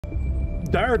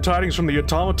Dire tidings from the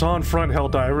automaton front,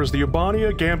 Helldivers. The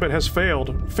Ubania gambit has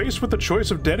failed. Faced with the choice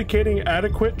of dedicating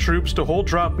adequate troops to hold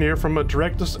Draupnir from a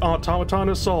direct automaton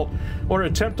assault, or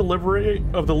attempt the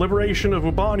liberation of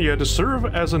Ubania to serve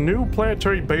as a new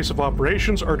planetary base of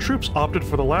operations, our troops opted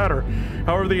for the latter.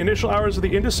 However, the initial hours of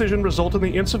the indecision resulted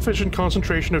in the insufficient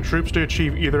concentration of troops to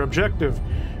achieve either objective.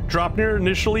 Draupnir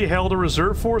initially held a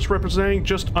reserve force representing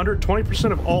just under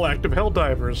 20% of all active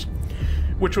Helldivers,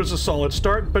 which was a solid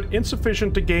start, but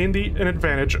insufficient to gain an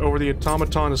advantage over the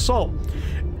automaton assault.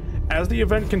 As the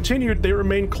event continued, they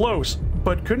remained close,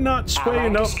 but could not sway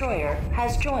enough. Destroyer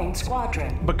has joined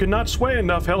squadron. But could not sway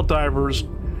enough Helldivers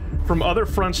from other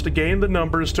fronts to gain the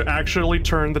numbers to actually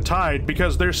turn the tide,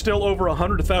 because there's still over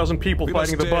 100,000 people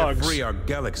fighting the bugs. Free our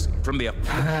galaxy from the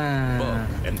bug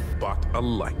and bot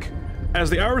alike. As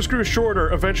the hours grew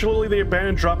shorter, eventually they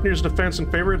abandoned Draupnir's defense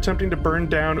in favor of attempting to burn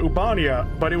down Ubania,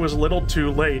 but it was a little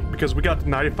too late, because we got to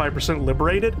 95%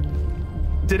 liberated.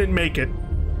 Didn't make it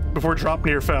before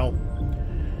Draupnir fell.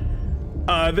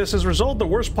 This has resulted in the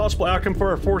worst possible outcome for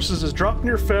our forces. As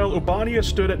Draupnir fell, Ubania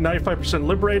stood at 95%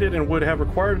 liberated and would have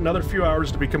required another few hours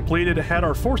to be completed had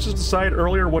our forces decided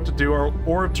earlier what to do, or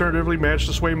alternatively managed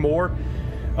to sway more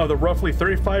of the roughly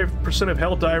 35% of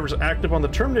Helldivers active on the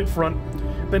Terminate front.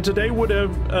 Then today would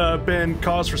have been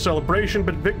cause for celebration,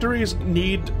 but victories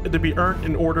need to be earned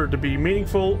in order to be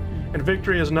meaningful, and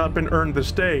victory has not been earned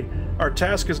this day. Our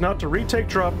task is now to retake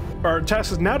Draupnir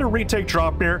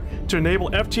to enable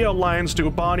FTL lines to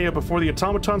Ubania before the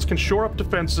automatons can shore up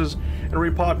defenses and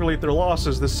repopulate their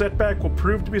losses. This setback will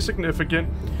prove to be significant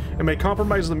and may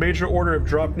compromise the major order if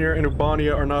Draupnir and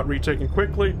Ubania are not retaken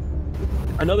quickly.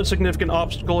 Another significant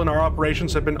obstacle in our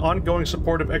operations have been ongoing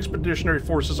support of expeditionary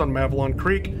forces on Mavalon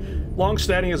Creek.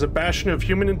 Long-standing as a bastion of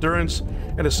human endurance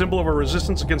and a symbol of our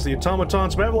resistance against the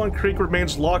automatons, Mavalon Creek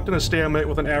remains locked in a stalemate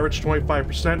with an average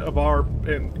 25% of our...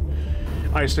 and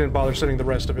I didn't bother setting the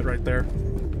rest of it right there.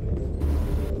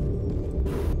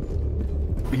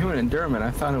 Human endurance, I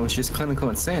thought it was just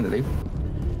clinical insanity.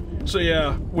 So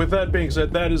yeah, with that being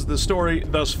said, that is the story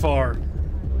thus far.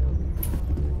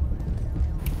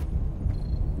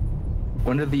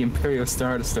 When did the Imperial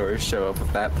Star Destroyers show up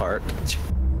with that part?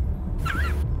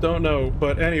 Don't know,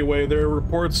 but anyway, there are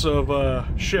reports of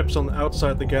ships on the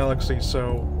outside the galaxy,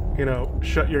 so, you know,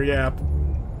 shut your yap.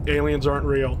 Aliens aren't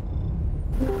real.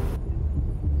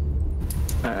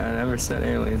 I never said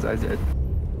aliens, I did.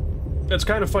 It's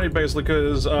kind of funny, basically,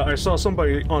 because I saw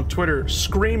somebody on Twitter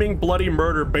screaming bloody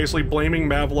murder, basically blaming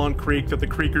Mavalon Creek, that the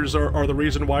Creekers are the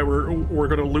reason why we're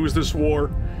going to lose this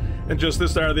war. And just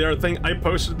this, that, or the other thing. I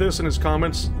posted this in his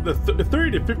comments. The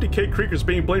 30 to 50k Creekers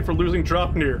being blamed for losing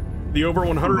Draupnir. The over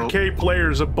 100k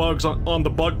players of bugs on the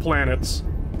bug planets.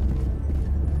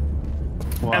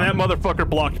 Wow. And that motherfucker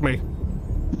blocked me.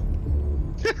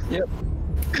 Yep.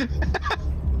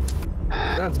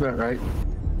 That's about right.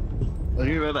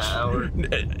 Give it an hour.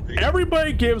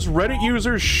 Everybody gives Reddit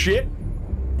users shit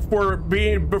for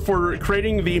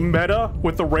creating the meta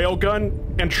with the railgun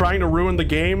and trying to ruin the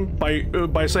game by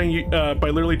saying by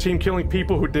literally team killing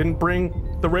people who didn't bring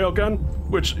the railgun,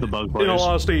 which in all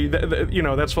honesty, you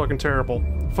know, that's fucking terrible.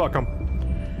 Fuck them.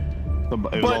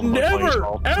 But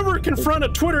never ever confront a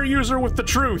Twitter user with the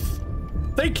truth.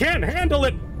 They can't handle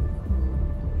it.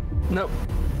 Nope.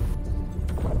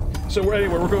 So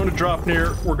anyway, we're going to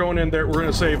Draupnir. We're going in there. We're going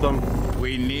to save them.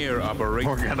 We near operate.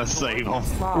 We're gonna save them.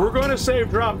 We're going to save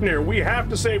Draupnir. We have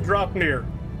to save Draupnir.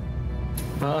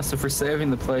 Oh, so for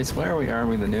saving the place, why are we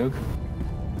arming the nuke?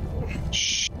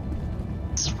 Shh.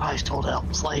 Surprise told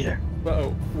Elms later.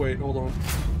 Uh-oh. Wait, hold on.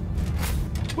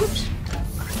 Whoops.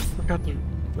 Forgot to...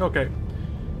 Okay.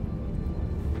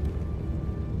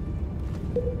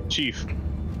 Chief,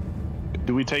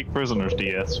 do we take prisoners,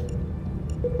 DS?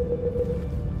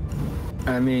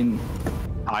 I mean...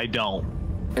 I don't.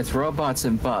 It's robots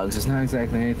and bugs. It's not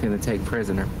exactly anything to take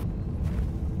prisoner.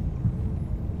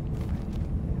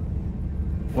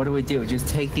 What do we do? Just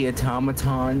take the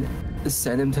automaton,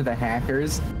 send him to the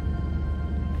hackers,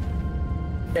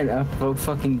 and upvote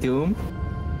fucking doom?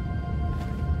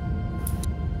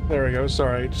 There we go.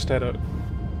 Sorry, I just had a...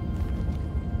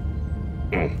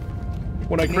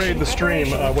 When I created the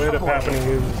stream, what ended up happening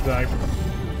is that I...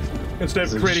 Instead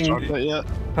of creating... Did you start that yet?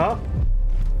 Huh?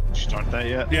 Did you start that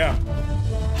yet? Yeah.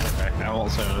 Okay, I won't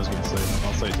say what I was gonna say.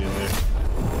 I'll say it to you later.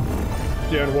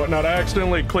 Yeah, and whatnot. I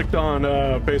accidentally clicked on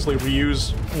basically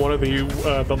reuse one of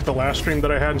the last stream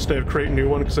that I had instead of create a new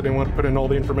one because I didn't want to put in all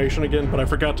the information again, but I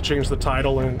forgot to change the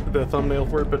title and the thumbnail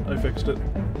for it, but I fixed it.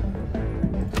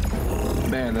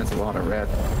 Man, that's a lot of red.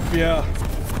 Yeah.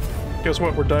 Guess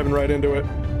what? We're diving right into it.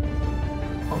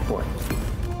 Oh boy.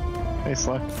 Hey,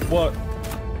 Sly. What?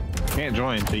 Can't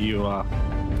join until you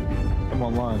come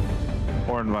online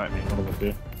or invite me. One of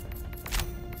the two.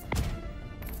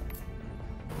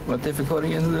 What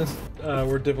difficulty is this?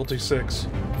 We're difficulty 6.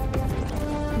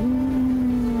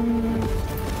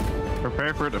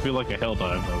 Prepare for it to feel like a hell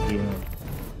dive though. Do you know?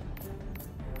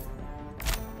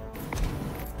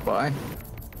 Why?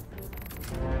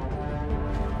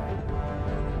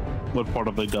 What part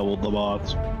have they doubled the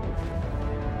bots?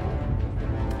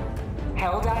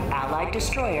 Helldive Allied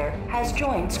Destroyer has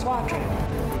joined Squadron.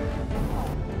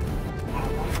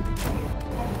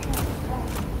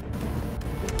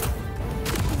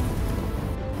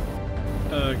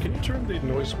 Can you turn the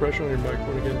noise suppression on your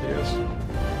microphone again, DS?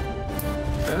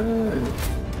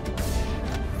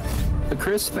 The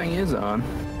crisp thing is on.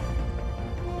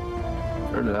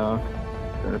 Turn it off.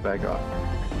 Turn it back off.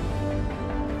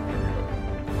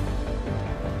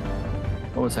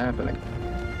 What was happening?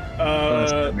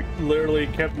 Literally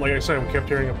kept, like I said, we kept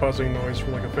hearing a buzzing noise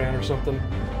from like a fan or something.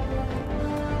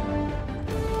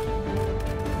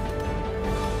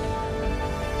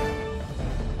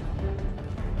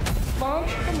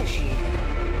 Launch initiated.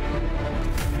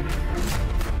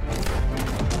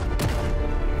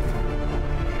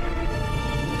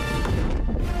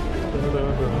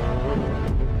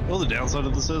 Well, the downside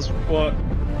of this is What?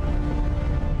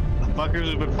 the fuckers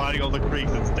have been fighting on the creek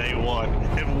since day one,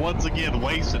 and once again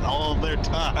wasted all of their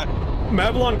time.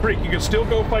 Mavalon Creek, you can still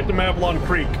go fight the Mavalon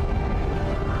Creek.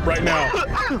 Right now.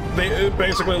 They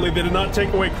did not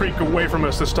take away Creek away from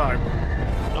us this time.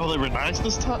 Oh, they were nice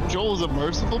this time? Joel is a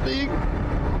merciful being?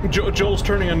 Joel's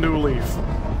turning a new leaf.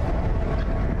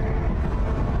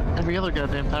 Every other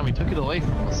goddamn time he took it away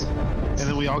from us. And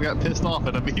then we all got pissed off,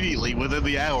 and immediately, within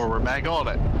the hour, we're back on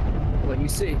it. Well, you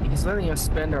see, he's letting us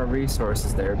spend our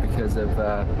resources there because of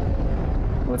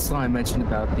what Sly mentioned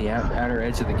about the outer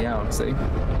edge of the galaxy.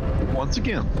 Once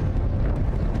again,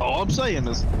 all I'm saying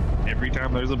is, every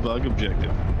time there's a bug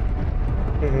objective,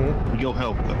 we go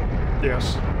help them.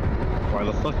 Yes. Why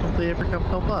the fuck don't they ever come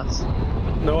help us?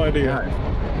 No idea.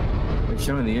 Yeah. They're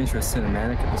showing the interest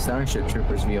cinematic of the Starship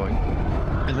Troopers viewing.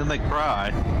 And then they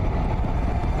cry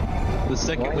the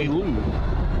second we lose.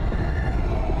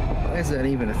 Why is that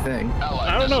even a thing?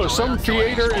 I don't know, some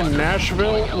theater in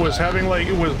Nashville was having like,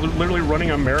 it was literally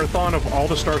running a marathon of all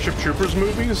the Starship Troopers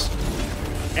movies.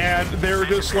 And they were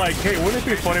just like, hey, wouldn't it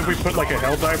be funny if we put like a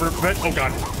Helldiver event? Oh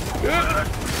god.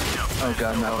 Oh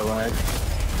god, now we're lag.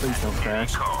 Please don't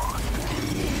crash.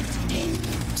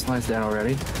 Slides down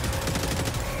already.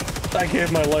 I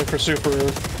gave my life for Super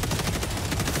Earth.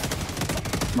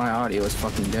 My audio is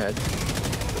fucking dead.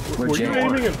 Were you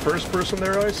aiming in first person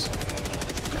there, Ice?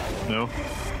 No.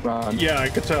 Run. Yeah, I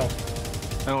could tell.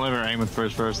 I don't ever aim in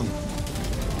first person.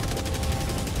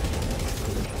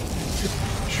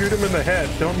 Shoot him in the head,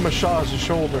 don't massage his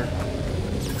shoulder.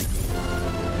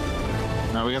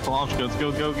 Now we got the launch codes.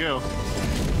 Go, go, go.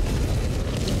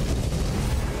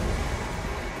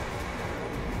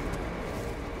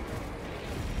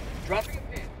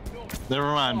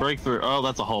 Never mind, breakthrough. Oh,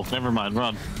 that's a hole. Never mind,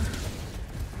 run.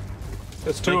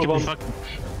 It's two of them.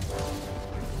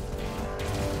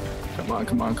 Come on,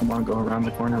 come on, come on. Go around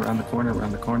the corner, around the corner,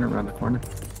 around the corner, around the corner.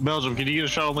 Belgium, can you get a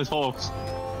shot on these folks?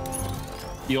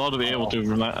 You ought to be able to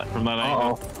from that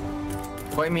angle.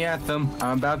 Point me at them.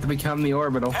 I'm about to become the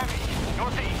orbital. Heavy,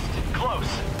 northeast, close.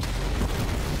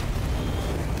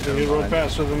 You need to run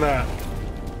faster than that.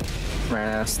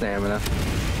 Ran out of stamina.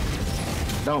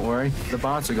 Don't worry, the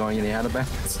bots are going in the out of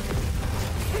bounds.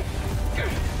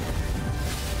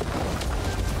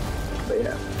 But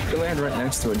yeah, you land right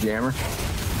next to a jammer.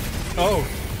 Oh.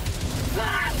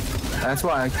 That's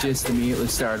why I just immediately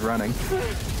started running.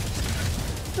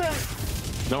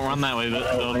 Don't run that way.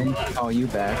 They'll call you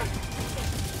back.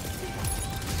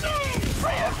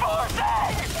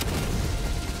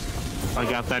 I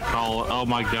got that call. Oh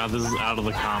my god, this is out of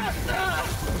the comm.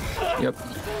 Yep.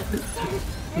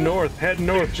 North, head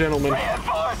north, gentlemen.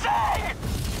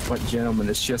 What gentleman?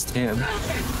 It's just him.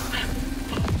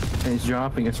 And he's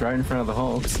dropping us right in front of the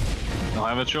Hulks. I'll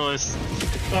have a choice.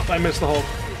 Oh, I missed the hole.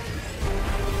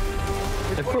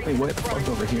 They put me way the fuck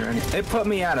over here. They put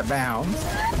me out of bounds.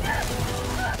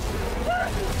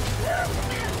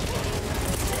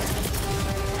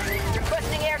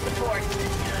 Requesting air support.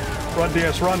 Run,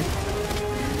 DS, run.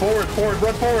 Forward, forward,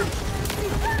 run forward.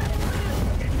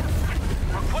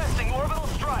 Requesting orbital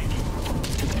strike.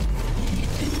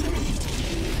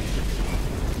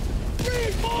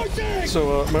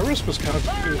 So, my risk was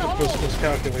calculated,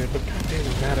 but goddamn,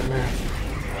 I'm mad at math.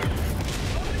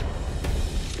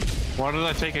 Why did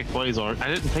I take a quasar? I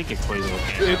didn't take a quasar.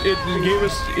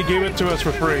 It gave it to us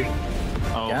for free.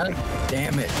 Oh. God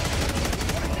damn it.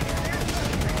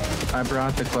 I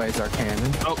brought the Quasar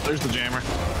cannon. Oh, there's the jammer.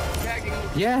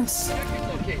 Yes!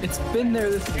 It's been there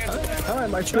this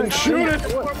time. I tried to shoot it!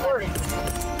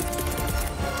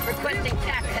 Requesting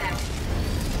tac.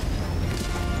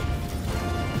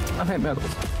 I hate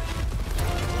metals.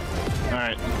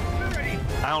 Alright.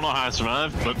 I don't know how I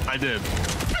survived, but I did.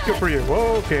 Good for you.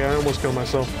 Whoa, okay, I almost killed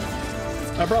myself.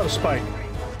 I brought a spike.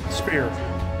 Spear.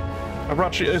 I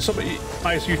brought somebody.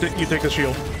 Ice, you take the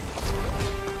shield.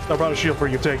 I brought a shield for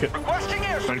you. Take it. Requesting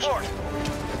air support.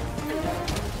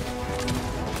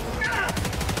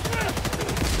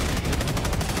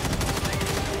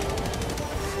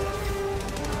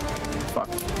 Fuck.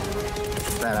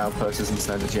 That outpost is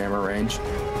inside the jammer range.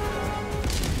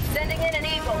 Sending in an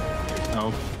eagle.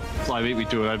 No. Fly beat me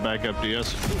to it. I'd back up to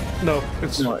yes. No,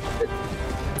 it's No,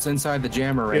 it's inside the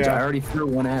jammer range. Yeah. I already threw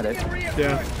one at it.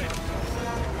 yeah.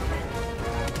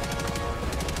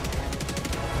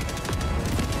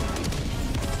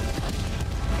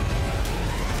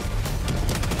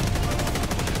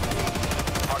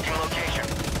 Marking location.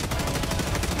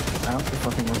 Out the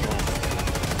fucking window.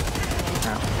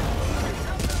 Out.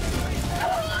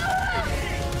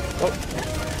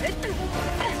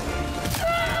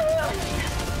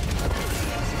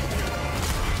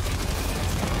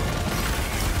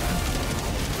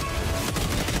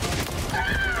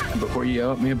 Before you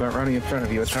yell at me about running in front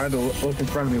of you, it's hard to look in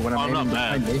front of me when I'm I'm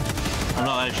not aiming mad. behind me. I'm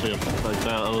not actually like that.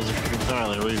 That was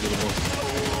entirely reasonable.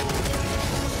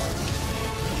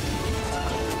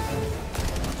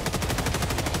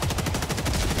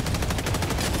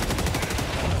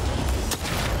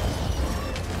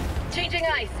 Changing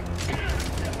ice.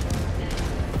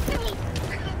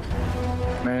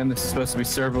 Man, this is supposed to be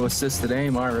servo-assisted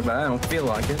aim armor, but I don't feel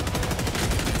like it.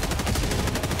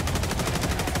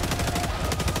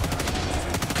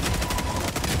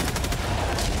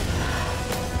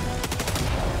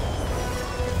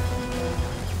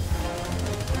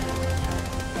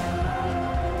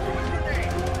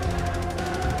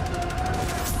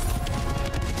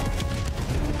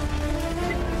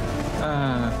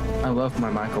 I love my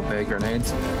Michael Bay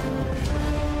grenades.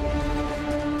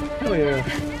 Hell yeah.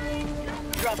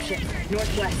 Dropships,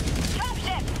 northwest.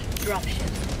 Dropships!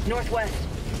 Dropships, northwest.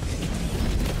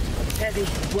 Heavy,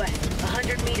 west,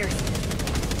 100 meters.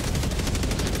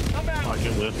 I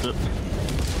can lift it.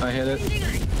 I hit it.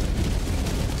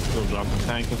 Still drop the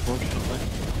tank, unfortunately.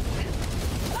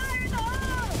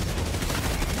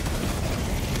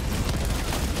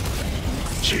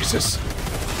 Jesus.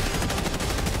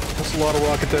 That's a lot of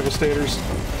rocket devastators.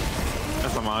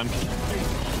 That's a mine.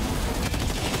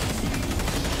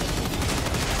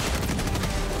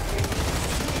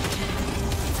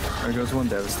 There goes one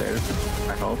devastator,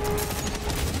 I hope.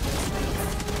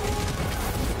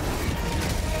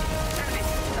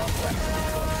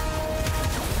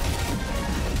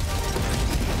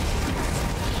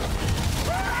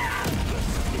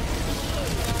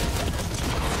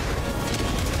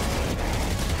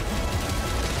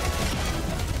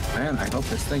 Man, I hope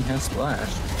this thing has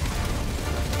splash.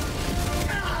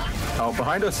 Oh,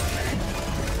 behind us!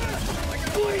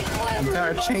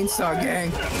 Entire chainsaw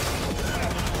gang!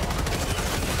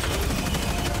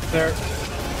 There.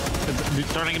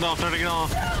 Turning it off, turning it off.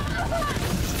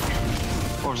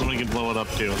 Or somebody can blow it up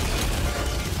too.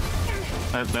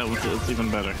 It's even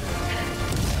better.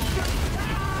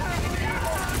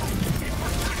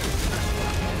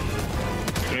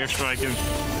 Air striking.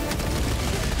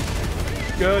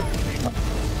 Good.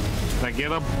 Did I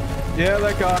get him? Yeah,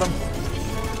 that got him.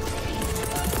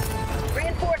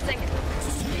 Reinforcing.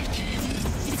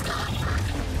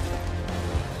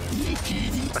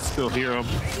 I still hear him.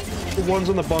 The one's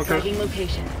in the bunker. Tagging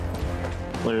location.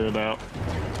 Clear it out.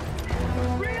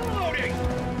 Reloading.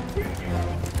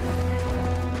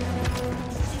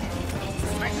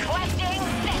 Requesting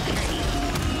secondary.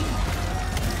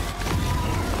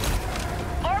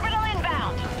 Orbital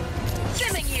inbound.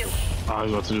 Skimming you. I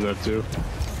was about to do that too.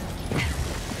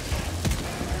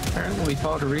 Apparently we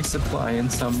called a resupply in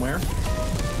somewhere.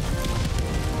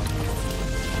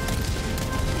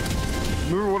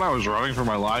 Remember when I was running for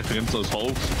my life against those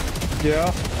holes?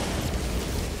 Yeah.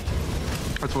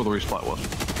 That's where the resupply was.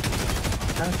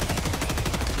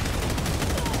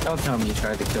 Don't tell me you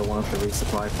tried to kill one of the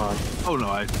resupply pods. Oh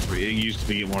no, it used to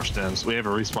be get more stems. We have a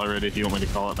resupply ready if you want me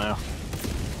to call it now.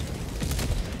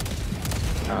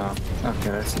 Okay,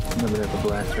 that's limited the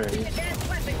blast ready.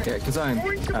 Yeah, because I'm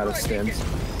out of stems.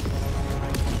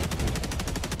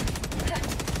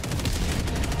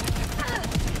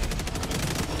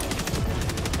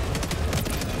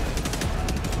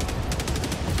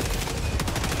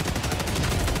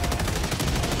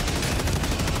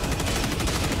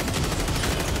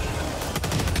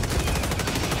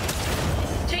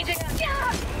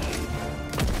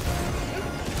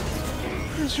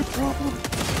 is your problem?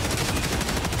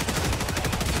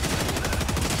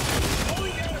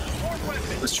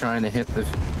 Was trying to hit the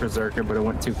berserker, but it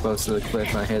went too close to the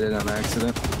cliff. I hit it on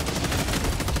accident.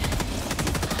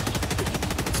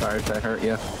 Sorry if that hurt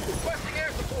you.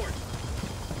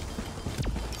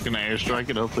 Gonna airstrike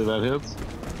it, hopefully that hits.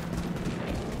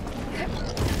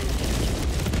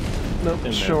 Nope,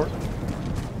 it's short.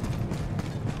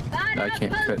 I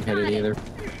couldn't hit it either.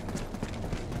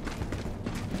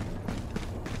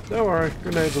 Don't worry,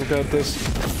 grenades will get this.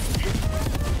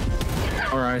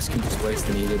 Or ice can just waste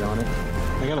the needed on it.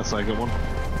 I got a second one.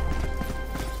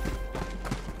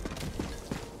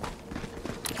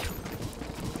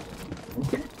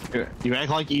 You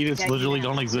act like Ediths literally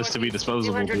don't exist to be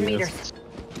disposable. 200 meters.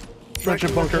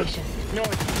 Friendship bunker. Location.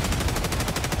 North.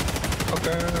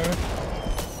 Okay.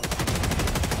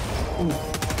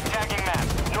 Tagging map.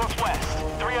 Northwest.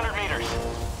 300 meters.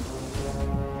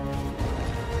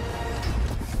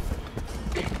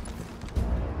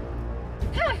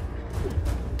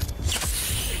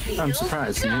 I'm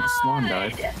surprised you didn't swan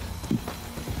dive.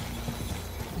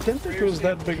 Didn't think it was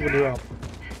that big of a drop.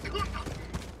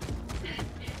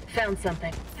 Found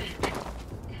something.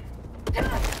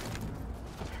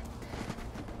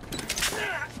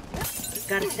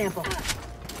 Got a sample.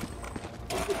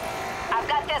 I've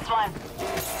got this one.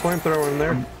 Flamethrower in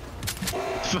there.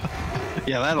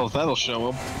 Yeah, that'll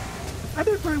show them. I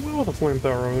did very well with a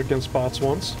flamethrower against bots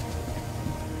once.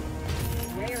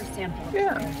 Rare sample.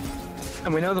 Yeah.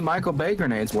 And we know the Michael Bay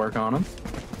grenades work on them.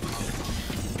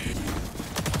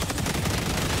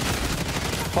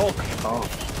 Hulk. Oh.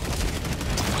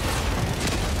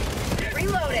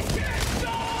 Reload it.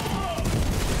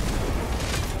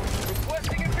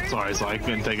 Sorry, so I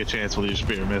couldn't take a chance with your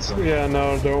spear missing. Yeah,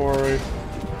 no, don't worry.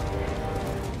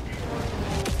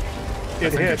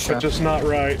 It think I hit, but shot- just not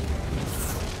right.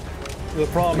 The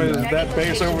problem is that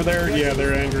base over there, yeah,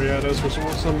 they're angry at us for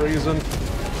some reason.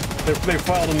 They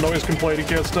filed a noise complaint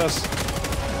against us.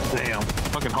 Damn.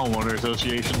 Fucking homeowner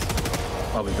association.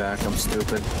 I'll be back. I'm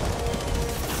stupid.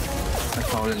 I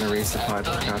called in the resupply,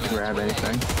 but forgot to grab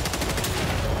anything.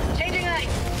 Changing ice.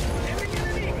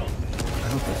 I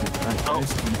hope I can find Oh.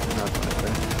 ice. Not like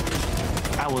that.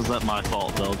 How was that my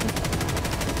fault, Belgium?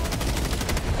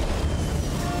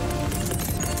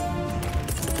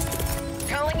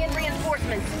 Calling in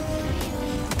reinforcements.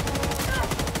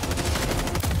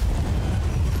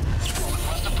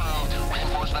 Request approved.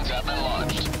 Reinforcements have been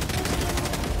launched.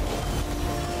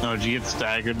 No, did you get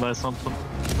staggered by something?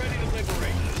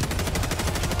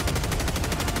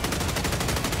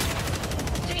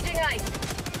 Changing ice.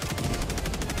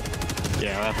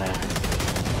 Yeah, that happened.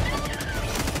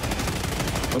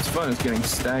 What's fun is getting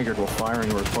staggered while firing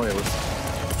recoilless.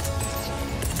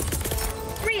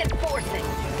 Reinforcing.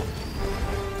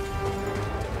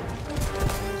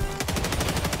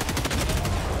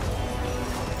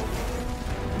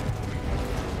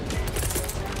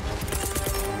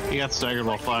 He got staggered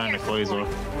while firing a quasar.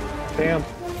 Damn.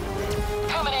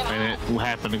 Coming in. And it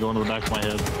happened to go into the back of my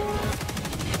head.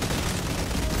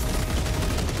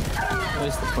 At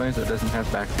least the Quasar doesn't have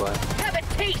backflash. Have a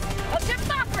taste of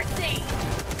democracy.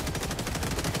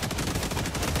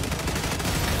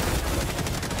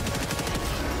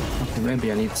 Okay,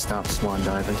 maybe I need to stop swan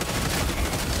diving.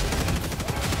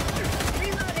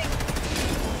 Reloading.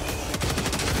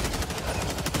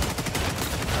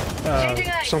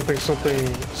 Something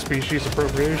species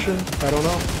appropriation? I don't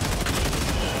know.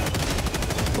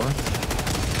 What?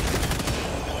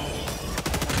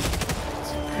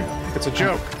 It's a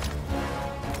joke.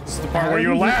 This is the part where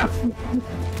you laugh.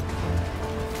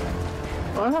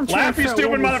 Well, I'm trying Laugh, to you figure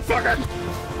stupid out what motherfucker!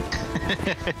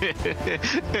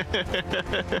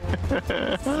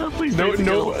 Please No, don't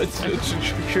no, go.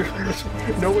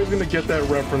 nobody's gonna get that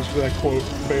reference to that quote,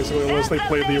 basically, unless they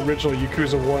play the original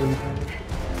Yakuza 1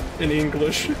 in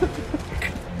English.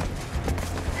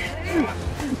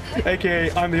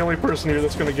 AKA, I'm the only person here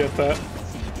that's gonna get that.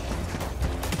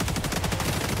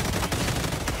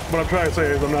 What I'm trying to say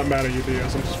is I'm not mad at you,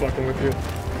 Diaz, I'm just fucking with you.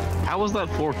 How was that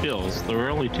 4 kills? There were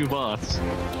only 2 bots.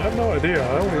 I have no idea,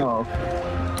 I only... Oh.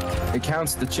 It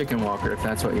counts the chicken walker if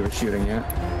that's what you were shooting at.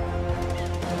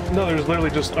 No, there's literally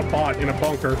just a bot in a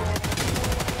bunker.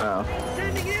 Oh.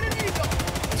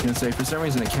 I was gonna say, for some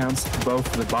reason it counts both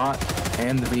the bot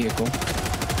and the vehicle.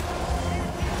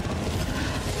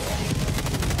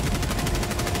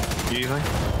 Do you think?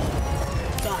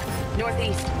 Bot.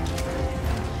 Northeast.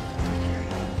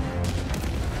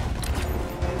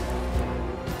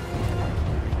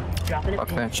 Dropping a Fuck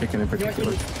pin. that chicken in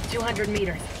particular. Northeast. 200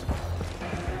 meters.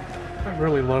 I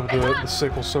really love the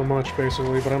sickle so much,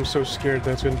 basically, but I'm so scared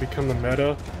that's gonna become the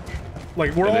meta.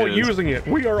 Like, we're all is. using it.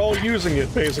 We are all using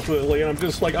it, basically. And I'm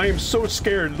just like, I am so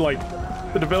scared, like,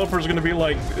 the developers are gonna be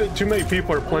like, too many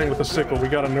people are playing with the sickle, we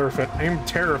gotta nerf it. I am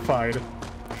terrified.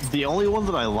 The only one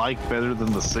that I like better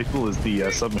than the sickle is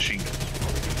the submachine gun.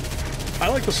 I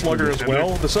like the slugger as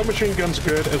well. The submachine gun's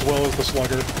good, as well as the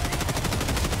slugger.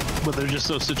 But they're just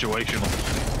so situational.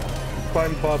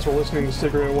 Finding thoughts while listening to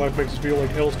Cigarette Wife makes us feel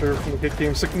like Elster from the Good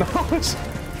Game Sick Novels.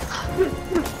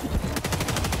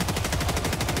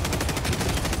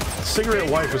 Cigarette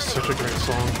Wife is such a great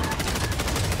song.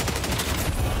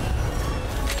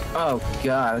 Oh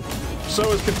god.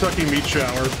 So is Kentucky Meat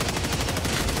Shower.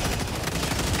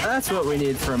 That's what we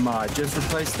need for a mod. Just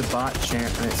replace the bot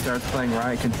chant and it starts playing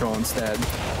Riot Control instead.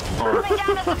 Or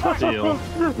deal.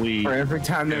 We Or every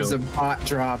time there's a bot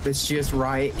drop, it's just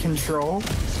Riot Control.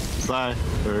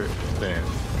 Cypher there.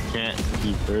 Can't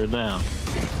keep her down.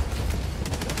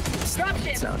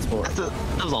 Dropship. Sounds horrible.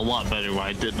 That was a lot better when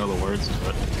I didn't know the words to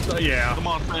it. Yeah. Come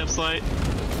on, Sam Site.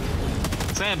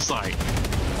 Sam Site.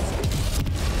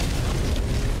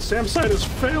 Samsite has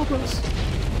failed us.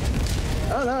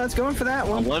 Oh no, it's going for that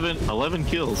one. 11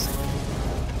 kills.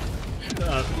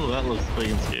 Oh, that looks big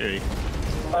and scary.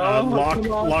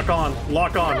 Lock on.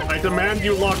 I demand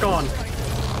you lock on.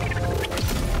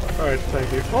 Alright,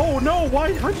 thank you. Oh no,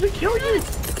 why? How did it kill you?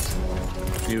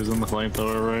 He was in the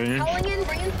flamethrower range. Calling in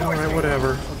reinforcements. Alright,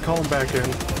 whatever. I'll call him back in.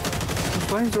 The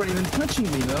flames weren't even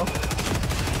touching me though.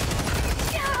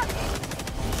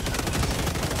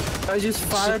 I just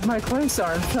fired my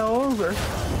quasar and fell over.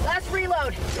 Last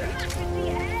reload.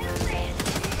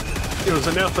 It was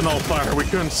an ethanol fire. We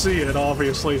couldn't see it,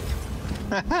 obviously.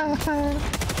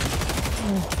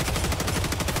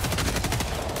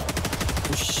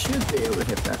 We should be able to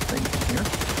hit that thing from here.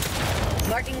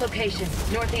 Marking location.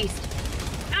 Northeast.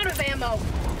 Out of ammo.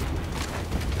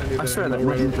 I swear that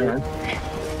wasn't there.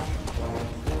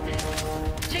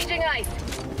 Changing ice.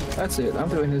 That's it. I'm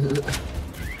doing this.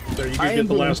 There, you can get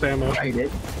the last ammo.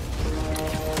 It.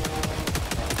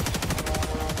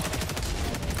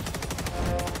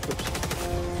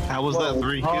 How was that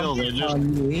 3 kills?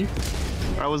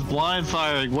 I was blind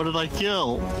firing. What did I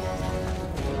kill?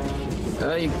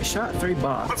 You shot 3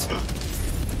 bots.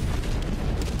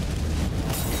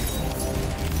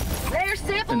 Rare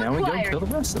sample And now we go acquired. kill the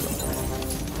rest of them.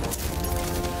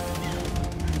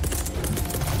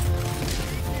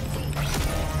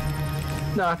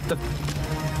 Not the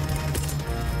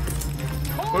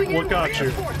What got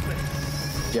you?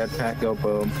 jetpack go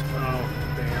boom. Oh,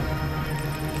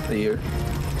 damn.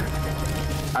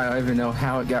 I don't even know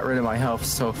how it got rid of my health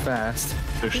so fast.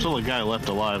 There's still a guy left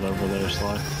alive over there,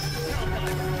 Sly.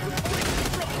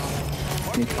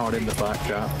 He caught in the bot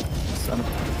drop. Son of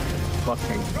a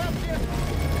fucking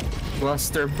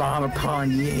cluster bomb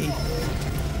upon ye.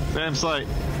 Sam Site.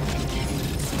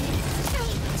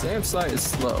 Sam Site is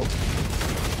slow.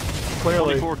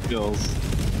 Clearly. 24 kills.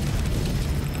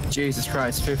 Jesus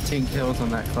Christ, 15 kills on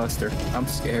that cluster. I'm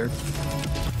scared.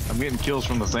 I'm getting kills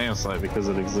from the Sam Site because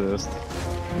it exists.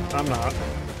 I'm not.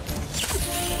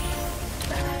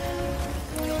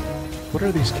 What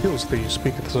are these kills that you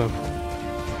speak of?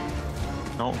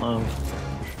 Don't know.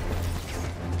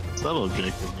 Subtle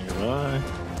objective nearby.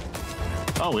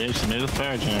 Oh, we actually made a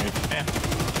fire generator. Yeah.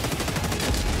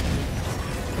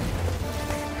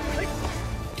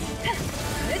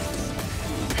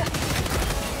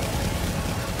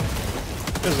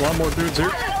 There's a lot more dudes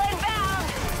here.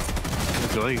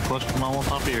 Do you clutch them all on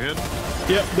top of your head?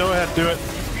 Yep, go ahead, do it.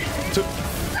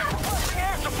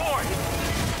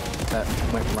 That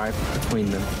went right between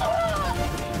them.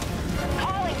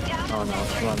 Oh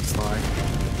no, run, Sly.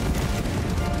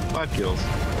 5 kills.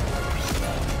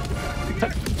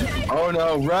 Oh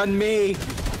no, run me!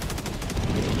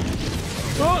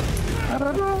 Oh!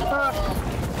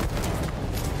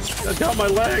 I got my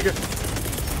leg.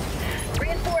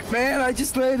 Man, I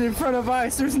just landed in front of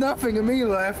ice. There's nothing of me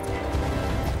left.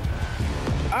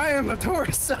 I am a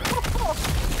torso.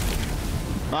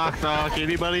 Knock knock,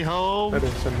 anybody home? That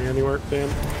didn't send me anywhere, damn.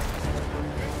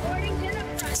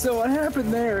 So what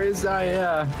happened there is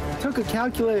I took a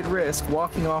calculated risk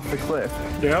walking off the cliff.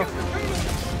 Yeah?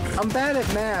 I'm bad at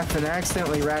math and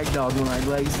accidentally ragdolled when my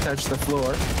legs touched the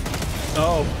floor.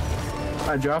 Oh.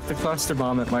 I dropped the cluster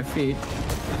bomb at my feet.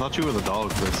 I thought you were the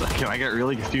dog for a second. I got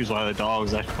really confused why the dog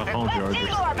was actually my phone charger.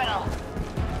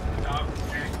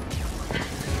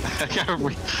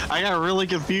 I got really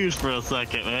confused for a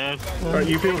second, man. Alright,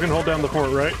 you people can hold down the fort,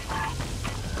 right?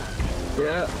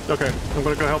 Yeah. Okay, I'm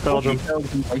gonna go help Belgium.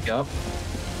 Wake up.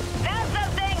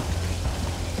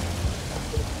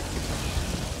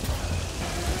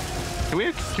 Can we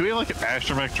have like an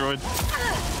astromech droid?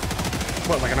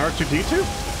 What, like an R2-D2?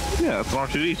 Yeah, it's an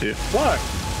R2D2. Why?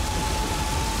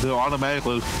 They'll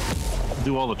automatically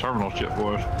do all the terminal shit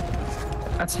for us.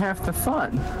 That's half the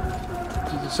fun.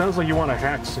 It sounds like you want a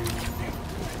Haxie.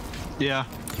 Yeah.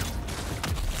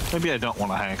 Maybe I don't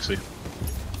want a Haxie.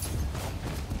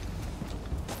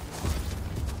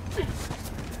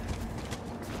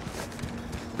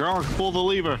 Girl, pull the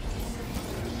lever.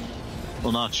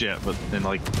 Well, not yet, but in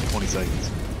like 20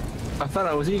 seconds. I thought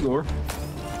I was Igor.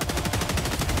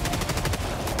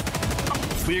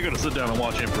 But you're gonna sit down and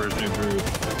watch Emperor's New Groove.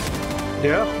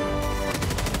 Yeah.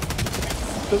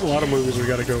 There's a lot of movies we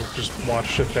gotta go just watch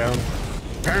shit down.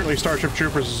 Apparently Starship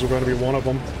Troopers is going to be one of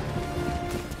them.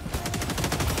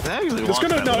 It's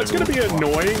gonna be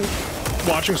annoying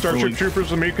watching Starship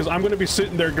Troopers with me because I'm gonna be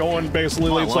sitting there going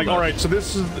basically it's like, all right, so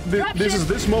this is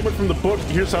this moment from the book.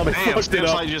 Here's how they fucked it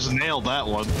up. I just nailed that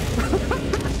one.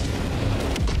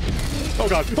 Oh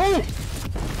god! Oh!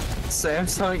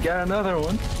 Samsung got another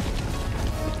one.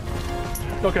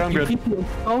 Okay, I'm good. People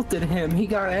insulted him. He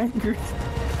got angry.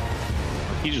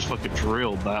 He just fucking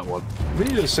drilled that one. We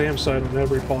need a SAM site on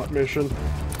every bot mission.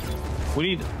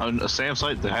 We need a SAM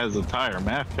site that has entire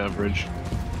map coverage.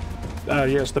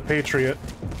 Yes, the Patriot.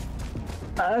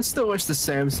 I still wish the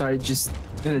SAM site just,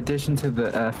 in addition to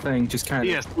the thing, just kind of...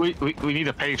 Yes, we need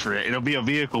a Patriot. It'll be a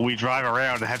vehicle we drive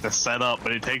around and have to set up,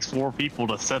 but it takes 4 people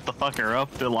to set the fucker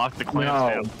up to lock the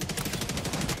clamps down.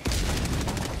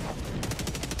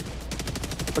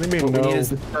 What do you mean, what no? we need is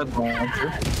the Scud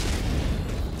launcher.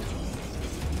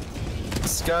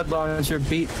 Scud launcher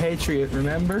beat Patriot,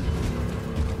 remember?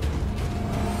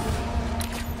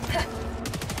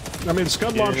 I mean,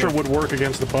 Scud launcher would work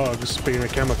against the bugs, being a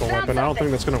chemical weapon. I don't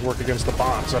think that's going to work against the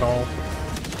bots at all.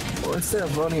 Well, instead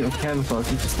of loading it with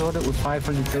chemicals, you just load it with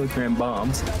 500 kilogram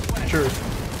bombs. Sure.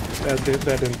 That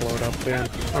didn't blow it up, damn.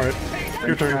 Alright,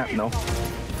 your turn. No.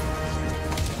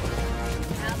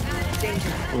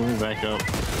 Let me back up.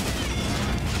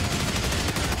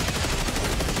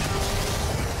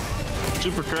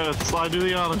 Super credits, slide do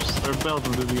the honors. Or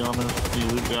Belgium do the honors. You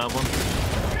loot goblin.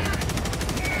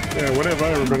 Yeah, when have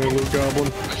I ever been a loot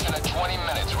goblin? Mission at 20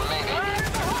 minutes remaining.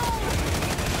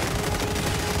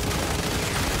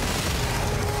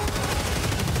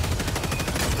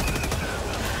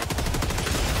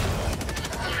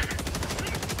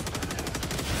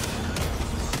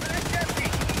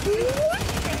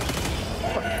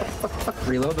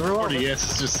 Reload the revolver. Yes,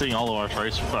 it's just seeing all of our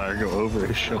tracer fire go over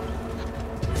his shoulder.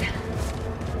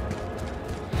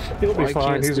 He'll be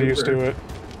fine, he's used to it.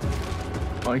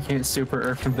 Why can't Super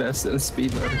Earth invest in a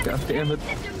speed loader? God damn it.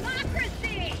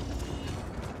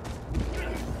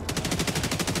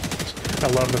 I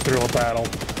love the thrill of battle.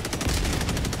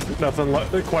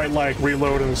 Nothing quite like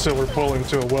reloading the silver pull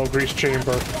into a well-greased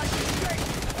chamber.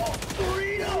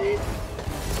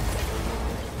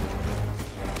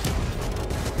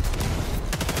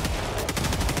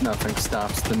 Nothing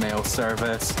stops the mail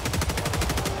service.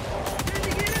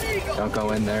 Don't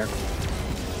go in there.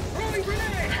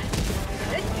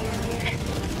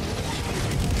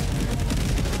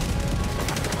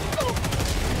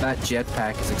 That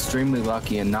jetpack is extremely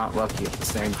lucky and not lucky at the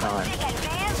same time.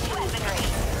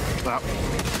 Stop.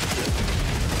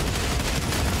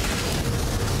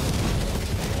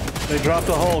 They dropped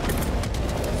the Hulk.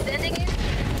 Sending in.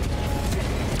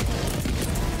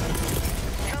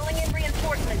 Calling in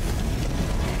reinforcements.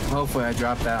 Hopefully I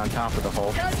drop that on top of the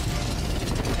hole.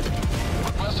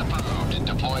 Request approved.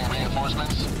 Deploying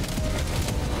reinforcements.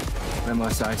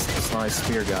 Unless I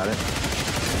Spear got it.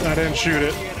 I didn't shoot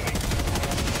it.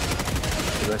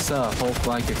 I saw a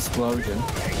Hulk-like explosion.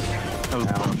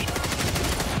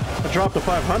 I dropped a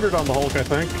 500 on the Hulk, I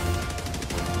think.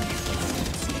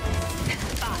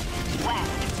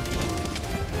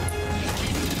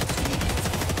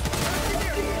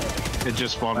 It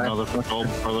just spawned another patrol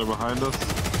further behind us.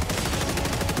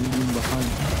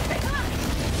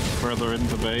 Further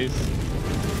into base.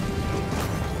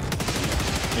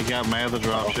 They got mad the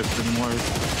dropship didn't work.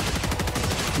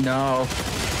 No.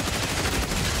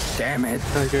 Damn it.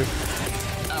 Thank you.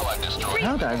 Allied destroyer.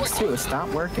 Helldivers 2 has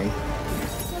stopped working.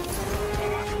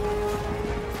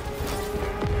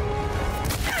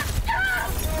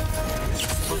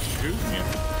 What's shooting you?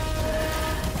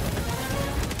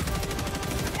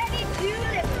 Ready to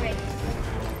liberate.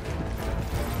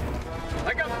 I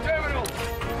got the terminal.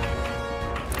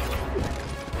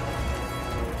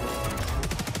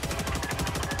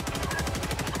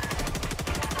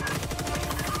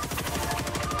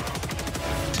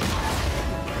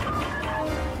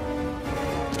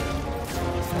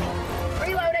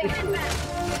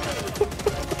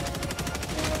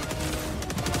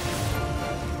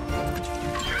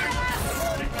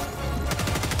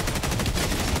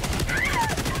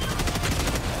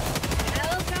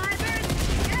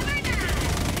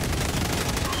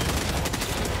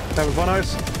 Having fun,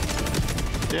 Ice?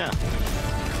 Yeah.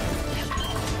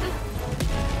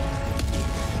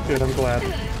 Good, I'm glad. I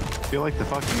feel like the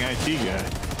fucking IT guy.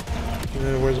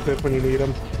 Where's a bit when you need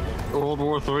him? World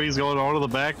War III is going on in the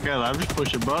background. I'm just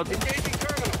pushing buttons.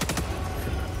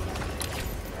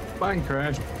 Fine,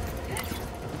 crash.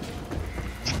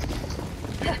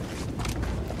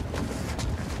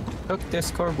 Hook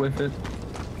Discord with it.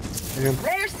 Damn.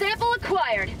 Rare sample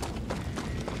acquired.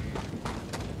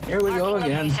 Here we go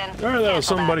again. Or that was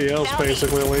somebody else,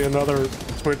 basically. Another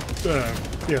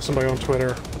yeah, somebody on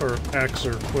Twitter or X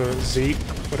or Z.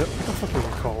 What the fuck do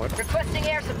you call it? Requesting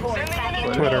air support.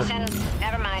 Twitter.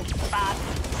 Never mind. Bob.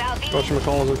 Southeast.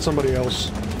 Whatchamacallit, it's somebody else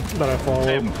that I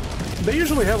follow. They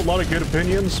usually have a lot of good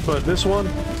opinions, but this one,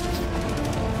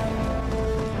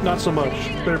 not so much.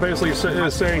 They're basically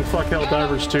saying fuck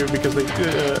Helldivers 2 because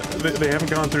they haven't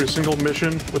gone through a single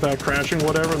mission without crashing,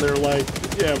 whatever, and they're like,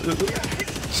 yeah,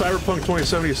 Cyberpunk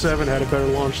 2077 had a better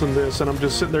launch than this, and I'm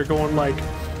just sitting there going like,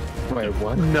 wait,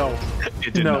 what? No.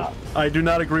 It did not. I do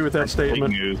not agree with that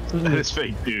statement. Fake news. That is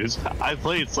fake news. I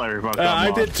played Cyberpunk.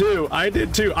 I did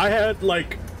too.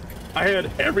 I had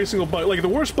every single bug. Like, the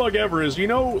worst bug ever is, you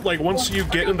know, like, once you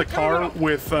get in the car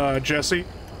with Jesse.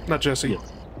 Not Jesse.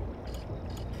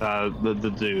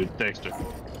 The dude, Dexter.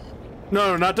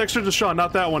 No, not Dexter Deshawn,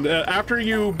 not that one. After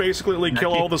you basically like,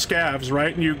 kill all the scavs,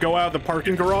 right? And you go out of the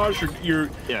parking garage, you're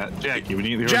yeah, Jackie. We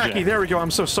need to Jackie, there we go. I'm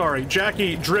so sorry.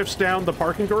 Jackie drifts down the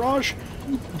parking garage.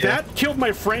 Yeah. That killed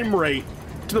my frame rate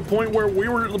to the point where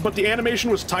but the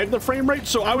animation was tied to the frame rate,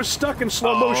 so I was stuck in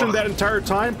slow motion that entire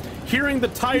time, hearing the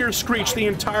tires screech the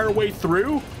entire way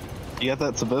through. You got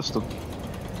that Sebastian.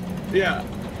 Yeah.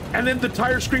 And then the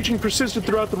tire screeching persisted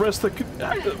throughout the rest of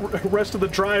the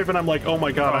drive, and I'm like, oh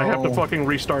my god, I have to fucking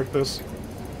restart this.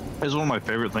 It's one of my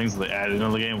favorite things that they added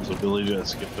in the game was the ability to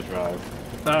skip the drive.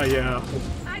 Yeah.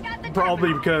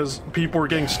 Probably because people were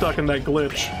getting stuck in that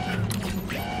glitch.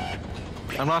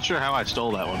 I'm not sure how I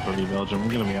stole that one from you, Belgium. I'm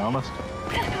gonna be honest.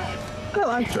 I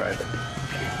like driving.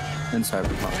 In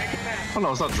Cyberpunk. Oh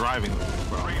no, it's not driving.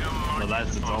 No,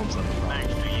 that's its own set of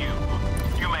problems.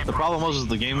 The problem was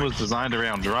the game was designed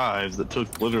around drives that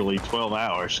took literally 12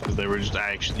 hours because they were just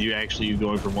you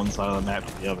going from one side of the map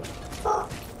to the other.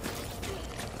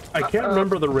 I can't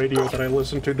remember the radio that I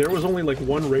listened to. There was only like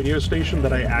one radio station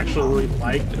that I actually really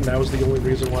liked, and that was the only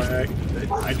reason why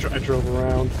I drove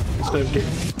around instead of getting,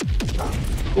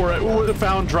 or I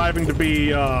found driving to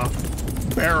be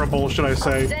bearable, should I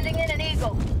say? Sending in an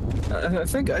eagle. I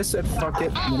think I said fuck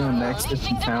it, you know, next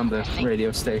if you found the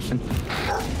radio station.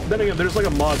 Then again, there's like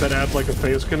a mod that adds like a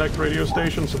phase connect radio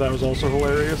station, so that was also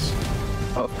hilarious.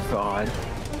 Oh god.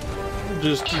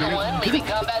 Just getting into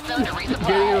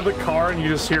the car and you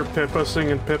just hear Pippa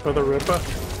singing Pippa the Rippa.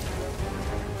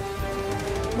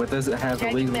 What does it have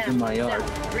illegal in my yard?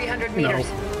 300 meters.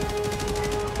 No.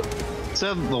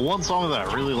 Said the one song that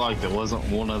I really liked that wasn't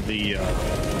one of the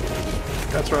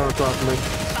That's right on top of me.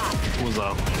 Was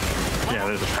yeah,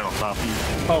 there's a pen on top of you.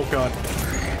 Oh god.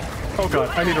 Oh god,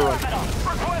 I need to run.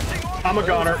 I'm a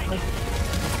goner.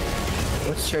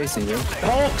 What's chasing you?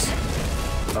 Hulks!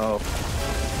 Oh.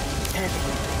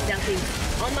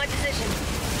 Southeast. On my position.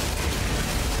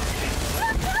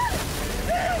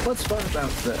 What's fun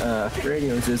about the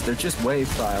radios is they're just WAV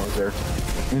files or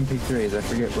MP3s, I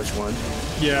forget which one.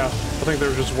 Yeah, I think they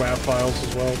were just WAV files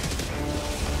as well.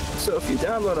 So if you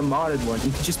download a modded one,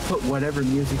 you can just put whatever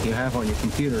music you have on your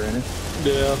computer in it.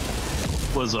 Yeah.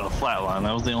 Was a Flatline.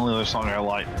 That was the only other song I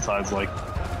liked besides like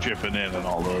Chipping In and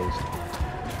all those.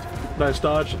 Nice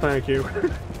dodge, thank you.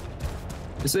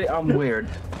 You see, I'm weird.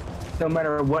 No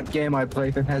matter what game I play,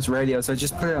 if it has radios, I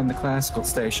just put it on the classical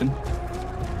station.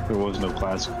 There was no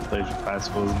classical station.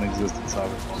 Classical doesn't exist in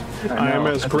Cyberpunk. I am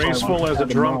as graceful as a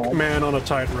drunk man on a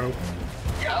tightrope.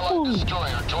 Allied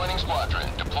destroyer joining squadron.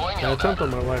 Deploying That attempt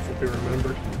Helldivers. on my life will be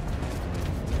remembered.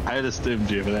 I had a stim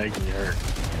jib, it actually hurt.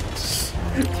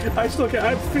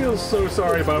 I feel so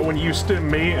sorry about when you stim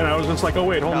me, and I was just like, oh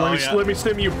wait, hold on, let me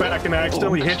stim you back, and I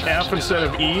accidentally hit F instead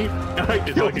of E, and I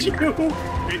killed you.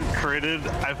 It critted,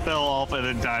 I fell off, and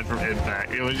then died from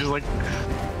impact. It was just like,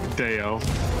 Deo.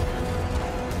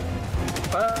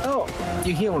 Oh,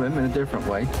 you heal him in a different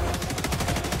way.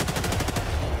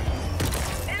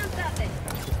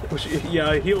 Yeah,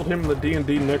 I healed him the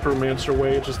D&D Necromancer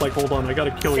way. It's just like, hold on, I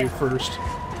gotta kill you first.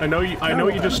 I know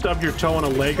you just stubbed your toe on a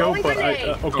Lego, but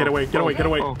oh, get away, get away, get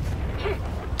away.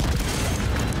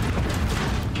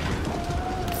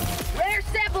 Rare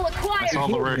sample acquired. I saw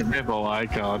the rare sample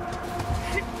icon.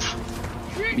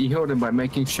 You healed him by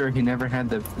making sure he never had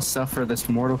to suffer this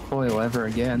mortal coil ever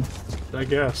again. I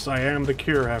guess I am the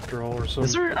cure after all, or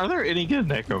something. Are there any good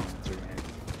necromancers?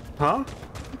 Huh?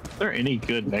 there any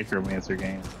good Necromancer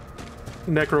games?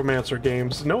 Necromancer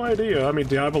games? No idea. I mean,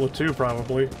 Diablo 2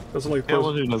 probably. That's like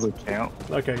Diablo 2 doesn't count.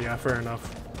 Okay, yeah, fair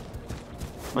enough.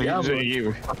 Like,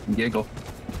 you Giggle.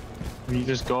 You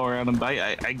just go around and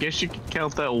I guess you could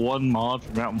count that one mod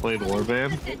from Mountain Blade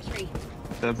Warband.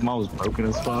 That mod was broken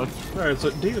as fuck. Alright,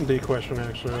 so D&D question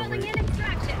actually.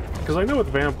 Because I know with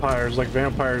vampires, like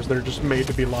vampires, they're just made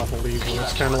to be lawful evil.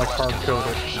 It's kind of like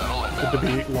hard-coded to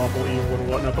be lawful evil and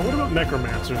whatnot. But what about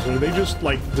necromancers? Are they just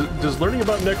like, does learning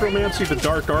about necromancy, the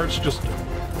dark arts, just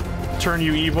turn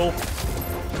you evil?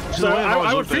 So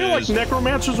I would feel like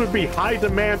necromancers would be high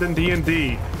demand in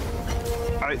D&D.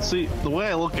 I see, the way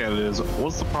I look at it is,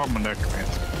 what's the problem with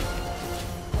necromancy?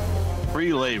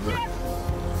 Free labor.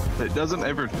 It doesn't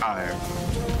ever tire.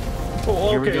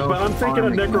 Well, okay, but I'm thinking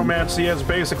of necromancy as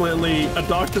basically a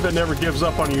doctor that never gives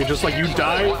up on you. Just like you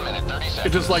die,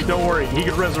 it's just like, don't worry, he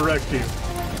can resurrect you.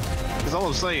 Because all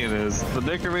I'm saying is, the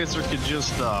necromancer could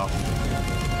just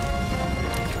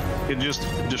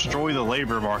destroy the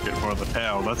labor market for the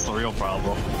town. That's the real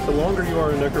problem. The longer you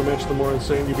are a necromancer, the more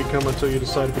insane you become until you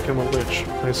decide to become a lich.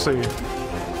 I see.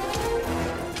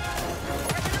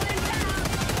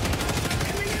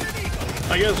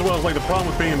 I guess, well, like, the problem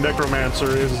with being a necromancer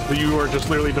is that you are just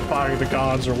literally defying the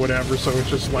gods or whatever, so it's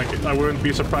just like, I wouldn't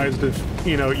be surprised if,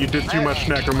 you know, you did too much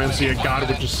necromancy, a god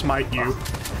would just smite you.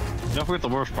 Don't forget the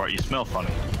worst part, you smell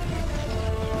funny.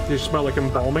 You smell like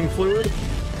embalming fluid?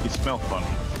 You smell funny.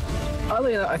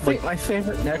 I think my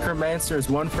favorite necromancer is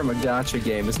one from a gacha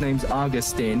game. His name's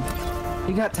Augustine.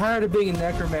 He got tired of being a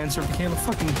necromancer, became a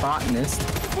fucking botanist.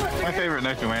 My favorite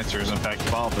necromancer is, in fact,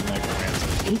 Bob the Necromancer.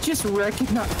 He just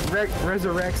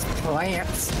resurrects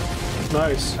plants.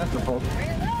 Nice. That's the whole.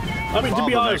 I mean, to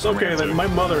be honest, okay, then my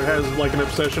mother has like an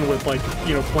obsession with, like,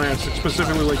 you know, plants,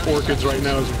 specifically like orchids right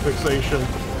now as a fixation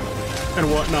and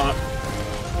whatnot.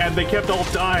 And they kept all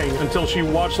dying until she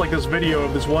watched like this video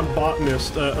of this one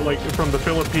botanist, like from the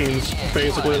Philippines,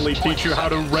 basically teach you how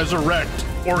to resurrect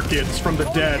orchids from the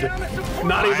dead.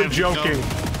 Not even joking.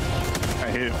 I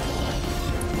hate it.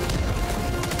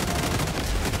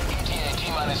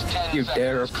 You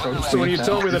dare approach. So when you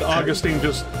tell me that Augustine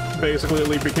just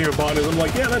basically became a botanist, I'm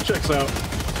like, yeah, that checks out.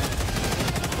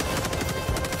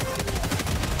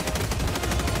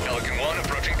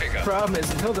 The problem is,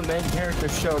 until the main character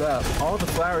showed up, all the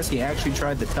flowers he actually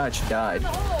tried to touch died.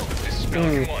 This is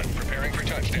Pelican 1, preparing for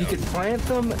touchdown. You could plant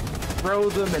them, grow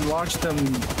them, and watch them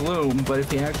bloom, but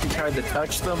if you actually tried to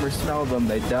touch them or smell them,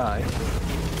 they'd die.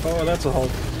 Oh, that's a Hulk.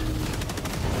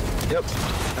 Yep,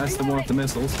 that's the one with the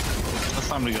missiles. It's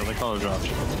time to go, they call it drop.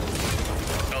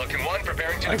 Pelican 1,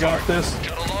 preparing to I got this.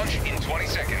 Shuttle launch in 20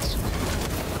 seconds.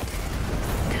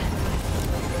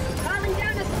 Calling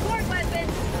down a support weapon.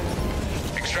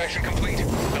 Extraction complete.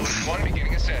 Pelican 1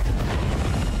 beginning ascent.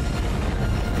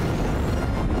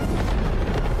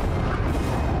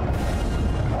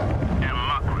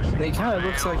 He kind of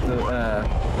looks like the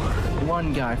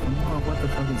one guy from what the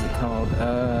fuck is it called?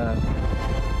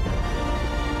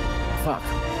 Fuck.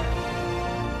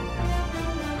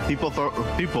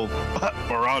 People,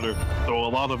 Marauder, throw a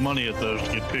lot of money at those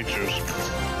to get pictures.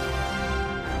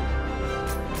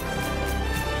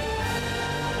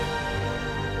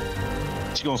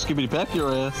 She gonna skibbity pap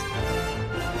your ass.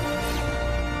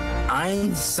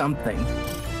 I'm something.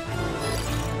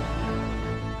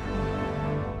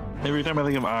 Every time I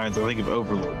think of Irons, I think of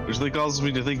Overlord, which then causes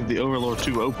me to think of the Overlord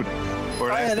 2 opening.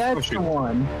 Where I ask the that's question, the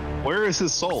one. where is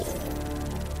his soul?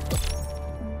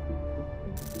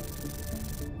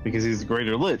 Because he's the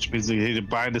greater lich, because he had to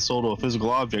bind his soul to a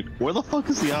physical object. Where the fuck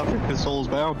is the object his soul is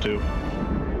bound to?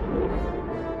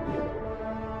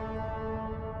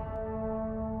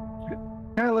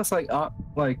 Kind of looks like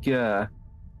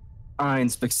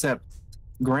Ainz, except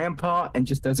Grandpa and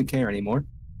just doesn't care anymore.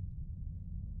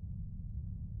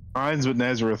 Irons with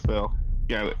Nazareth fell.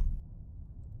 Got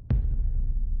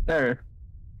it.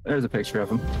 There's a picture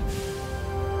of him.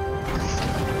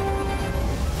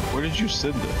 Where did you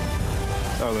send it?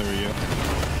 Oh, there we go.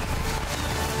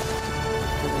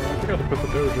 I forgot to put the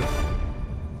dojo.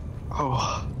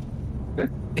 Oh.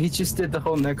 He just did the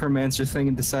whole necromancer thing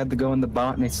and decided to go on the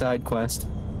botany side quest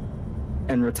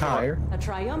and retire. A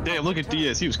triumph. Yeah, look at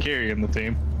DS. He was carrying the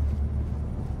team.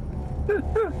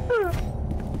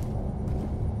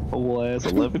 Whole ass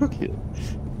 11 kills.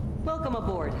 Welcome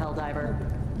aboard,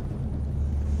 Helldiver.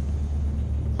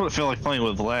 I felt like playing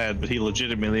with Vlad, but he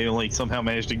legitimately only somehow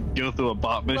managed to go through a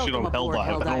bot mission on Welcome aboard,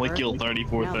 Helldive and only Helldiver. killed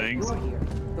 34 Now that things. you're here,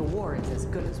 the war is as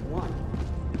good as won.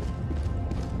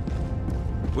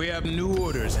 We have new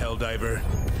orders, Helldiver.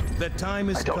 The time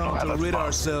has don't know come how to that's rid possible.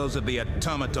 ourselves of the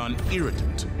automaton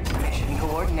irritant. Mission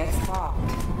coordinates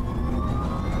locked.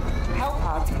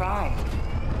 Pods primed.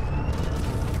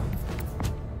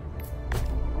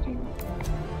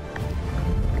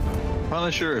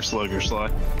 Punisher or Slugger,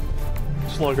 Sly?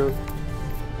 Slugger.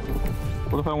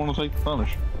 What if I want to take the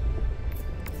Punisher?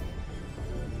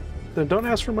 Then don't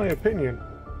ask for my opinion.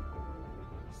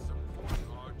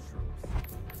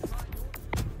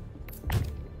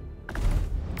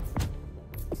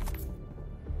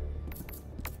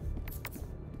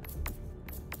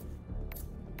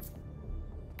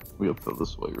 We'll go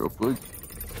this way real quick.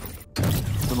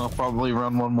 Then I'll probably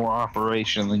run one more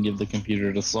operation and then give the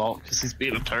computer to Salt because he's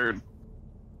being a turd.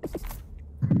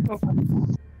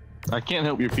 I can't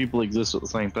help your people exist at the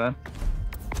same time.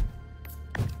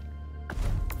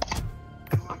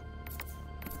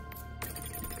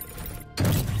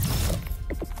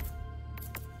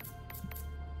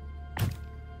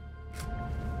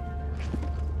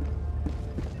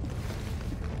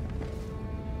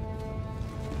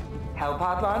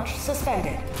 Hellpod launch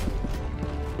suspended.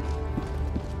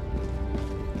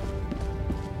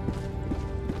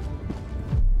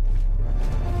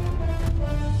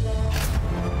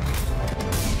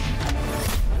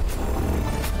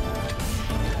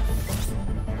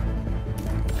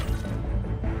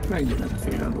 I get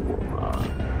nothing on the wall.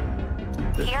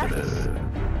 Here?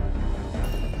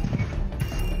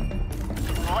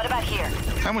 What about here?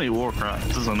 How many war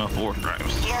crimes is enough war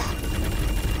crimes? Here?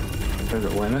 There's a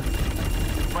limit.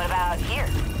 What about here?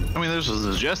 I mean, there's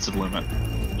a suggested limit.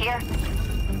 Here?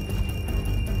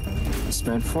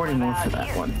 Spend 40 more for that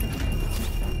Here. one.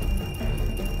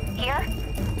 Here?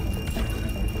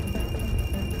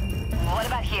 What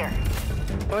about here?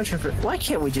 Why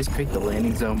can't we just pick the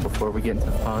landing zone before we get into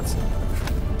the pods?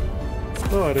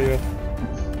 No idea.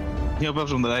 You know,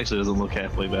 something that actually doesn't look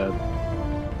halfway bad.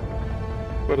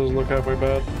 But doesn't look halfway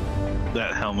bad.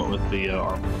 That helmet with the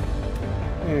armor.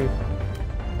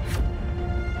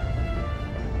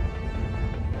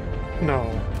 Hmm.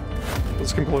 No.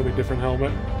 It's a completely different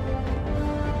helmet.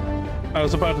 I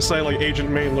was about to say, like, Agent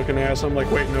Main looking ass. I'm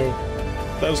like, wait, no.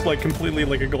 That was, like, completely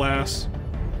like a glass.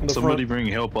 In the Somebody front.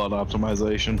 bring Hellpod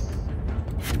optimization.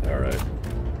 Alright.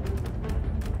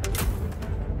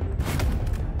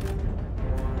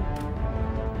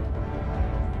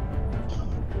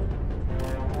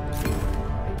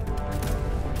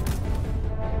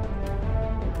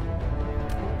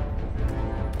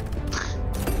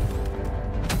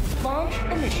 Launch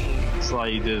initiated. Sly,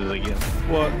 you did it again.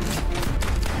 What?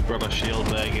 You brought a shield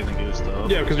bag in and go stuff.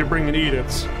 Yeah, because you're bringing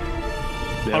edicts.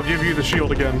 Yeah. I'll give you the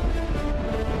shield again.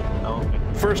 Oh,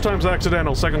 okay. First time's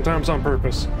accidental, second time's on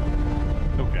purpose.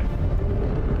 Okay.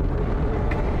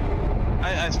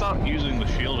 I stopped using the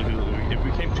shield because it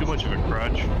became too much of a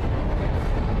crutch.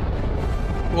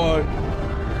 Why?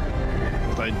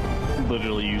 I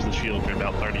literally used the shield for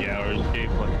about 30 hours of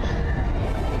gameplay.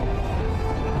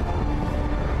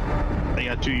 I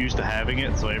got too used to having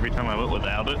it, so every time I went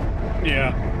without it,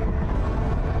 Yeah.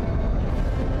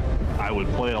 I would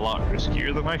play a lot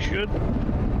riskier than I should.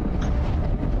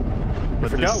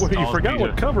 But You forgot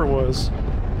what cover was.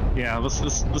 Yeah,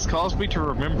 this caused me to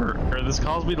remember, or this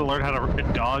caused me to learn how to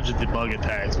dodge the bug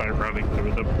attacks by running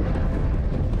through them.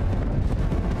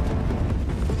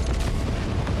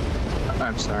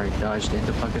 I'm sorry, dodged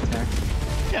into bug attack.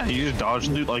 Yeah, you just dodge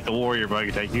through like the warrior bug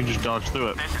attack. You just dodge through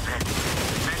it. This is it.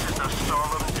 This is the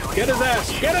storm of doom. Get his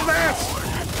ass! Get his ass!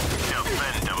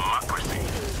 Defend democracy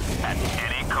at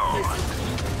any cost.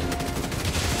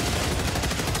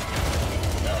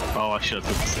 Oh, I should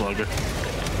have took the slugger.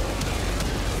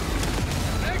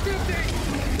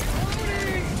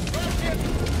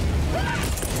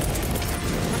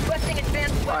 Requesting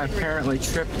advanced I weaponry. apparently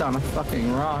tripped on a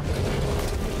fucking rock.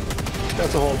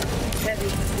 That's a hole.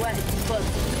 Heavy, wet,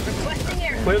 explosive. Requesting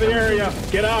air. Clear the area.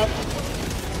 Get out.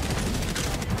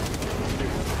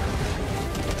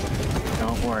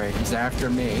 Don't worry, he's after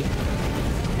me.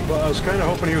 Well, I was kind of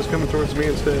hoping he was coming towards me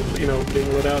instead of, you know,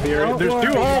 being let out of the area. Don't There's worry,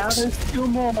 two now Hulks! there's two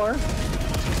more.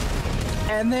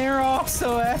 And they're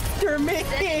also after me.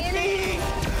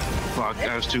 Fuck,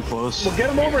 I was too close. Well, get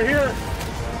him over here!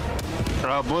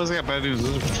 Boys, I got bad news.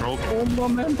 This is a patrol. Un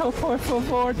momento, por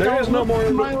favor. There is no more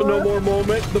moment.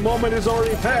 moment. The moment is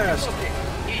already passed.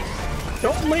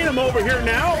 Don't lead him over here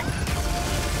now!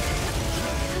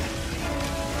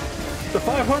 The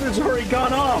 500's already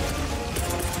gone off!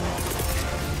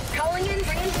 Calling in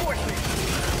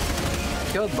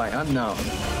reinforcements. Killed by unknown.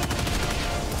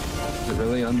 Is it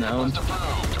really unknown?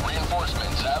 Approved.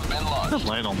 Reinforcements have been launched.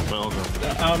 Land on the Belgium.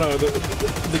 I don't know,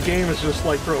 the game is just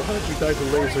like, bro, how did you die to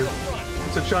laser?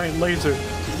 It's a giant laser.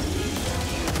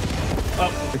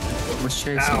 Oh, It was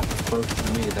chasing Ow. closer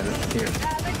to me than it appeared.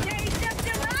 Have a taste of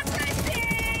democracy.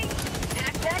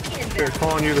 Pack back in, They're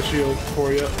calling you the shield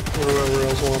for you, or whoever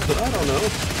else wants it. I don't know.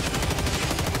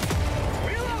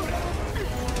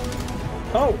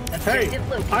 Oh, hey,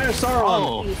 ISR on.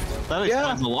 Oh, that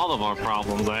explains a lot of our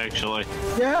problems, actually.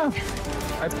 Yeah,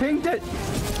 I pinged it.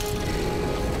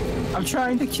 I'm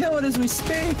trying to kill it as we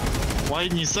speak. Why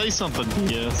didn't you say something?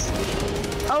 Yes.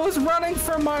 I was running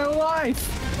for my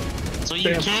life. So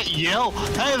you can't yell,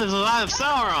 hey, there's an Eye of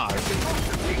Sauron!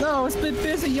 No, it's been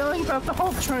busy yelling about the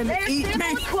Hulk trying to eat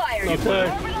me.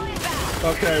 Okay.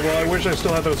 Okay, well, I wish I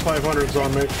still had those 500s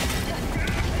on me.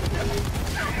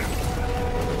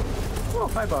 Oh,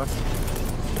 hi, boss.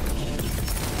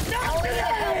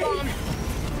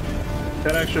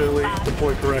 That actually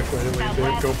deployed correctly. It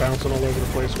didn't go bouncing all over the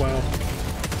place. Wow.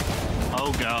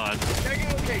 Oh god.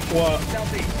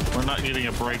 What? We're not getting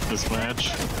a break this match.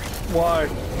 Why?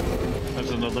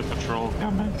 There's another patrol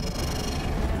coming.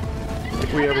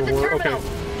 If we ever were. Okay.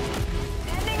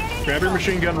 Grab your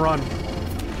machine gun, run.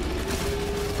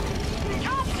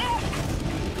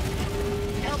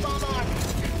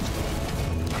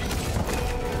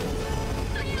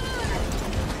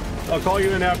 I'll call you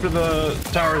in after the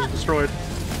tower is destroyed.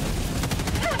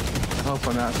 I hope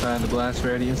I'm outside the blast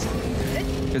radius.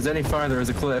 Because any farther is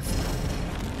a cliff.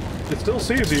 It still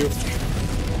sees you.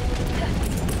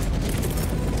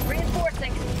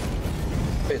 Reinforcing.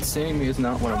 It's seeing me is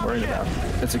not what I'm worried about.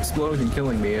 Its explosion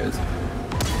killing me is.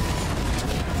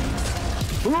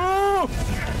 Whoa!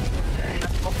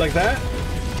 Like that?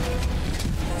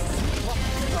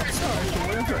 I'm sorry for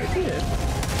whatever I did.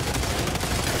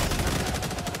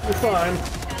 You're fine.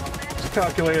 It's a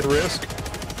calculated risk.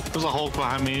 There's a Hulk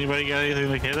behind me. Anybody got anything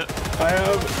to hit it? I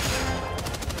have.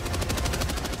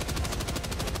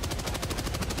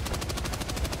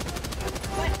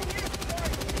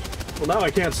 Well, now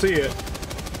I can't see it.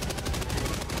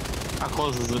 How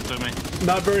close is it to me?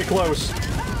 Not very close.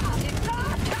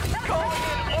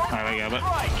 Alright, I got it.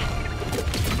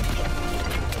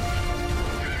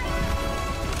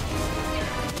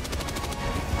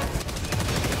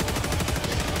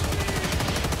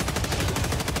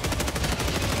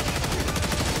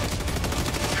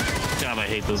 God, I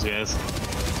hate those guys.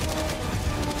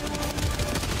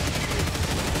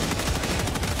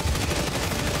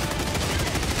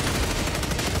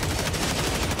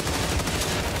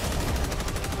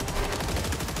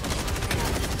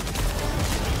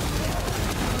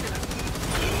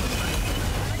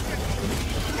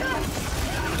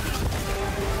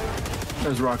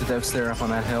 There's rocket devs there up on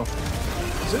that hill.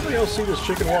 Does anybody else see this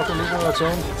chicken walker moving on its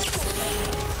own?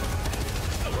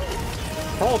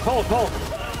 Call.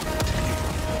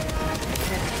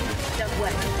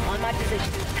 Southwest, on my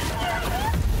position.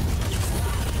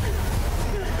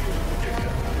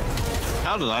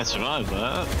 How did I survive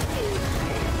that?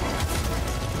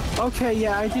 Okay,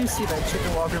 yeah, I do see that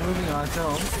chicken walker moving on its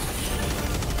own.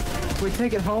 Can we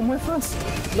take it home with us?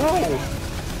 No!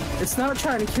 It's not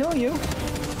trying to kill you.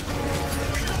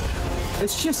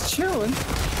 It's just chilling.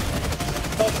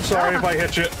 Oh, sorry if I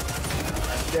hit you.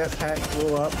 Jetpack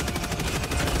blew up.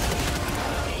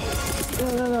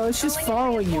 No, it's just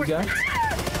following you guys.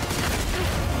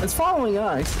 It's following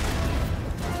us.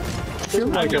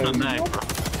 Doesn't I like got a- a neck.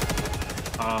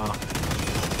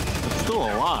 It's still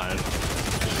alive.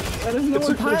 There's no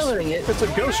one piloting it. It's a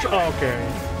ghost. Oh, okay.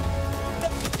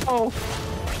 Oh,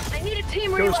 I need a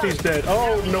team reload. Ghosty's dead.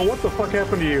 Oh no! What the fuck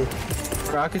happened to you?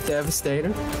 rocket devastator.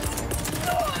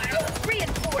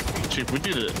 Reinforcing. Chief,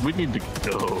 we need to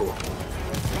go.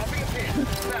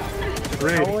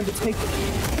 Great. I wanted to take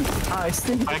I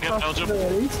think Back up, Belgium.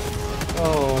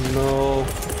 Oh no.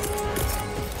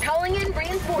 Calling in We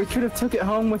reinforcement. could have took it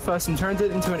home with us and turned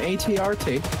it into an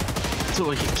ATRT.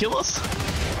 So it can kill us?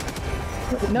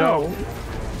 No. No.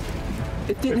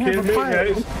 It didn't Okay, have a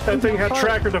pilot. that thing had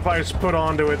tracker device put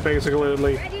onto it, basically.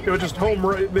 It would just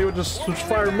they would just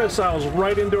fire missiles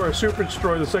right into our super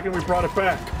destroyer the second we brought it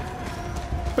back.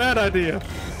 Bad idea.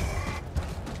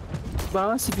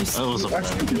 Boss, if you see That was a our bad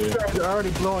super idea. destroyers are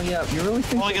already blowing up, you really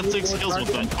think Well, I got that 6 we kills would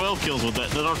with target that, 12 kills with that.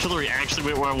 That artillery actually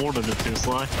went where I wanted it to,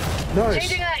 Sly. Nice.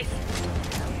 Changing ice.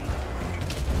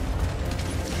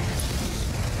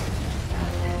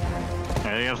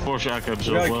 Hey, I got 4 shotgun We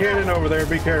shells got a left. cannon over there.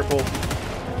 Be careful.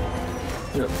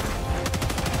 Yep.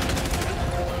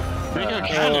 We got a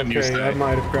cannon, you Okay, say. I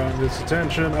might have gotten this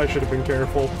attention. I should have been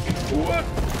careful. What?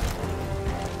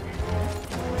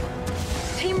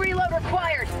 Team reload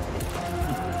required.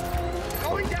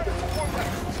 Going down to support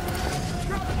weapon.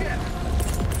 Drop again.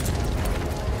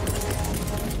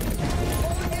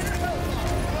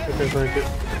 Okay, thank you.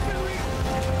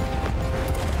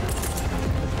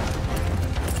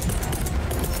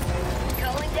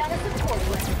 Calling down a support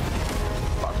weapon.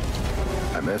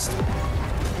 I I missed.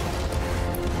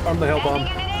 I'm the hell bomb.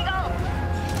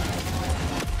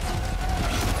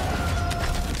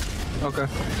 Okay.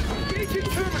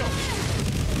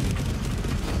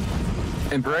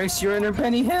 Embrace your inner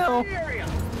Penny Hill.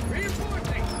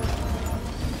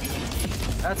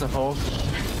 That's a hole.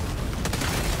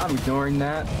 I'm ignoring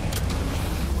that.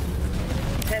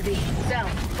 Heavy, south,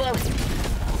 close.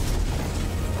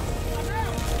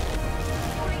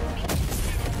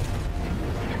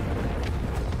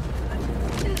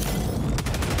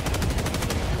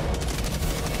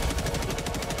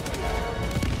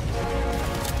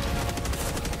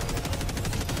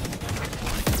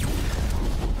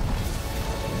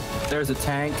 There's a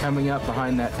tank coming up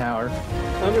behind that tower.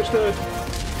 Understood.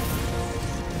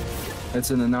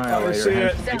 It's an annihilator. I see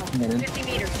it. South, 50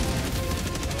 meters.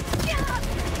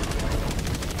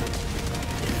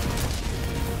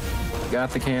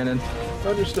 Got the cannon.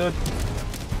 Understood.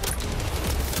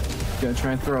 Gonna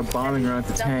try and throw a bombing run at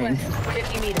the tank. Southwest,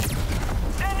 50 meters.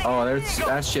 Oh,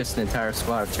 that's just an entire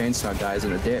squad of chainsaw guys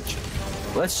in a ditch.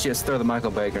 Let's just throw the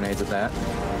Michael Bay grenades at that.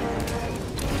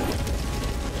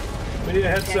 We need to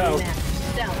head Heavy south. map.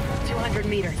 South, 200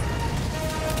 meters.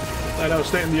 I know,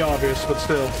 stating the obvious, but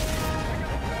still.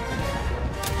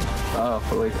 Oh,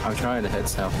 but I'm trying to head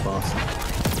south, boss.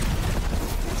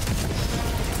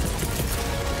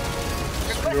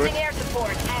 Requesting air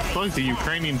support. It's like the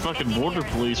Ukrainian fucking border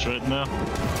police right now.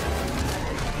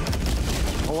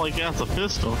 All I got's a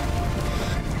pistol.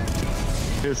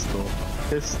 Pistol.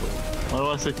 Pistol. Why do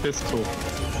I say pistol?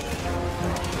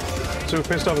 So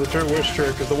pissed off at the turret wish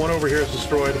shirt because the one over here is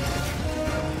destroyed.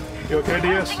 You okay,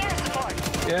 DS?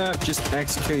 Yeah, just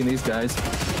executing these guys.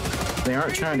 They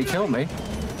aren't trying to kill me.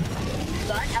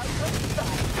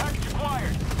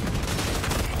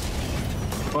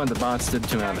 One of the bots did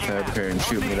come out of the fabricator and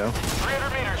shoot me though.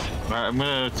 Alright, I'm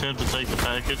gonna attempt to take the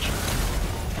package.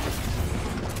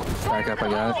 Back up, I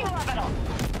got it.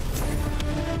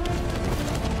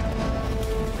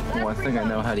 One thing I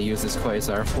know how to use this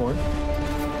quasar for.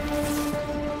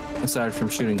 Aside from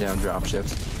shooting down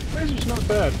dropships. Laser's not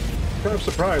bad. Kind of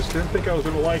surprised. Didn't think I was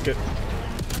gonna like it.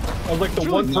 I was like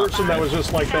the one person that was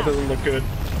just like, that doesn't look good.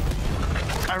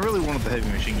 I really wanted the heavy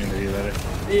machine gun to do better.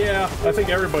 Yeah, I think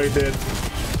everybody did.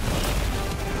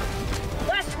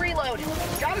 Last reload.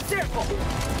 Got a sample.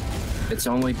 Its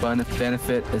only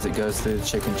benefit is it goes through the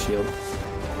chicken shield.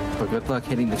 But good luck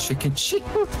hitting the chicken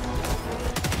shield.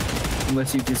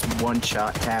 Unless you just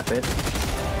one-shot tap it.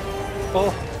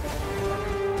 Oh,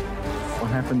 What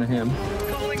happened to him?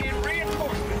 Calling in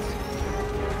reinforcements.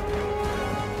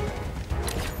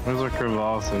 Where's our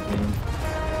crevasse again?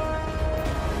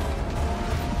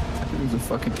 There's a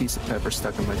fucking piece of pepper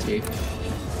stuck in my teeth.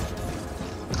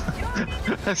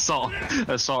 Assault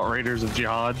Raiders of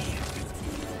Jihad.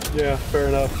 yeah, fair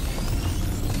enough.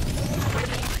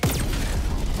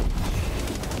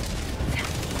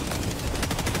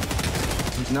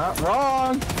 He's not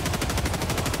wrong!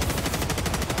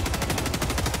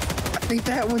 I think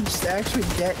that one just actually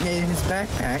detonated his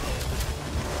backpack.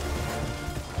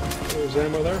 There's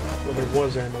ammo there? Well, there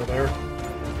was ammo there.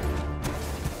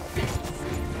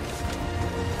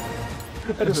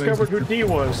 I discovered who D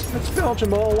was. It's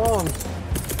Belgium all along.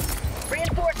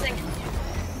 Reinforcing.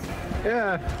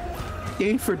 Yeah.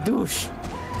 D for douche.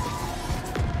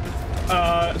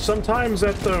 Sometimes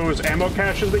at those ammo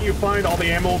caches that you find, all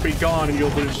the ammo will be gone, and you'll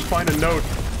just find a note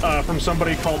from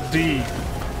somebody called D.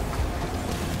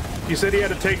 He said he had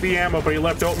to take the ammo, but he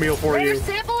left oatmeal for Rare you.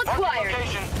 sample acquired.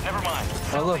 Never mind.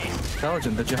 Oh look,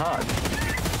 Belgium, the Jihad.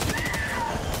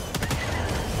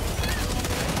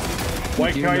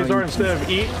 White You do know Quasar you- instead of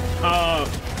eat.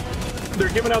 They're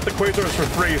giving out the Quasars for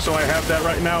free, so I have that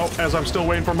right now as I'm still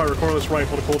waiting for my recordless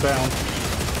rifle to cool down,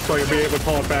 so I can be able to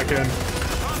call it back in.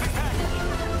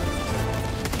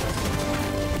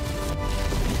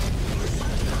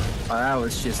 Oh, that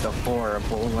was just a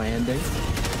horrible landing.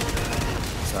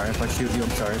 Sorry if I shoot you, I'm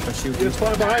sorry if I shoot you. It's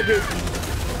fine behind you.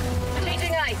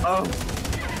 Changing ice. Oh,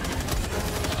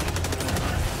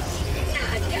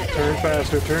 Turn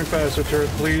faster, turn,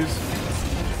 please.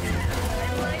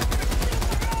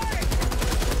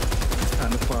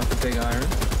 time to pull out the big iron.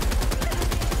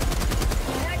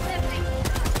 Mag's empty.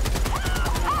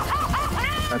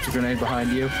 That's a grenade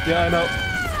behind you. Yeah, I know. I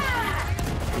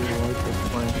feel like we're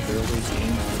playing early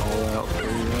games all out 3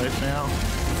 right now.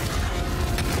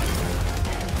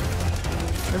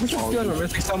 Ever just feel like we're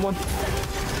missing someone?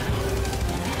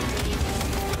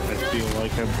 I feel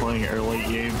like I'm playing early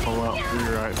game Fallout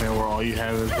 3 right now where all you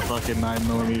have is the fucking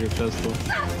 9mm pistol.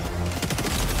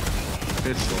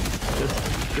 Pistol.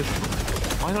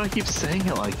 Why do I keep saying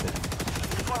it like that?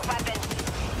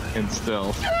 And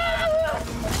stealth.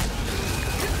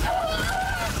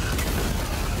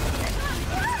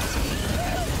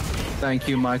 Thank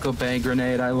you, Michael Bay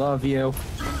Grenade. I love you.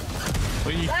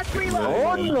 Last reload.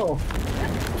 Oh no!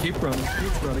 Keep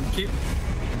running, keep.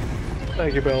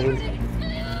 Thank you, Belden.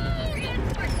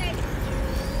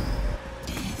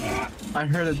 I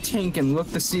heard a tink and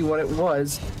looked to see what it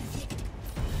was.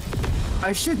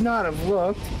 I should not have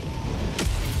looked.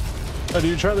 Did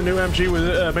you try the new MG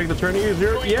with make the turning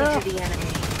easier? Yeah,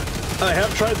 I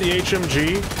have tried the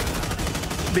HMG.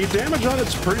 The damage on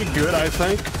it's pretty good, I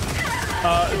think.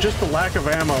 Just the lack of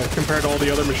ammo compared to all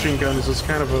the other machine guns is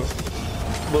kind of a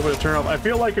little bit of turn off. I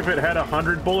feel like if it had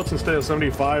 100 bullets instead of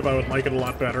 75, I would like it a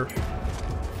lot better.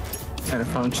 And a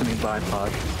functioning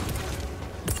bipod.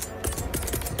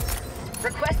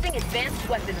 Requesting advanced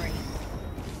weaponry.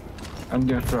 I'm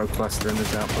gonna throw a cluster in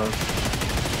this outpost.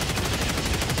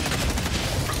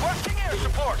 Requesting air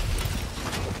support.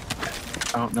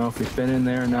 I don't know if we've been in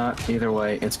there or not. Either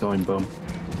way, it's going boom.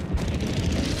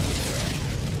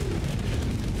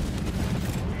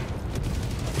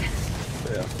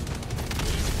 Yeah.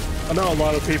 I know a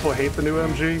lot of people hate the new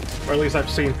MG, or at least I've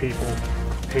seen people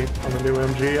hate on the new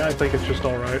MG. I think it's just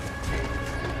alright.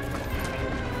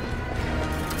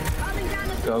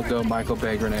 Go, go, Michael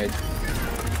Bay Grenade.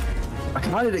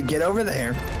 How did it get over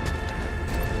there?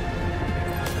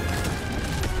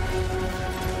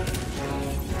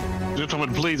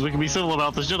 Gentlemen, please, we can be civil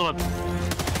about this, gentlemen.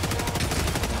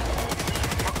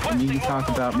 And you can talk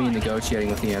about me negotiating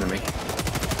with the enemy.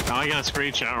 Oh, I got a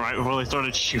screenshot right before they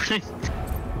started shooting.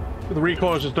 The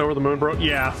recoil is just over the moon, bro.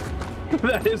 Yeah,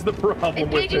 that is the problem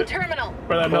with Engaging it. terminal.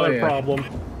 Or another yeah. problem.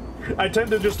 I tend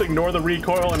to just ignore the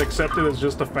recoil and accept it as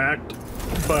just a fact,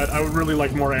 but I would really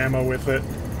like more ammo with it.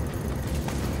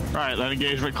 Alright, that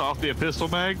engagement cost me a pistol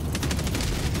mag.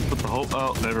 Put the whole.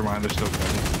 Oh, never mind, they're still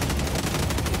coming.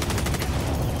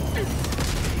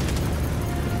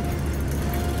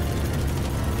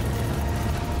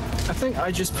 I think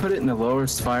I just put it in the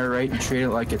lowest fire rate and treat it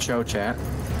like a chow chat.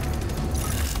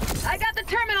 I got the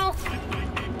terminal.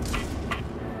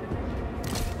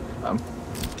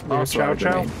 Also chow a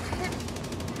chow? grenade.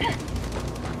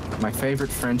 My favorite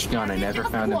French gun I never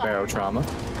found in Barrow Trauma.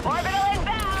 Orbital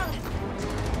inbound.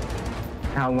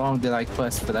 How long did I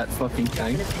quest for that fucking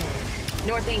thing?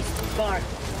 Northeast, bar.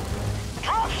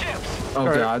 Drop ships. Oh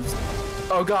Alright. god.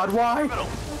 Oh god, why?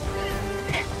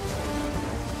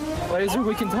 Laser,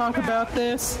 we can talk about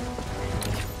this.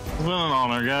 It's been an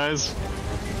honor, guys.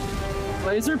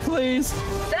 Laser, please.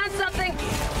 Found something.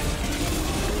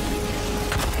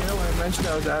 You know, when I mentioned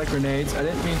I was out of grenades, I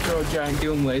didn't mean to throw a giant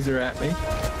doom laser at me.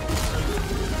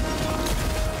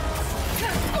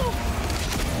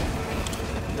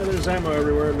 Yeah, there's ammo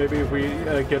everywhere. Maybe if we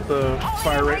get the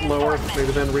fire rate lower,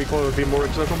 maybe then recoil would be more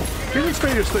acceptable. Here's the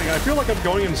strangest thing. I feel like I'm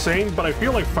going insane, but I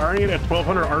feel like firing it at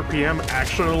 1200 RPM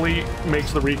actually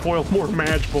makes the recoil more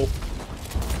manageable.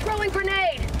 Throwing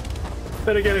grenade.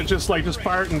 Then again, it's just like, just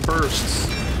fire it in bursts.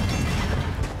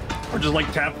 Or just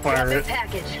like tap fire Drop in it.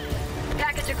 package.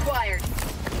 Package acquired.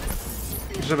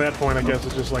 So at that point, I guess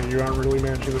it's just like you aren't really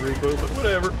managing the recoil, but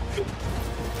whatever.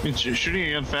 I mean, shooting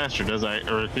a gun faster does,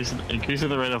 or increasing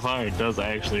the rate of fire does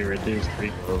actually reduce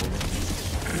recoil.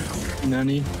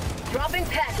 Nani? Dropping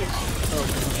package.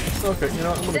 Okay, you know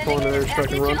what? I'm gonna Sending pull into in there a so I can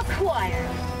package run. acquired.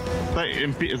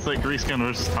 It's like Grease Gun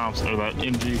versus Thompson, or that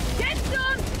MG. Get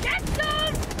some! Get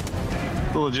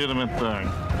some! The legitimate thing.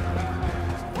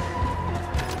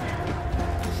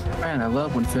 Man, I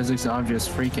love when physics objects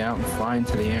freak out and fly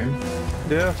into the air.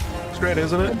 Yeah, it's great,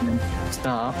 isn't it?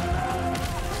 Stop.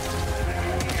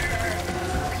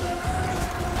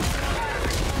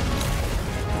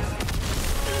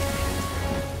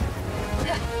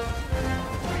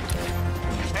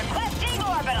 Requesting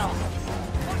orbital.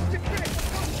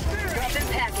 Dropping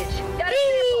package. Got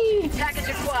a sample. Package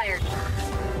acquired.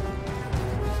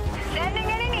 Sending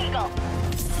in an eagle.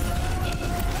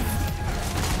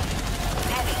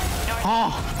 Heavy.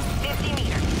 Oh, 50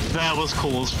 meters. that was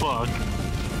cool as fuck.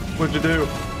 What'd you do?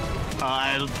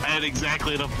 I had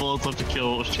exactly enough bullets left to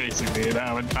kill what was chasing me, and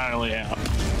I'm entirely out.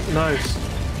 Nice.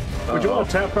 Would you want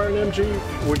to tap fire an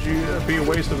MG? Would you be a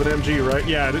waste of an MG, right?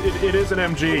 Yeah, it is an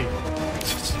MG.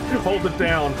 Hold it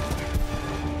down.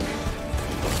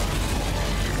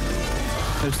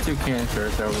 There's two cannon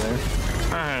turrets over there.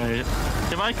 Alright.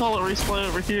 Can I call it resupply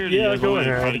over here? Yeah, you guys go want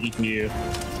me to ahead. try to get to you?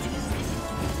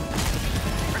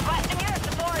 Requesting air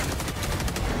support.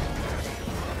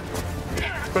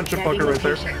 Bunch of bunker right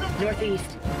there.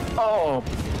 Northeast. Oh,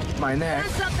 my neck.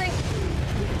 Found something.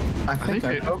 I think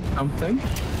I it- broke something.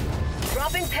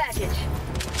 Dropping package.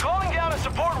 Calling down a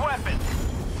support weapon.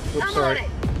 Oops, I'm on sorry. it.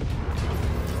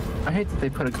 I hate that they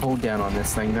put a cooldown on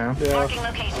this thing now. Yeah. Marking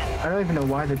location. I don't even know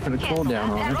why they put a cooldown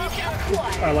on it.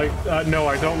 I like, no,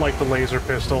 I don't like the laser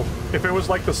pistol. If it was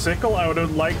like the sickle, I would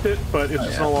have liked it, but it's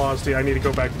just in all honesty, I need to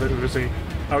go back to the Uzi.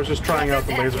 I was just trying out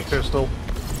the laser pistol.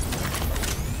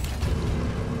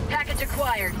 Package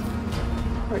acquired.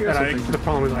 And the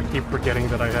problem is I keep forgetting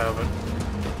that I have it.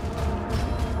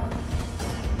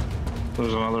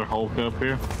 There's another Hulk up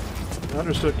here.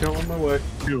 Understood, kill on my way.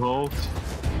 2 Hulks.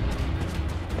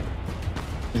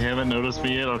 You haven't noticed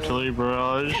me yet, artillery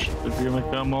barrage is gonna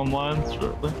come online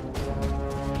shortly.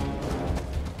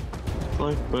 It's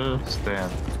like the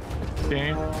stand.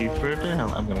 Can't keep her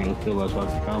down. I'm gonna go kill that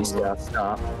fucking commas.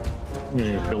 Stop. I'm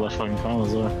gonna go kill that fucking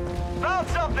commas there. Found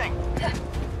something!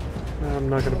 I'm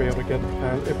not gonna be able to get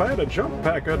past. If I had a jump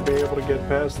pack, I'd be able to get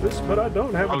past this, but I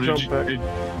don't have a jump pack.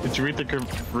 Did you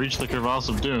reach the crevasse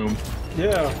of doom?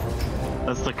 Yeah.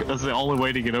 That's the only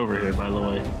way to get over here, by the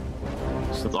way.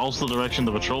 It's also the direction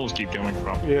the patrols keep coming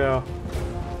from. Yeah.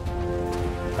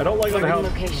 I don't like how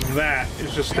location. that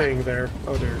is just staying there.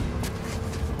 Oh dear.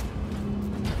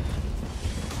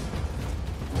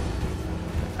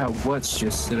 What's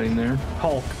just sitting there?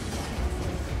 Hulk.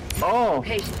 Oh!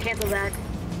 Location, cancel that.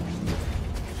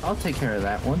 I'll take care of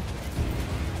that one.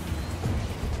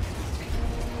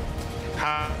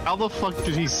 How the fuck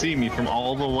did he see me from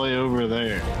all the way over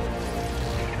there?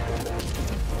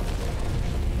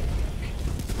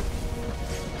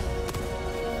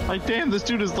 Like, damn, this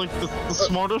dude is like the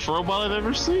smartest robot I've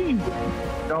ever seen.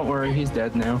 Don't worry, he's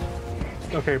dead now.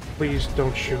 Okay, please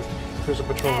don't shoot. There's a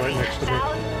patrol right next to me.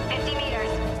 South, 50 meters.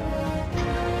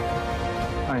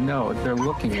 I know, they're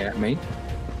looking at me.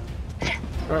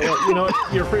 Alright, well, you know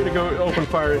what? You're free to go open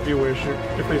fire if you wish.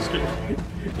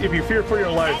 If you fear for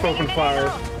your life, open fire.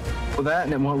 Well, that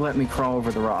and it won't let me crawl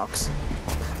over the rocks.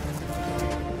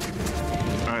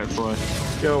 Alright, Fly.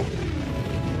 Go.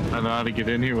 I know how to get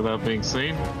in here without being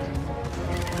seen.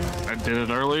 I did it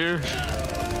earlier.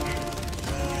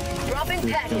 Dropping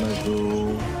Just package. gonna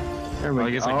go. There we I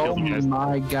guess I go. killed the guys. Oh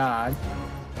my god.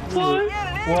 What?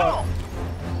 What?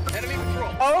 Enemy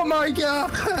patrol! Oh my god!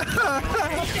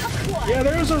 Yeah,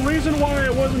 there's a reason why I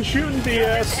wasn't shooting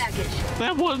DS. Package.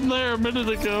 That wasn't there a minute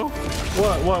ago.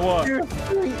 What? Dear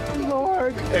sweet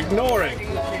Lord. Ignore it.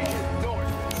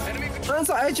 North. Enemy patrol!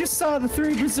 I just saw the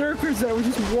 3 berserkers that were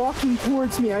just walking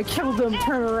towards me. I killed them,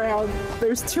 turn around.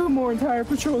 There's 2 more entire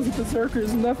patrols of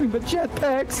berserkers, nothing but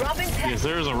jetpacks. Dropping Yes, package.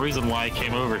 there's a reason why I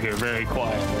came over here very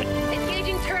quietly.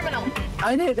 Engaging terminal.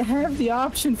 I didn't have the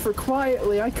option for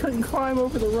quietly. I couldn't climb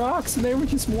over the rocks, and they were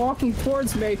just walking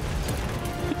towards me.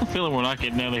 I'm feeling we're not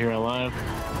getting out of here alive.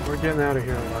 We're getting out of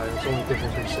here alive. It's only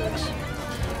difficulty 6.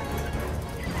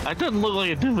 That doesn't look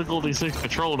like a difficulty 6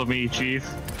 patrol to me, Chief.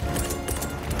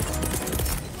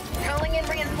 Calling in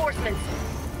reinforcements.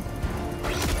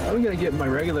 I'm gonna get my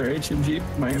regular HMG,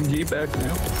 my MG back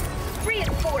now.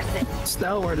 Reinforcement.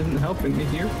 Stalwart isn't helping me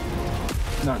here.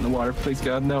 Not in the water, please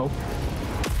God, no.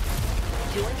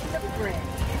 Joining the bridge.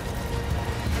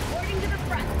 Reporting to the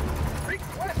front.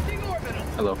 Requesting orbital!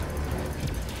 Hello.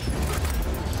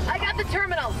 I got the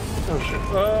terminal. Oh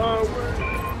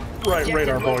shit. Right,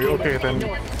 radar boy. Okay then.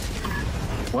 North.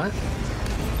 What?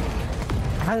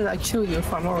 How did I kill you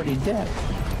if I'm already dead?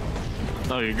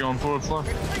 Oh, you're going for it, Fly?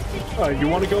 You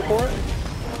want to go for it?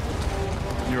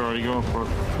 You're already going for it.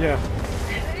 Yeah.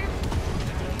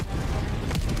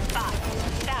 5.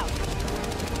 South.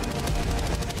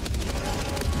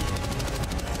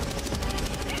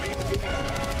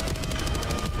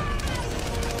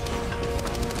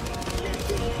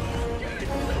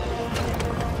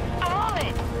 I'm on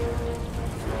it.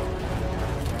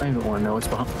 I don't even want to know what's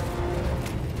behind.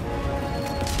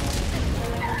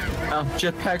 Oh,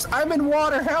 jetpacks. I'm in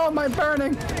water. How am I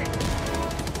burning?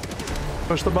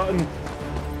 Push the button.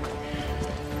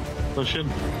 Push in.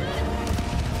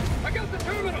 I got the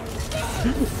terminal!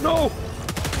 No!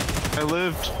 I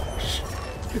lived.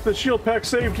 The shield pack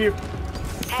saved you.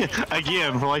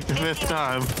 Again, for like the 5th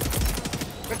time.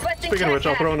 Requesting Speaking of which,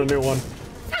 I'll throw in a new one.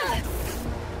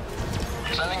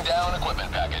 Sending down equipment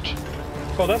package.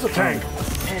 Oh, that's a tank.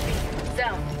 Enemy.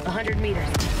 South. 100 meters.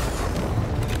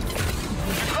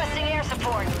 Requesting air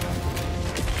support.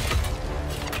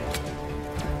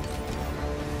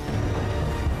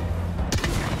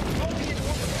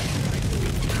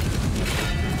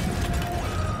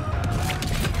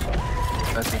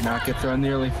 That did not get thrown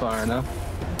nearly far enough.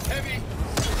 Heavy!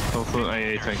 Hopefully,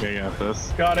 I think I got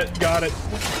this. Got it.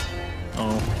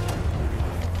 Oh.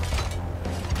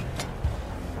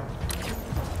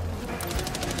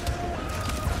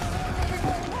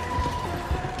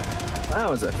 That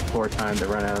was a poor time to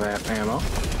run out of that ammo.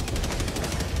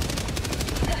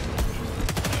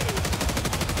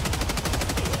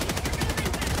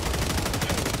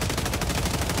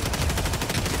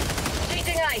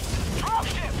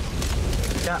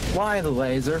 shot. Why the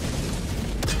laser?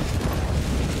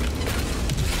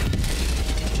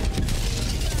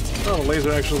 Oh, the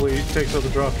laser actually takes out the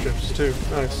dropships too.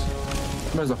 Nice.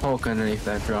 There's a Hulk underneath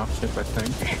that dropship, I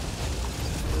think.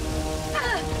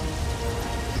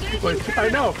 Like, I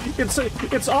know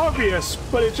it's obvious,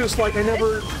 but it's just like I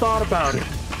never thought about it.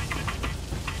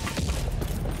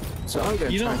 So I'm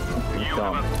gonna try to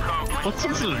dumb. What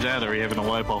sensitive data are you having to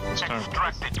wipe off this terminal?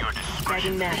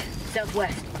 Starting that.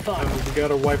 Southwest. Fog. You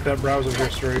gotta wipe that browser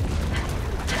history.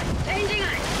 Changing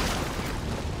eyes.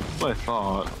 That's what I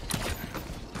thought.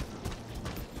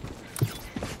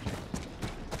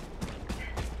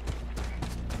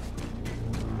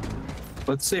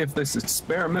 Let's see if this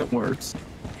experiment works.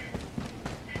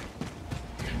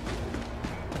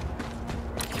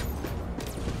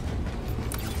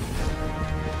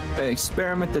 The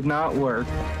experiment did not work.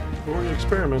 What were you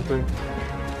experimenting?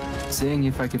 Seeing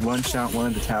if I could one-shot one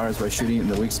of the towers by shooting it in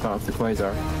the weak spot with the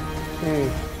quasar.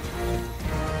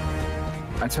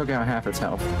 I took out half its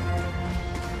health.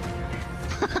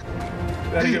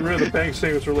 Gotta get rid of the bank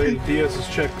statements related to DS's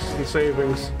checks and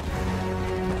savings.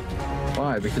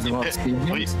 Why? Because of all the Steam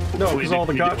games? No, because all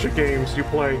the gotcha games you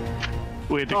play.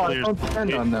 We had Oh, I to don't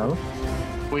depend on those.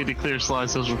 we had to clear Sly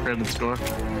social credit score.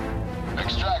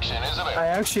 Extraction is I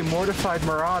available. actually mortified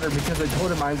Marauder because I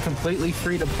told him I'm completely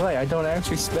free to play. I don't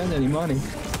actually spend any money.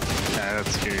 Yeah,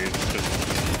 that's scary.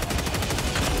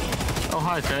 Oh,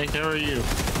 hi, Tank. How are you?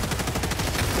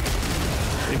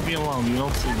 Leave me alone. You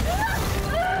don't see me.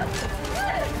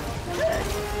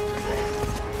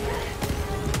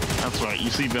 That's right. You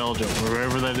see Belgium.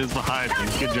 Wherever that is behind me.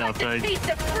 Good job, Tank. Piece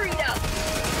of freedom.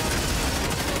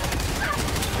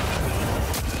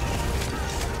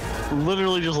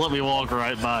 Literally just let me walk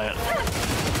right by it.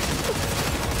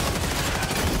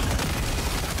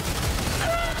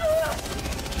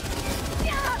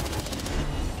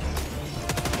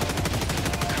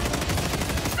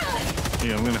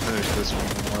 Yeah, I'm gonna finish this one.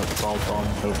 Let it's all done.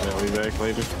 Hopefully I'll be back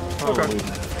later. Okay.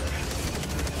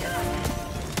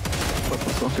 What the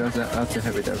fuck is that? That's a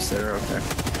heavy devastator. Okay.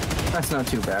 That's not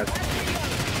too bad.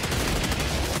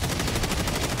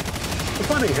 I'm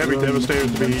finding heavy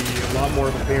devastators to be a lot more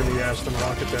of a pain in the ass than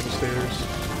rocket devastators.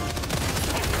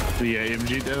 The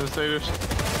AMG Devastators?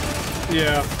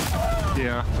 Yeah.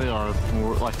 Yeah, they are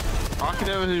more like rocket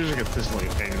devastators are consistently a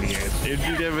pain in the ass.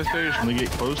 AMG Devastators, when they get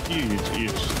close to you, you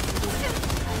just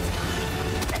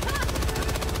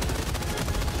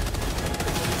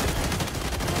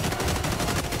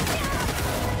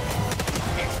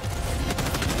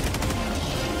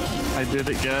I did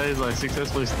it, guys. I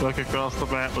successfully stuck across the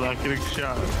map without getting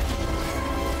shot.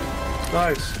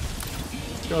 Nice.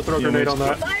 Gonna throw a grenade on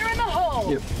that. Fire in the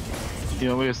hole. Yep. You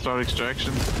want me to start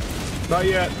extraction? Not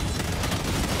yet.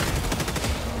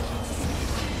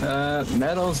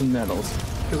 Metals and metals.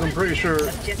 Because I'm pretty sure.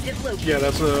 Objective located. Yeah,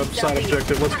 that's a side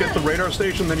objective. Let's get the radar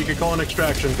station, then you can call an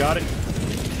extraction. Got it?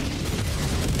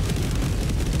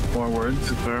 More words.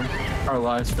 Confirm. Our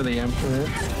lives for the Emperor.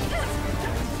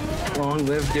 Long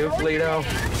live Duplito.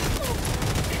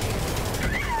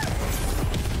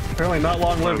 Apparently not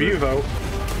long live you, though.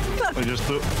 They just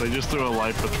threw a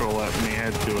light patrol at me.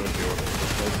 Had to do it.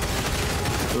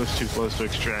 It was too close to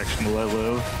extraction to let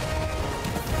live.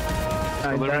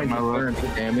 I they're died in my to room. burn the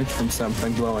damage from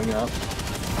something blowing up.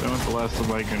 They went the last of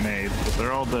my grenades, but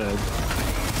they're all dead.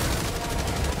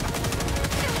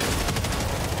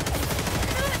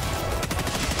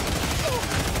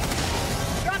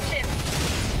 Dropship.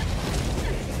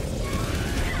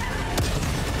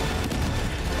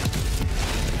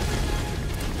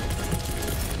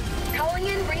 Calling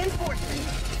in reinforcements.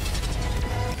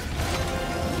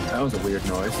 That was a weird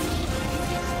noise.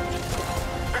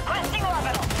 Requesting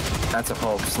orbital. That's a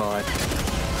Hulk slide.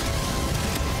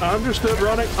 Understood,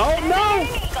 running. Oh, no!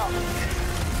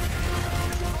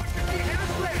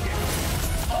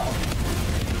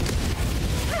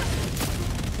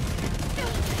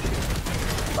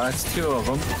 That's two of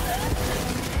them.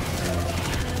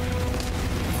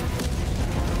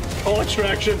 All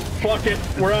extraction. Fuck it.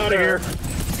 We're out of here.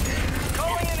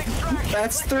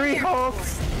 That's three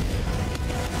Hulks!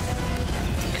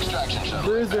 Extraction shuttle.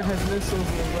 Bruiser has missiles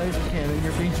and a laser cannon.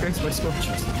 You're being chased by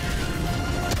scorchers.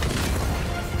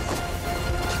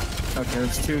 Okay,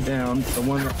 that's two down. The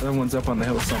other one's up on the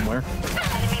hill somewhere.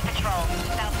 Enemy patrol.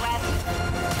 Southwest.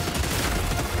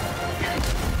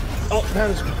 Oh, that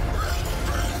is...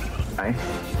 I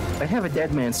have a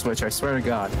dead man switch, I swear to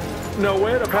God. No,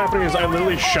 what ended up happening is I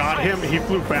literally shot him, he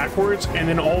flew backwards, and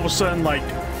then all of a sudden, like,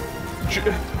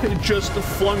 just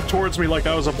flung towards me like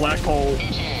I was a black hole.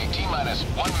 ETA T-minus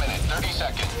 1 minute 30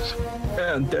 seconds.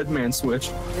 And dead man switch.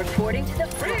 Reporting to the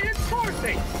front.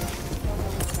 Reinforcing.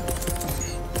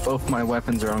 Both my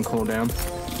weapons are on cooldown.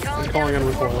 He's calling in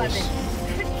recoils.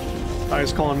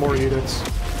 He's calling more units.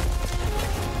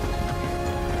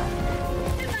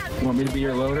 You want me to be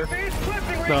your loader?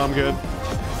 No, I'm good.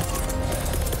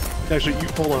 Actually, you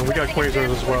hold on. We got quasars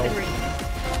as well.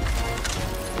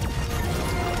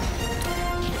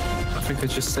 I think it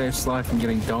just saved Sly from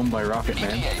getting domed by Rocket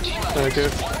Man. Thank you.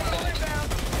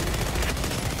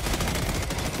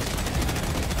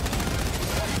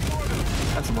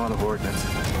 That's a lot of ordnance.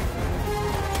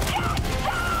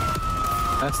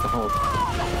 That's the whole.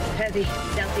 Heavy,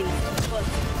 southeast, close.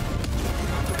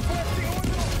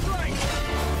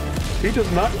 He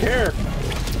does not care.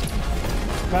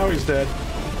 Now he's dead.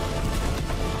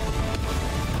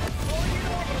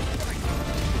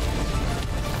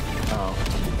 Oh,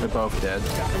 they're both dead.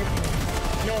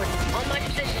 North, on my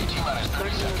position. Marking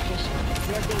location.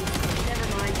 Northeast, never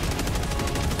mind.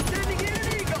 Sending in an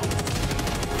eagle!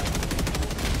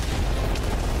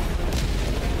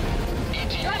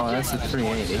 Oh, that's a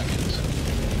 380.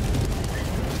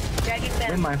 Dragging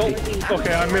them. In my Oh, feet.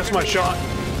 okay, I missed my shot.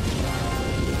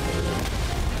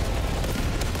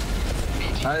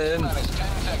 I didn't. 10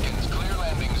 seconds. Clear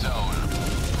landing zone.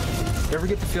 You ever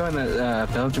get the feeling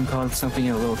that Belgium called something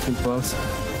in a little too close?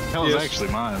 That was Yes. actually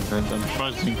mine. I'm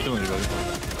surprised you didn't kill anybody.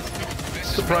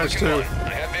 Surprise too. I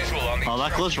have visual on the Oh,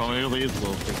 that glitch one really is a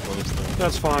little too close though.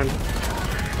 That's fine.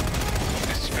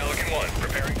 This is Pelican 1,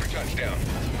 preparing for touchdown.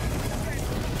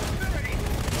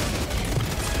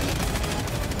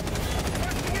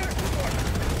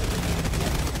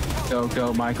 Go,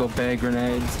 go, Michael, Bay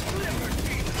grenades.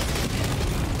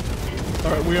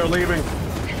 All right, we are leaving.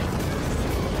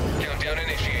 Countdown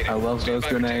initiated. I love those Stand by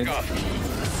for grenades. takeoff.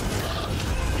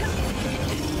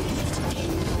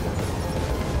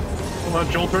 Come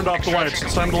on, Joel turned off the lights.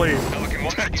 It's time to leave. Pelican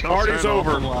 1. Party's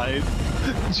over.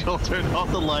 Joel turned off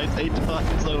the lights 8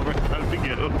 times over. Time to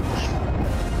go.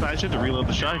 I should have reload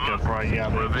the shotgun before I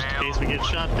got there, just in case we get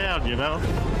shot down, you know?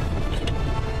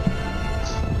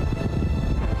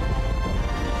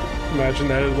 Imagine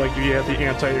that, like, you had the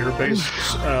anti-air base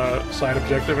side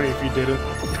objective, and if you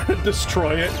didn't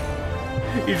destroy it,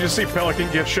 you just see Pelican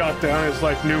get shot down. It's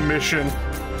like, new mission.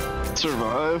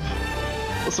 Survive.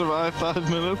 We'll survive 5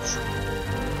 minutes.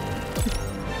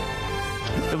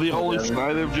 And the only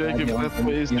side objective left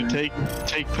is to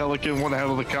take Pelican 1 out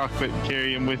of the cockpit and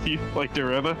carry him with you, like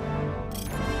Doretta.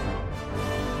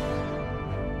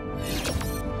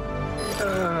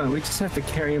 We just have to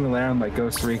carry him around like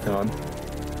Ghost Recon.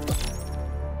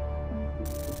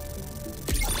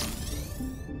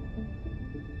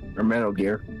 Or Metal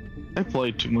Gear. I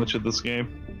played too much of this game.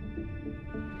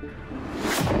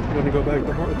 You gonna go back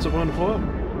to Hearts of Unflow?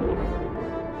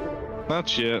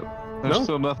 Not yet. There's No?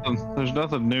 still nothing. There's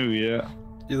nothing new yet.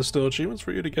 There's still achievements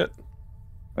for you to get.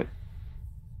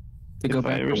 To go If I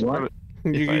back ever to start what?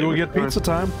 it- You if I can go ever get start- pizza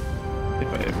time. If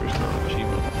I ever start an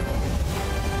achievement.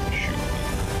 Shoot.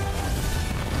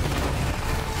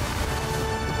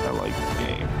 I like the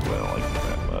game, but I don't like it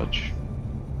that much.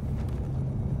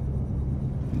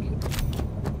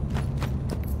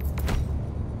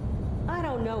 I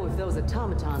don't know if those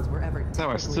automatons were ever No, I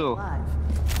technically still-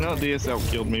 alive. No, DSL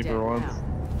killed me Dead for once. now.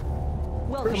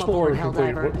 Welcome Personal aboard, order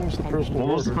complete. Helldiver. What was the personal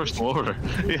What was the order? first order?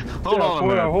 Yeah, hold Yeah, on a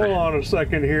minute. hold on a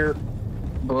second here.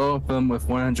 Blow up them with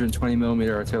 120mm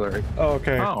artillery. Oh,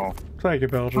 okay. Oh, Thank you,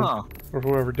 Belgium. huh. Or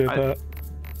whoever did that.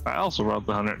 I also wrote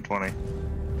the 120.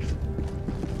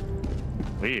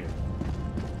 Weird.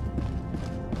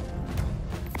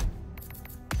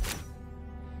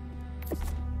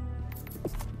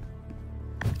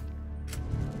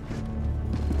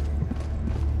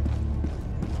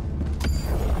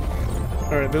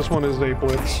 Alright, this one is a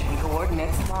blitz.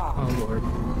 Coordinates locked. Oh lord.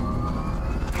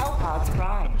 Hellpods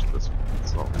prime. This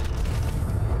one.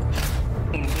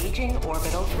 So, Engaging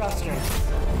orbital thrusters.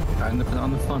 Trying to put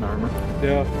on the fun armor.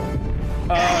 Yeah.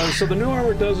 So the new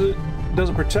armor does it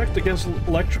protect against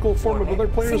electrical form of other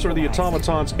players or the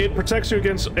automatons? It protects you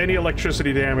against any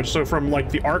electricity damage, so from like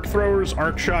the arc throwers,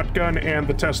 arc shotgun, and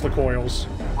the Tesla coils.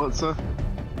 what's that?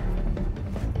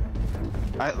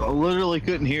 I literally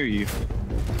couldn't hear you.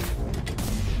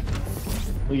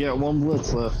 We got one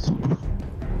blitz left.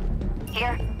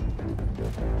 Here.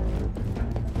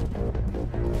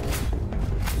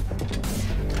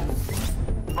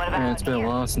 What about Yeah, it's been a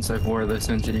while since I've wore this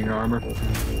engineer armor.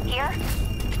 here?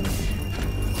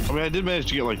 I mean, I did manage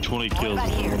to get like 20 kills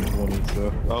about in here? 120,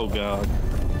 so. Oh god.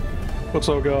 What's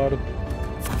oh god?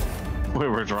 Where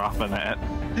we're dropping at.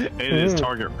 It is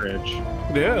target rich.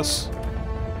 Yes.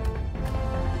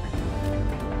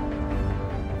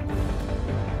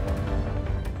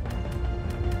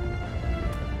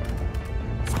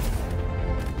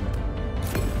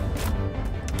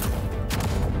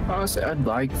 Honestly, I'd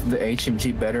like the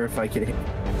HMG better if I could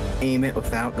aim it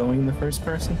without going in the first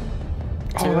person.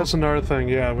 Oh, that's another thing,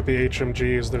 yeah, with the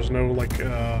HMGs, there's no, like,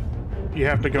 you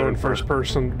have to go in first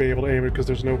person to be able to aim it because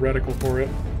there's no reticle for it.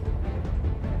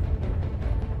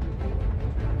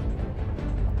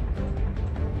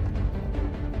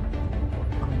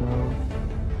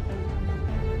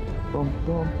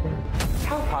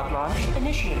 Hellpod launch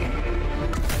initiated.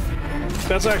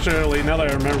 That's actually, now that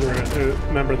I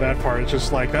remember that part, it's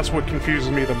just like, that's what confuses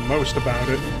me the most about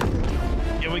it.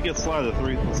 Yeah, we get slide the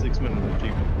 3 to 6 minute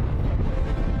achievement.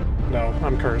 No,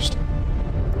 I'm cursed.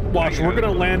 Watch, we're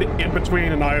gonna land in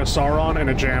between an Eye of Sauron and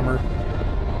a jammer.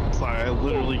 Slide, I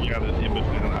literally got it in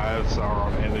between an Eye of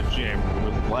Sauron and a jammer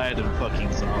with Vlad and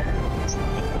fucking zombies.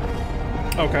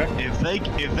 Okay. If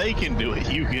they can do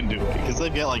it, you can do it, because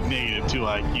they've got like -2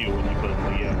 IQ when you put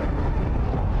them together.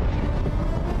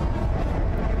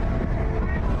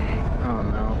 Oh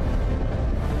no.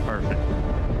 Perfect.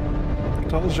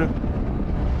 Told you.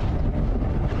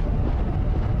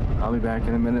 I'll be back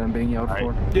in a minute. I'm being yelled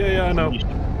for. Yeah, I know.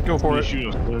 Go for it.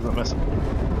 Shoot us. There's a mess.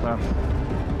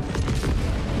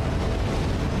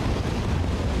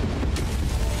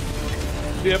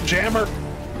 Yep, jammer.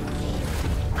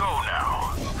 Go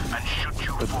now and shoot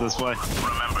you. It's this way.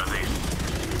 Remember this.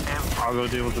 I'll go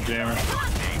deal with the jammer. Every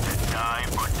day to die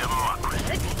for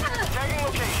democracy. Tagging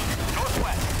location.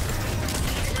 Northwest.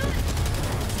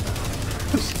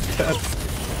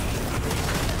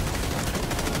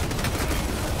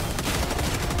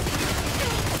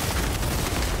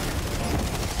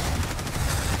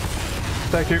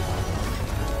 Thank you.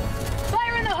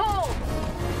 Fire in the hole!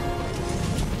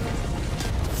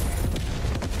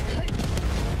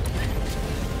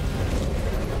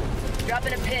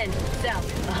 Dropping a pin, south,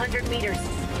 100 meters.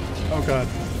 Oh god.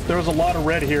 There was a lot of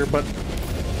red here, but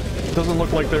it doesn't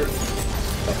look like they're...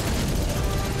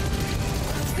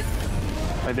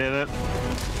 I did it.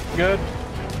 Good.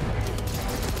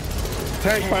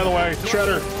 Tank, by the way.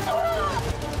 Shredder.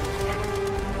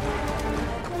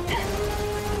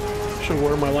 Should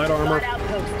wear my light armor.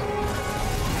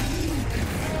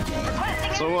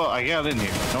 So I got in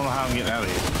here. Don't know how I'm getting out of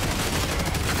here.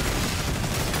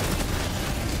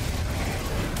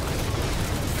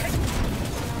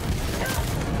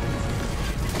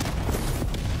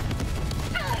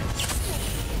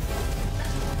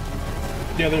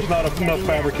 Yeah, there's not enough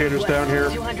fabricators down here.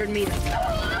 200 meters.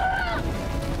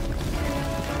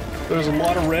 There's a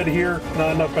lot of red here,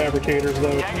 not enough fabricators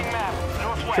though. Tagging map.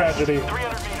 Northwest. Tragedy. 300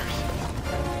 meters.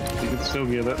 You can still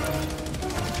get it.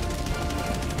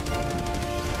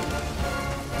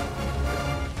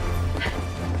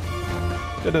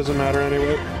 It doesn't matter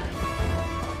anyway.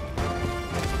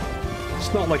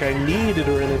 It's not like I need it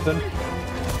or anything.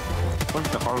 What's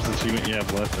the hardest achievement you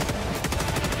have left?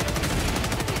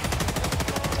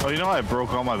 Oh, you know I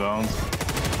broke all my bones?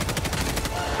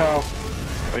 How?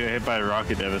 I got hit by a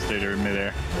rocket devastator in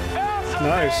midair.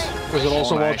 Nice. Was it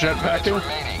also while jetpacking?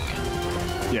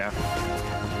 Yeah.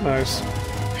 Nice.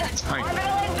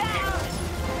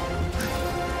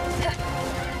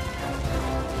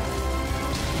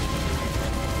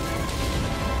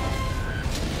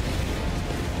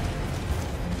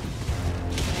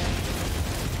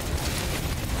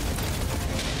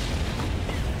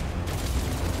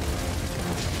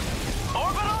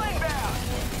 Orbital inbound.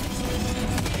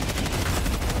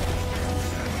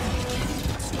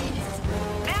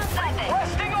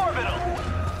 Requesting orbital.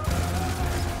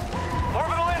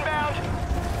 Orbital inbound.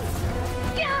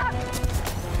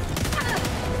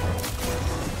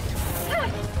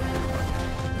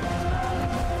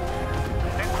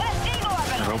 Requesting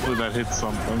orbital. And hopefully that hits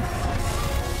something.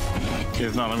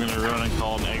 If not, I'm gonna run and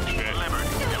call an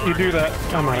extract. You do that.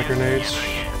 I'm out of grenades.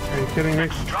 Are you kidding me?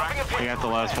 Dropping a I pin. got the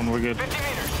last one, we're good. 50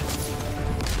 meters.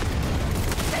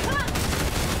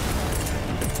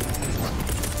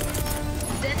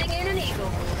 Sending in an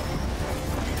eagle.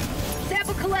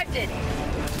 Sample collected.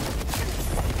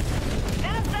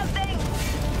 Found something.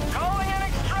 Calling an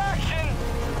extraction.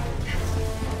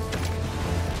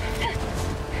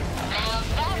 Now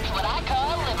that's what I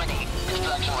call liberty.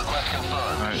 Extraction request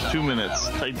confirmed. Alright, 2 minutes.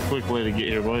 Take the quick way to get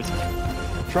here, boys.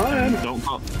 Trying. Don't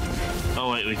call. Oh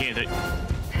wait, we can't take.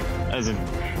 As in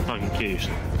fucking case.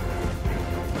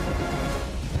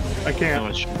 I How can't.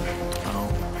 much? Oh.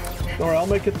 Or I'll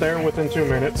make it there within 2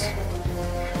 minutes.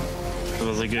 That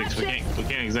was like good, 'cause we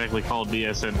can't exactly call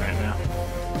DSN right now.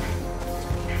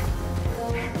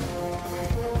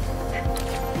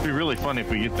 It'd be really funny if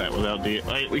we get that without D.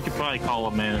 Like, we could probably call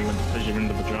them in and then push it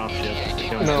into the drop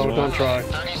ship. No, don't try.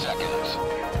 30 seconds.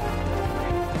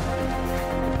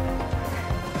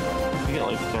 We got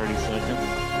like 30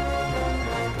 seconds.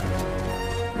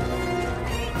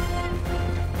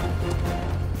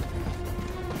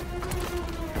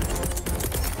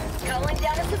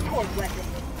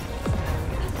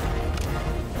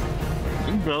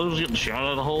 Brothers getting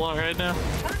shot at a whole lot right now.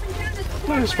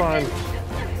 It's fine.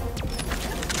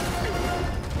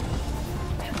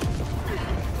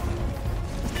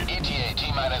 ETA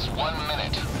T-minus 1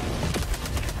 minute.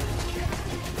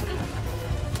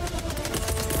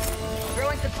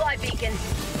 Throwing supply beacon.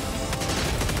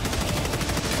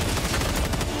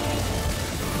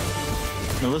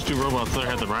 Now those two robots there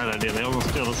had the right idea. They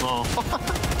almost killed us all.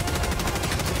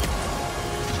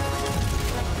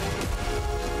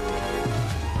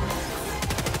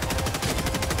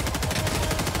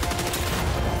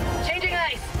 Changing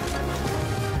ice.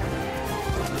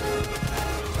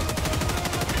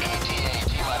 ETA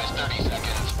T-minus 30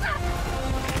 seconds.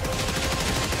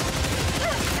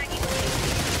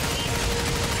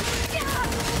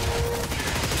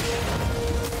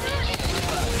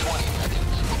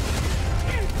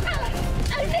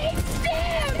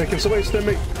 Hey, can somebody stim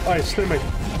me? Alright, stim me.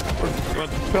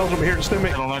 Belgium here to stim me.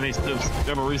 I don't have any stims.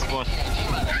 Got a respawn.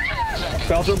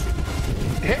 Belgium.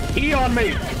 Hit E on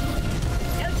me!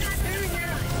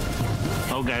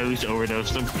 Oh, guy, we just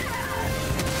overdosed him.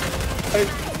 Hey.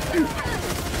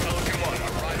 Pelican 1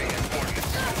 arriving at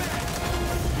coordinates.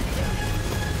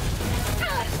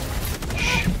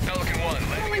 Pelican 1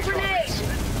 landing in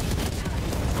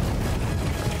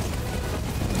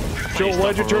Joel,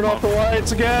 why'd you turn off the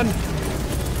lights again?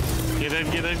 Get in,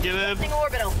 get in, get in.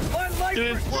 Orbital. Get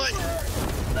in, flight.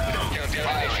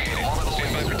 Countdown initiated.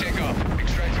 Stand by for takeoff.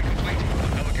 Extraction complete.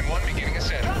 Pelican 1 beginning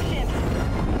ascent.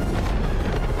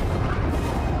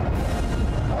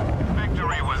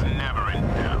 Victory was never in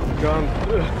doubt. Gone.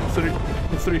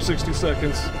 360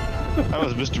 seconds. I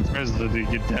was Mr. President to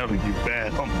get down on you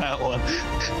bad on that one.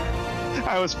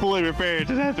 I was fully prepared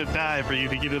to have to die for you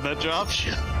to get in that drop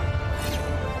ship.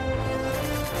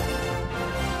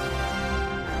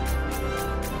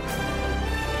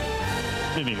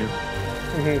 Anywho.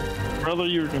 Brother,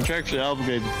 you were contractually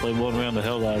obligated to play one round of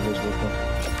Helldivers with them.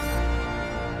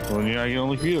 Well, you're not the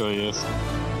only few, I guess.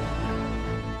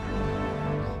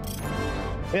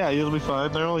 Yeah, you'll be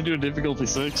fine. They're only doing difficulty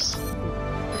 6.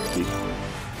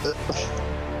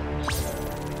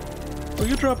 We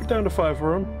could drop it down to 5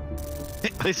 for him.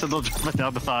 They said they'll drop it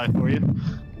down to 5 for you.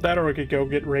 That or we could go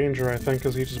get Ranger, I think,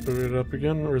 because he just booted it up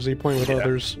again. Or is he playing with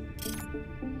others?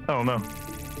 I don't know.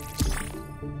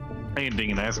 I ain't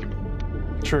ding and ask him.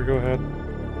 Sure, go ahead.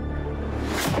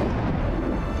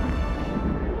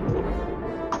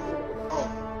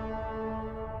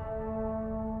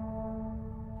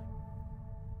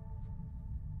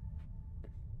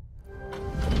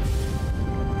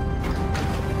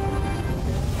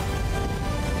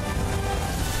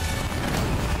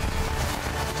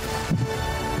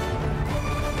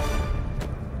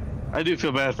 I do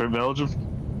feel bad for Belgium.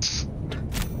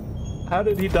 How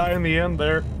did he die in the end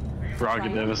there?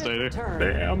 Rocket Devastator.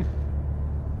 Damn.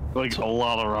 Like a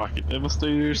lot of Rocket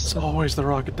Devastators. It's always the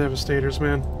Rocket Devastators,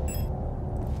 man.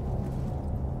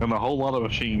 And a whole lot of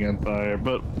machine gun fire,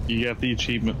 but you got the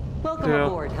achievement. Welcome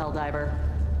aboard, Helldiver.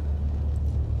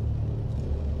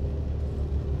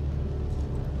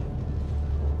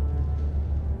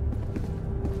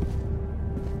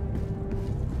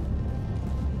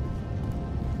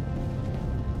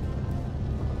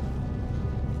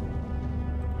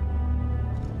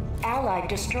 Allied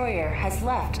destroyer has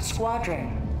left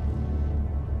squadron.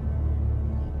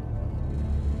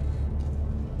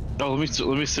 Oh, let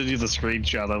me send you the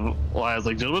screenshot of why I was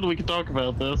like, gentlemen, we can talk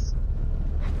about this.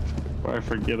 Or I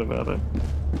forget about it.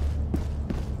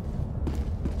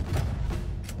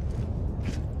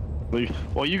 Like,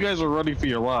 while you guys are running for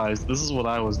your lives, this is what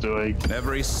I was doing.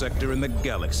 Every sector in the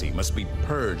galaxy must be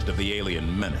purged of the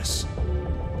alien menace.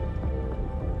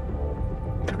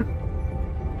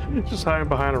 Just hiding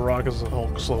behind a rock as the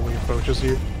Hulk slowly approaches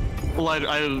you. Well,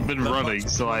 I've been running,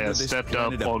 so I stepped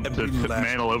up on to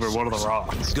mantle over one of the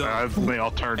rocks. They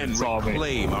all turned and saw me.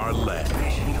 Reclaim our land.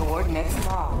 Mission coordinates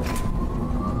locked.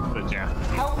 But yeah.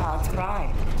 Hellpods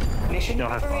prime. Mission Y'all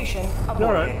have fun. preparation aborted.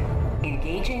 Alright.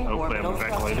 Engaging Hopefully I'll orbital be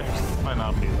back later. thrusters. Might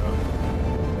not be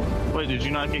though. Wait, did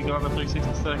you not get gone in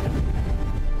 360 seconds?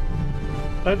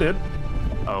 I did.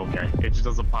 Oh, okay. It just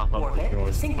doesn't pop up. Orbit Like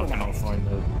yours. synchronized. Fucking offline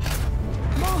mode.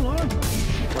 Come on, Lord.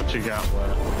 What you got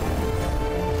left?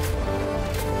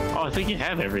 Oh, I think you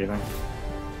have everything.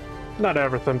 Not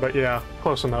everything, but yeah,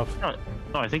 close enough. No,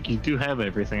 I think you do have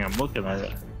everything. I'm looking at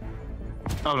it.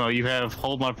 Oh no, you have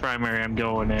hold my primary, I'm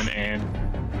going in, and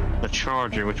the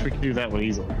charger, which we can do that one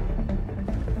easily.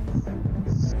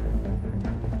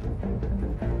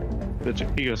 Bitch,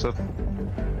 here you go, Seth.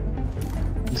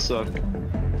 You suck.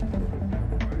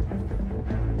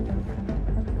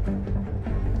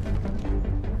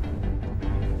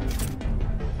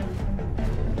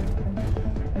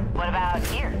 What about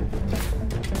Here.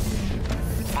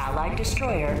 Allied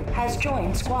destroyer has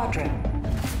joined squadron.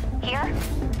 Here.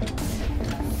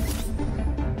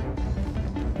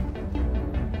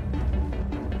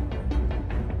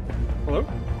 Hello?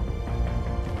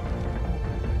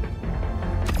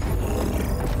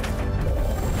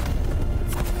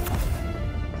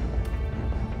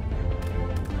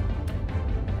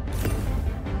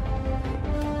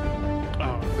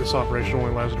 Oh, this operation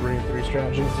only allows you to bring in 3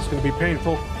 stratagems. It's going to be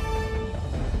painful.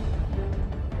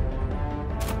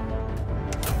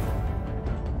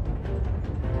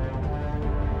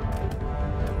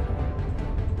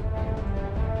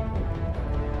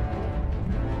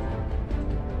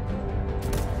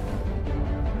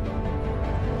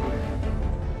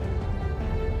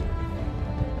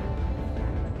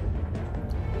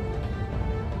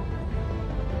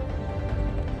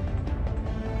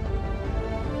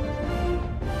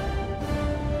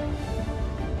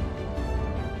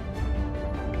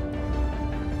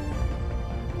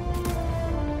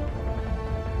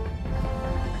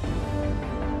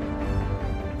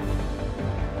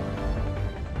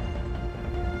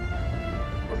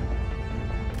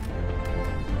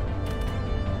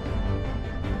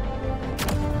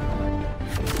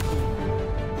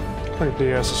 I think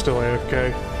DS is still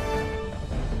AFK.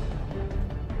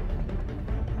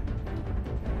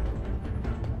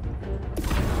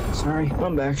 Sorry,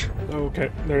 I'm back. Okay,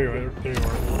 there you are. There you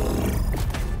are.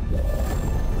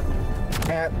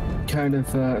 Cat kind of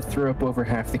threw up over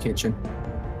half the kitchen.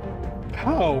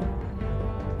 How?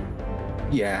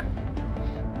 Yeah.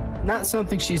 Not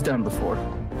something she's done before.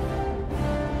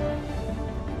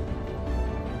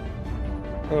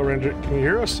 Oh, Ranger, can you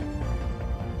hear us?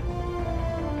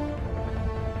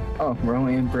 Oh, we're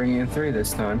only bringing in 3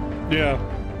 this time. Yeah.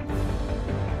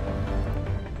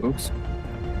 Oops.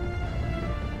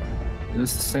 Is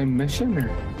this the same mission or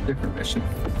different mission?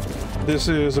 This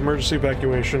is emergency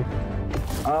evacuation.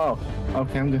 Oh,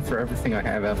 okay, I'm good for everything I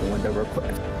have out the window real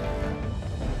quick.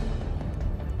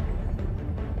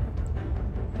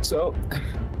 So,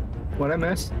 what I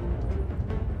missed?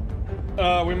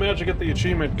 We managed to get the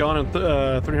achievement gone in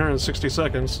 360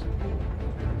 seconds.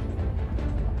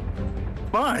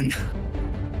 Fun!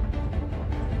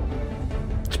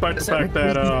 Despite the fact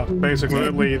that,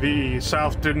 basically, the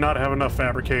South did not have enough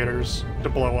fabricators to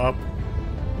blow up.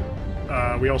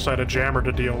 We also had a jammer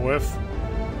to deal with.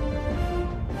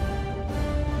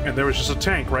 And there was just a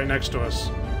tank right next to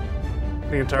us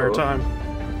the entire time.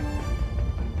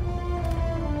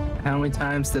 How many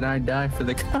times did I die for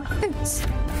the guys?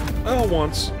 Oh,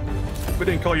 once. We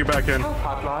didn't call you back in.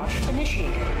 Pod launch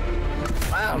initiated.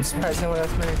 Wow, I'm surprised no one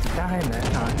else managed to die in that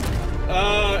time.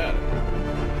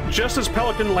 Just as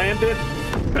Pelican landed,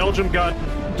 Belgium got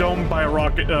domed by a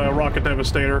rocket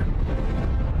devastator.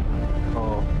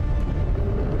 Oh.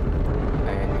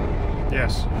 Man.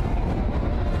 Yes.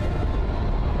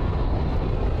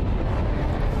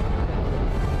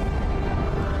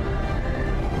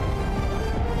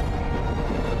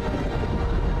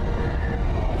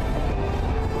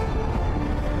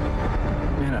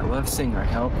 Man, I love seeing our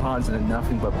hell pods in a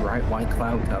nothing but bright white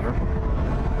cloud cover.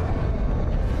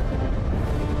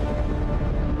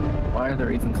 Why are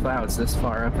there even clouds this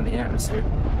far up in the atmosphere?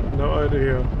 No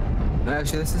idea.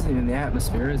 Actually, this isn't even the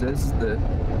atmosphere, is this? Is the...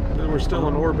 We're still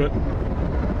in orbit.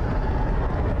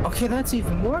 Okay, that's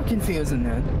even more confusing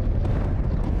then.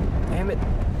 Damn it.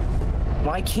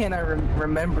 Why can't I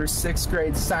remember 6th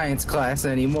grade science class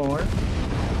anymore? I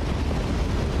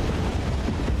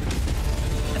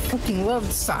fucking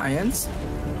loved science.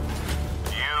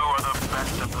 You are the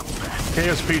best of the best.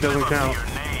 KSP doesn't count. Your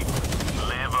name.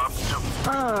 Live up to.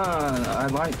 I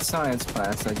liked science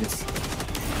class, I just...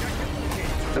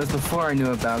 It was before I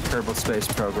knew about Kerbal Space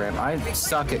Program. I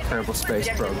suck at Kerbal Space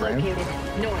Program. Located.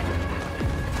 North.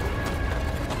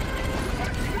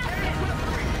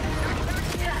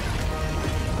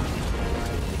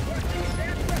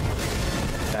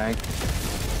 Tank.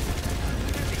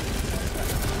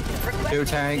 2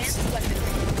 tanks.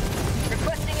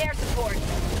 Requesting air support.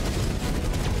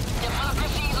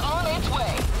 Democracy's on its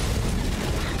way.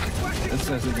 This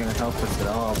isn't gonna help us at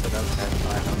all, but okay,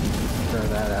 fine. I'll throw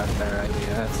that out there, I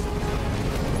guess.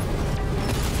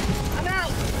 I'm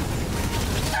out.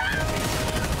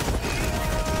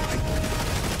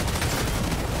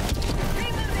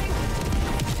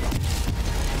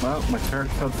 Well, my turret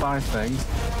killed 5 things.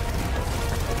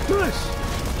 Nice.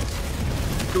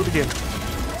 Do it again.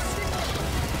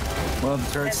 Well,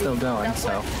 the turret's still going,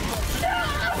 so...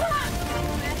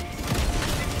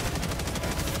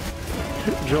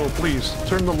 Joe, please,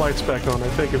 turn the lights back on. I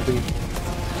beg of thee.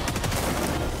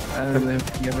 And then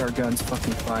give our guns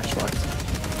fucking flashlights.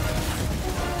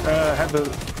 Had the...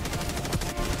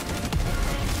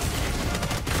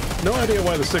 No idea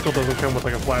why the sickle doesn't come with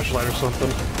like a flashlight or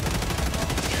something.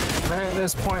 At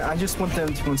this point, I just want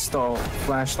them to install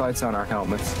flashlights on our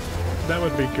helmets. That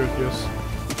would be good, yes.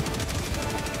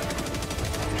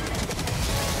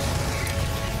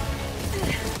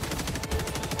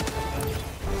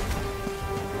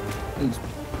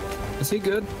 Is he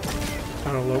good?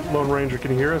 I don't know, Lone Ranger,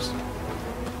 can you hear us?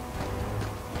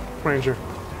 Ranger,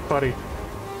 buddy.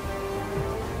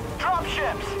 Drop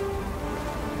ships!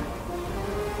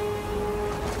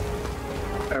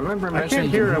 I remember I mentioning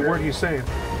can't hear a word he's saying.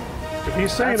 If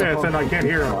he's saying That's a anything, I can't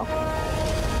hear him.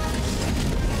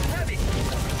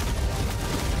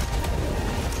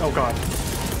 Oh god.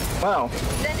 Wow.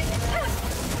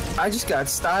 I just got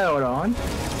styled on.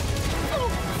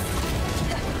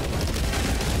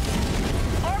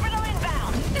 Orbital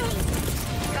inbound.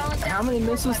 How many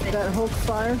missiles did that Hulk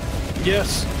fire?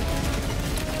 Yes.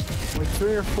 Like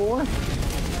 3 or 4?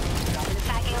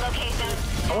 Attacking location.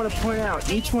 I want to point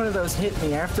out, each one of those hit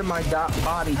me after my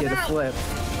body did a flip.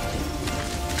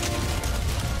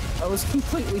 I was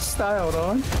completely styled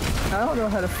on. I don't know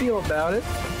how to feel about it.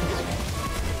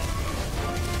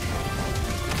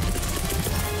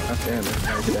 God damn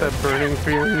it. That burning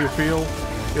feeling you feel,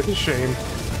 it's a shame.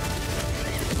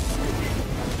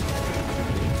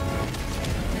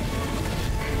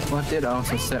 Well, it did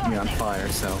also set me on fire,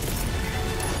 so...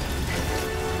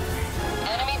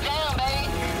 Enemy down, baby.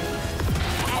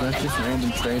 Is that just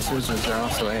random tracers, or is there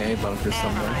also AA bunkers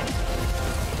somewhere?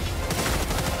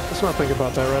 Let's not think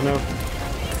about that right now.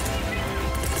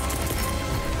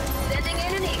 Sending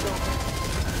in an eagle.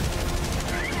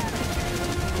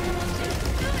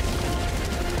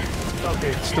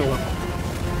 Okay, it's still up.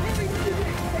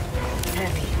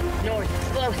 Heavy. North.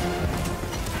 Explosive.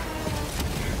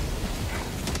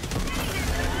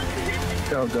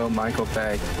 Go, Michael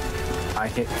Bay. I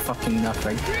hit fucking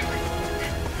nothing.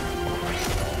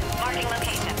 Marking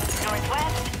location.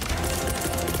 Northwest.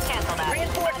 Cancel that.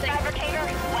 Reinforcing. Fabricator.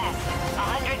 West.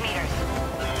 100 meters.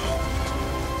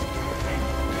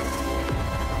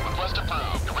 Request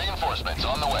approved. Reinforcements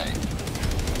on the way.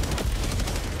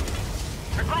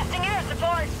 Requesting air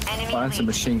support. Enemy Well, that's a lead.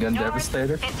 machine gun North,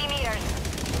 devastator. 50 meters.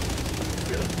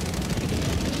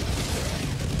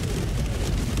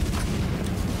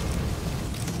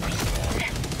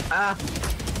 Ah!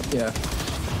 Yeah.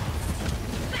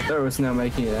 There was no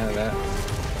making it out of that.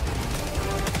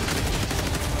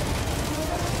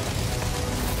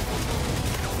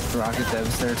 Rocket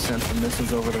Devastator sent the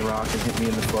missiles over the rock and hit me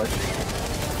in the foot.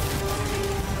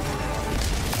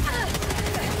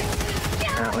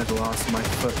 Apparently the loss of my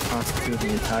foot constituted the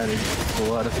entirety of the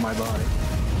blood of my body.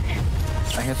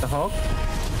 I hit the Hulk?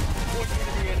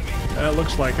 It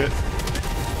looks like it.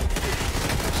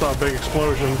 Saw a big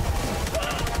explosion.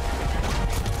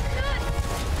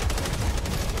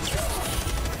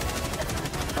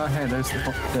 Oh hey, there's the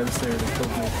Hulk Devastator that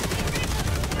killed me.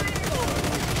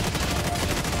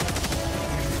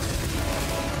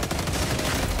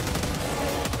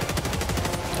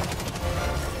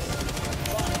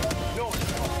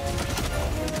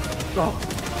 Oh,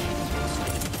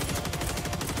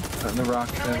 And the Rock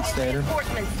Devastator.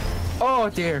 Reinforcements. Oh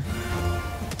dear!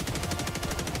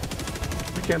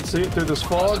 we can't see it through this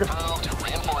fog. Approved.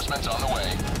 Reinforcements on the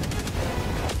way.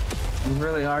 We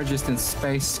really are just in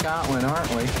space Scotland, aren't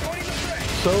we?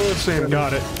 So let's see him.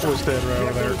 Got it. It was dead right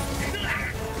over there.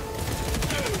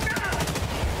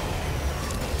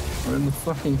 We're in the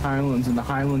fucking Highlands and the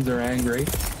Highlands are angry.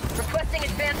 Requesting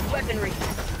advanced weaponry.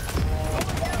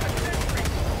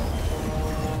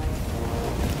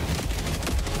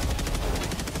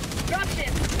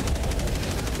 Dropship.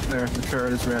 There, the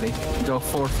turret is ready. Go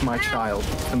forth, my child.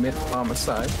 Commit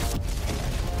homicide.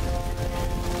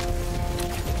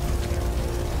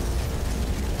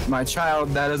 My child,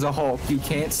 that is a Hulk. You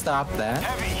can't stop that.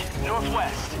 Heavy.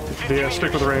 Northwest. Yeah,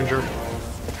 stick with the Ranger.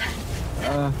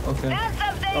 Okay. Found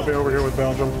something. I'll be over here with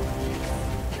Belgium.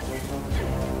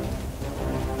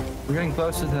 We're getting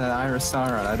closer to that Iris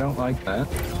Sauron. I don't like that.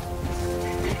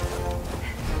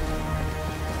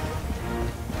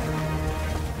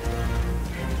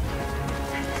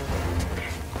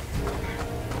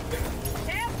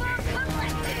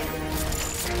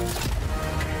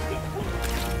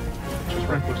 Just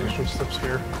requisition steps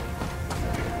here.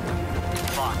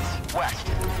 Box. West.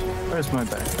 Where's my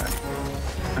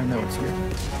backpack? I know it's here.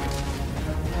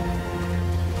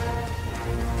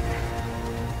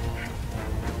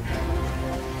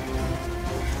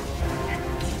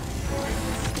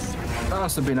 It'd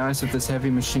also be nice if this heavy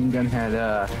machine gun had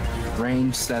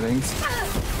range settings.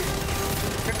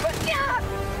 Request.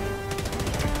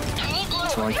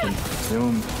 so I can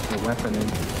zoom the weapon in.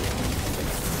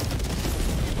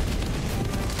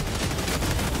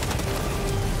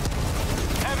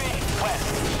 Heavy, west,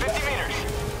 50 meters.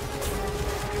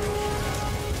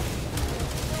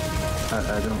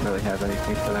 I don't really have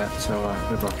anything for that, so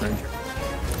good luck, Ranger.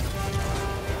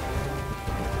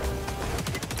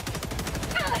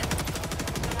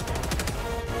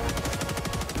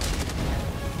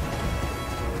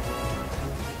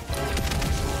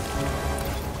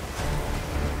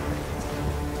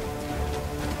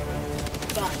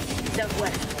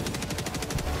 Southwest.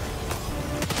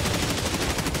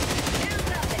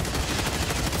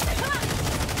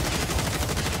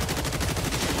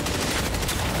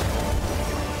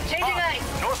 Changing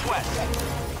ice. Northwest.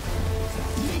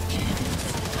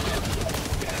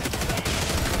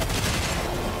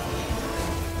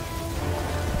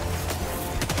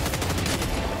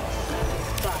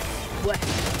 West.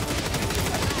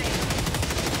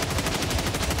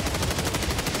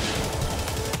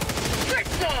 Get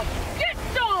some! Get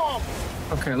some!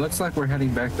 Okay, looks like we're heading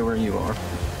back to where you are.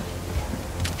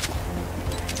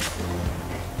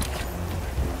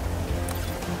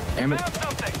 Damn it. Found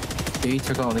something. He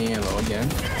took all the ammo again.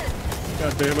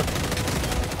 God damn it.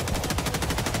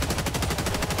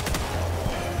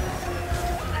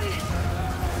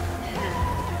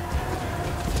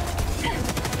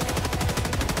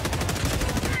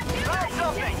 Found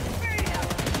something.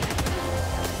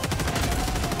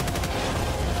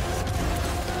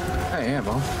 Hey,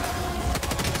 ammo.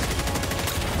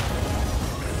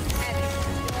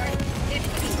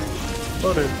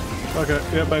 Loaded. Okay,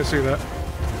 yep, I see that.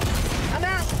 I'm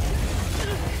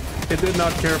out. It did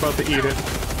not care about the eat it.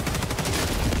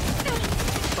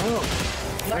 Oh,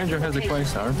 Ranger has a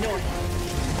quasar. North.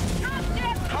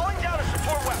 Calling down a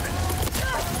support weapon.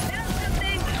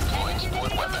 Deploying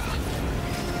support weapon.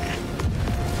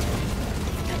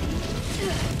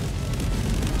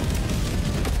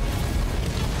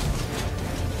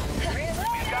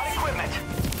 We've got equipment.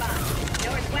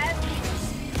 Northwest.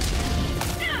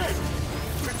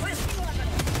 Requesting weapon.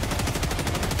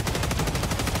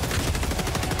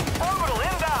 Orbital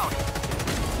inbound.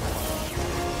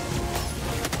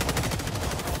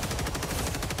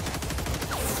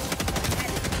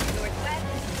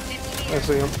 Northwest. 50 I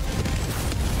see him.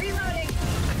 Reloading.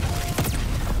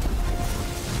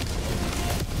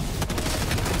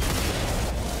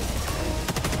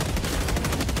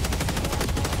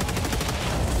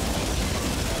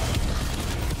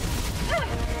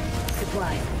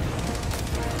 Supply.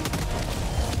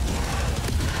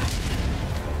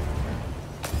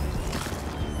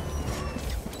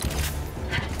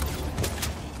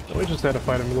 We just had to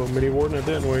fight him a little mini warden,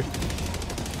 didn't we?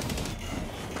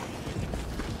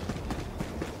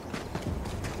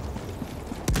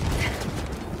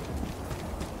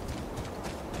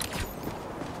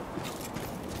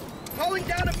 Calling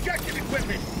down objective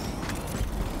equipment.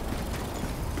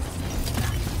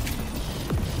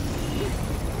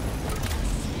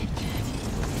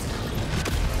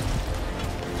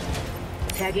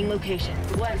 Tagging location.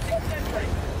 West.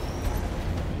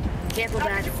 Cancel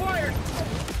that. Acquired.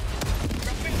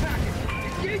 Dropping package.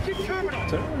 Engaging terminal.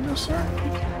 Is that what it is, sir?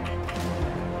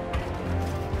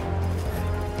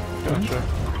 Gotcha.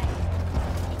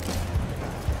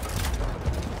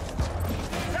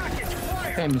 Package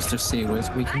acquired. Hey, Mr.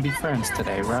 Seawiz, we can be friends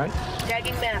today, right?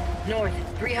 Tagging map. North.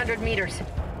 300 meters.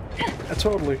 Yeah,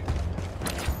 totally.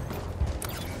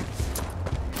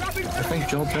 I think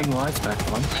Joel turned the lights back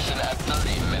on. Mission at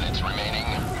 30 minutes remaining.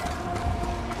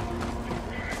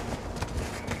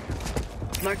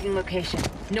 Marking location.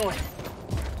 North.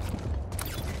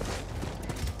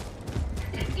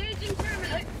 Engaging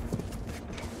terminal.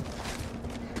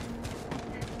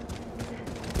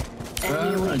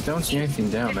 I don't see anything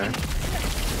down there.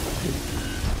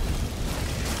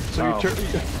 So Oh.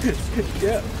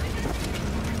 yeah.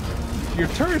 Your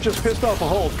turret just pissed off a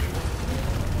Hulk.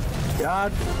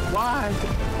 God, why?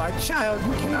 My child,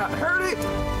 you cannot hurt it!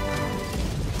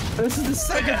 This is the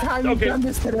second time you've Okay. done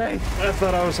this today. I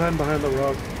thought I was hiding behind the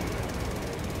rock.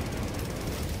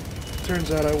 Turns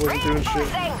out I wasn't doing shit.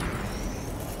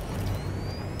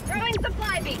 Throwing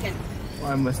supply beacon.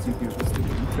 Why must you do this to me,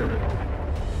 turret?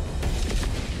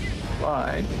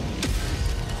 Why?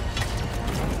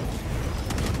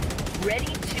 Ready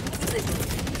to listen.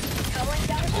 Calling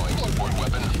down Deploying support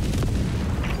weapon.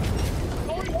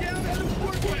 Calling down a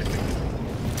support weapon.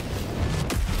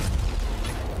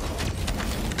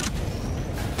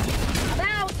 I'm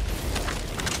out.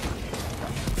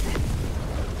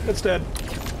 It's dead.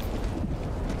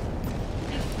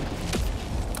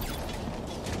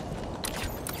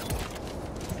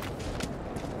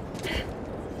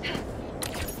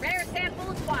 Rare sample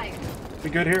We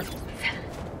good here?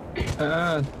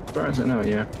 As far as I know,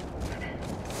 yeah.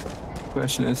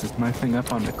 Question is my thing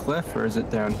up on the cliff or is it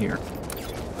down here?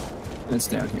 It's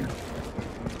down here.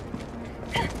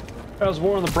 How's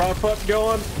war on the Broadfoot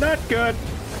going? Not good.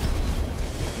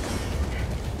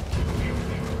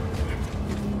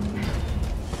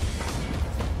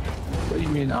 What do you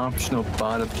mean optional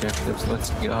bot objectives?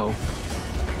 Let's go.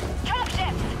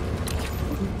 Dropship!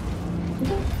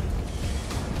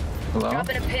 Hello?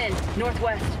 Dropping a pin,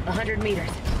 northwest, 100 meters.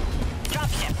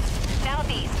 Dropship,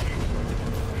 southeast.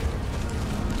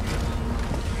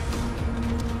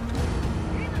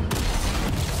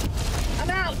 I'm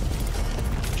out!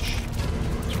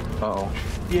 Uh-oh.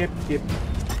 Yep.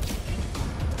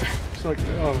 It's like,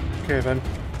 oh, okay then.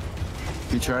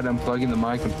 You tried unplugging the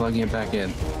mic and plugging it back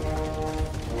in.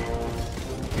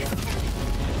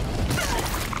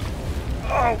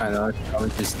 Oh! I know, it's probably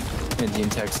just Indian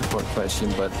tech support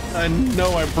question, but... I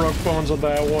know I broke bones on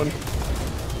that one.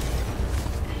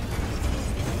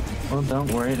 Well,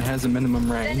 don't worry, it has a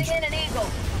minimum range. Sending in an eagle.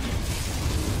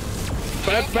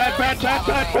 Bat,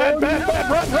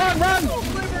 run!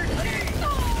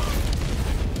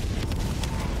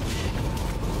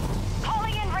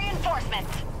 Calling in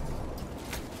reinforcements.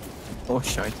 Oh,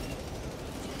 shite.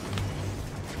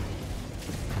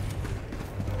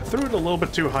 I threw it a little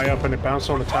bit too high up and it bounced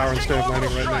on the tower instead of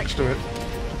landing right next to it.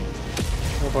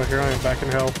 Oh boy, here I am back in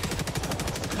hell.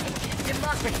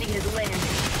 Democracy has landed.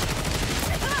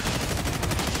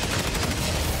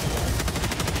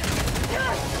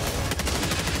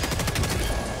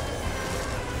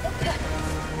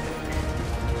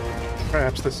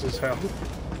 Perhaps this is hell.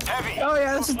 Oh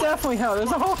yeah, this is definitely hell.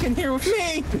 There's a Hulk in here with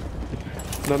me!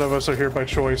 None of us are here by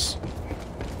choice.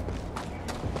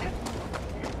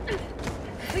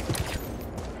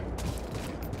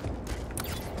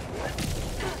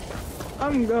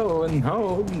 I'm going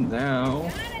home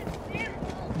now.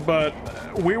 But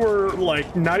we were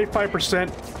like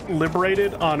 95%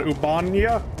 liberated on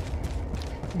Urbania.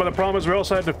 But the problem is we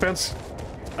also had a defense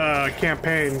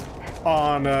campaign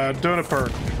on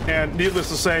Draupnir. And needless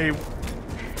to say,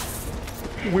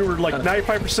 we were like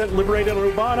 95% liberated on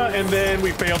Urbana, and then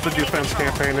we failed the defense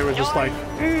campaign. It was just like,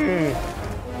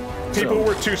 people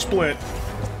were too split.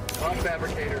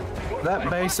 That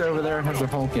base over there has a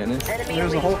Hulk in it.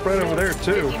 There's a Hulk right over there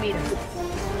too.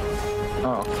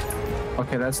 Oh.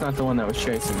 Okay, that's not the one that was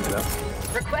chasing me though.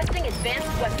 Requesting advanced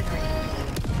weaponry.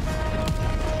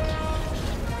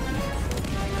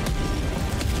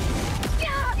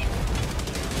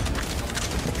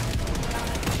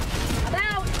 I'm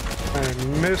out! I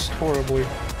missed horribly.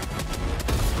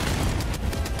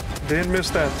 Didn't miss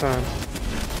that time.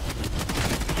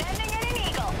 Sending in an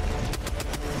eagle.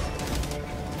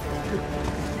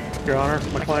 Your Honor,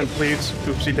 my client pleads.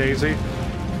 Oopsie daisy.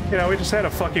 You know, we just had a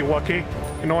fucky wucky.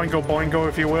 An oingo boingo,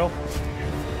 if you will.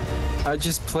 I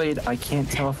just played, I can't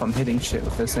tell if I'm hitting shit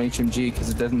with this HMG because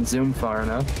it doesn't zoom far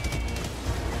enough.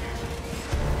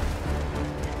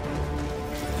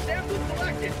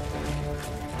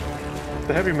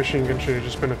 The heavy machine gun should have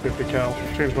just been a 50 cal.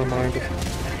 Changed my mind.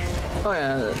 Oh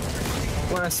yeah,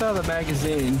 when I saw the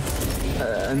magazine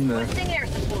and the... Requesting air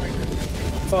support.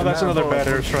 Oh, that's another bad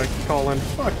airstrike. Call in.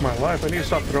 Fuck my life, I need to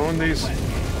stop throwing these.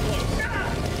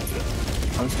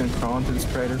 I'm just gonna crawl into this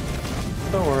crater.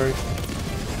 Don't worry.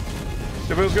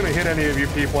 If it was gonna hit any of you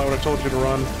people, I would have told you to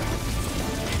run.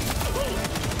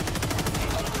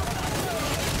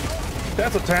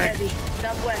 That's a tank. Heavy,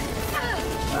 southwest.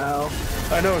 Ow.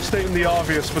 I know, it's stating the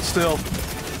obvious, but still.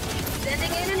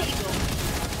 Sending in an eagle.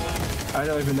 I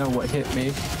don't even know what hit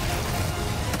me.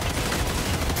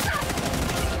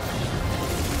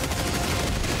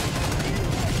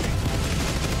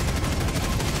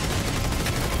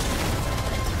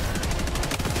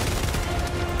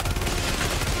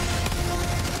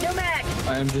 No mag.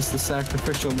 I am just the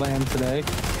sacrificial lamb today.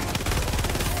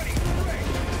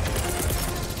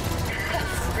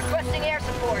 Requesting air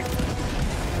support.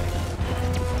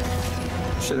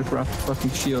 Should have brought the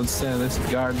fucking shield instead of this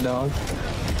guard dog.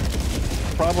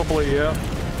 Probably, yeah.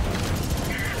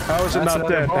 How is it That's not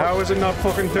dead? another How is it not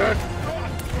fucking dead?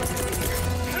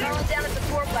 Calling down a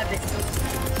support weapon.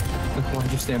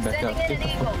 Why'd you stand back up? Sending in an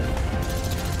eagle.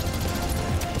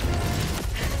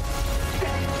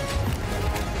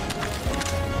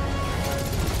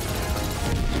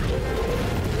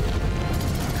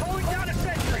 Calling down a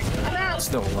sentry. I'm out.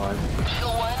 Still alive. Kill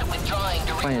one, withdrawing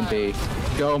to Plan B.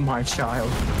 Go, my child.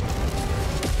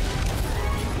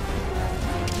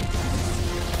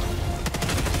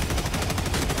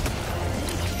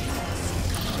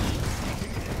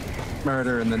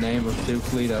 Murder in the name of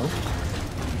Duke Leto.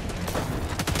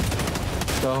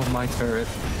 Go, my turret.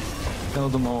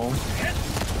 Killed them all.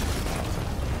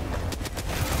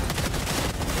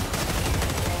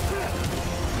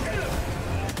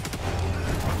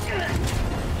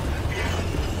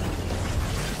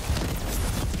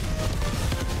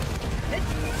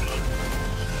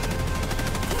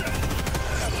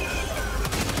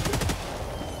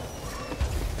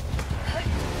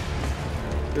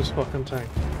 This fucking tank.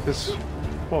 This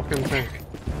fucking tank.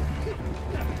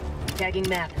 Tagging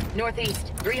map.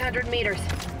 Northeast, 300 meters.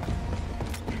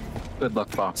 Good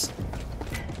luck, boss.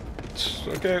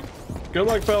 Okay. Good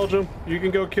luck, Belgium. You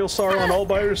can go kill Sauron all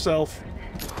by yourself.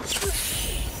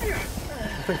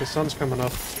 I think the sun's coming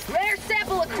up. Rare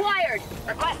sample acquired!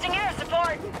 Requesting air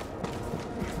support!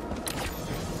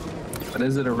 But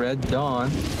is it a red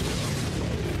dawn?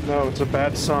 No, it's a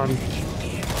bad sun.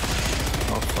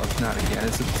 Oh fuck, not again.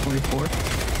 Is it the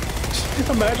 24th?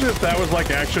 Imagine if that was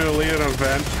like actually an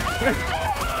event.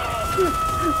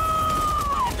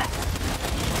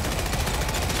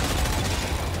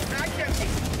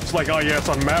 It's like, oh yeah, it's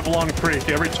on Mavalon Creek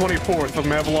every 24th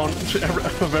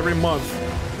of every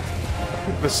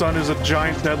month. The sun is a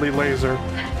giant deadly laser.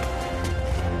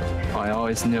 I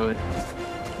always knew it.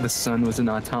 The sun was an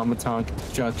automaton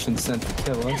construction sent to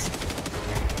kill us.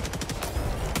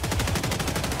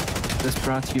 This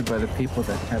brought to you by the people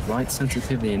that have light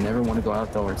sensitivity and never want to go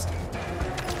outdoors.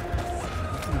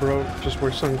 Bro, just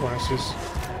wear sunglasses.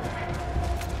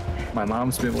 My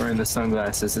mom's been wearing the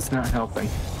sunglasses. It's not helping.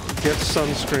 Get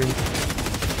sunscreen.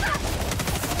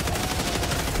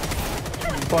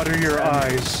 Butter your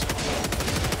eyes.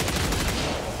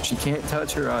 She can't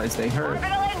touch her eyes. They hurt.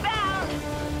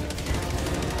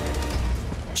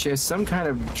 She has some kind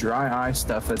of dry eye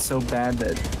stuff that's so bad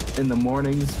that in the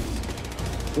mornings,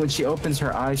 when she opens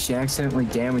her eyes, she accidentally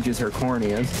damages her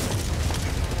corneas.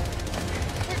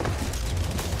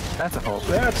 That's a whole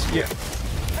thing. That's, yeah.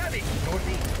 Heavy!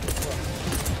 Northeast.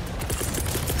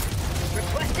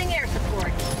 Requesting air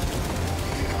support.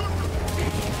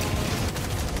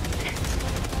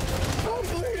 I'm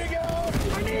bleeding out!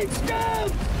 I need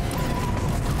scum!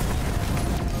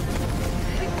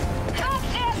 Help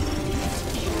him!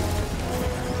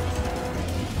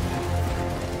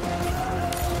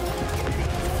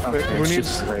 Okay, Who she's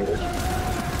needs- raided.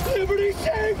 Liberty,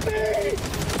 save me!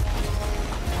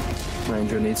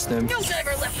 Ranger needs them. No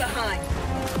driver left behind!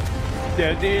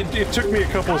 Yeah, it took me a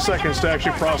couple of seconds to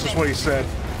actually process what he said.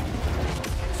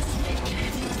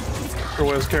 Or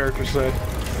what his character said.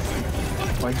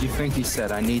 What do you think he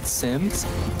said? I need Sims?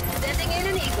 Sending in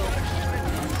an eagle.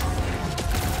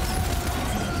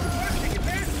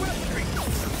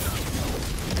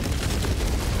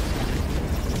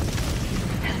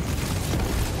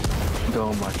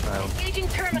 Go, my child. Engaging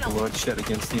terminal. Bloodshed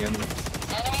against the enemy.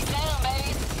 Enemy down,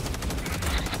 baby.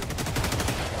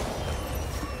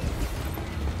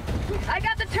 I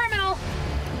got the terminal!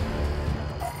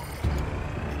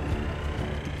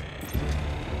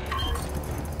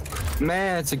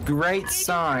 Man, it's a great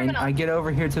sign. I get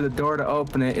over here to the door to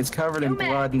open it. It's covered in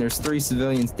blood, and there's 3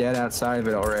 civilians dead outside of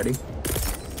it already.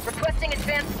 Requesting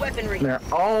advanced weaponry. They're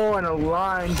all in a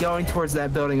line going towards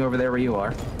that building over there where you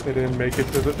are. They didn't make it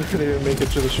to the they didn't make it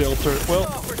to the shelter.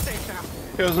 Well,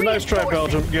 it was a nice try,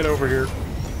 Belgium. Get over here.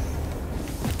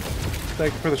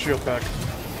 Thank you for the shield pack.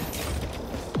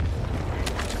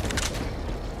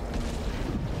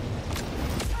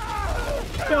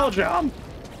 Belgium!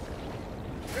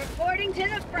 Reporting to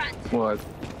the front. What?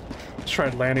 Just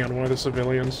tried landing on one of the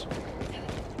civilians.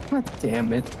 God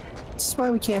damn it. This is why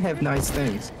we can't have nice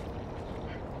things.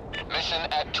 Mission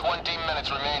at 20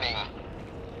 minutes remaining.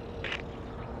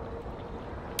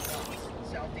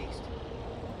 Southeast.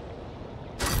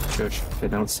 Shush, they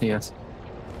don't see us.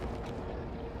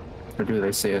 Or do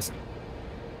they see us?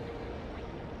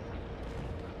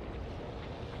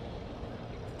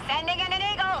 Sending in an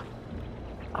eagle!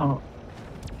 Oh.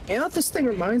 You know what this thing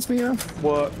reminds me of?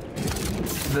 What?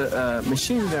 The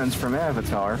machine guns from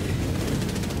Avatar.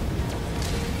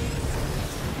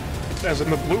 As in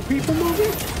the Blue People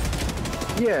movie?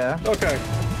 Yeah. Okay.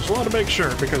 Just wanted to make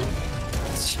sure, because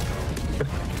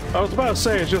I was about to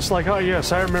say, it's just like, oh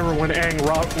yes, I remember when Aang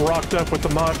rocked up with the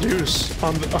Mod Deuce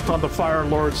on the Fire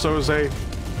Lord Soze.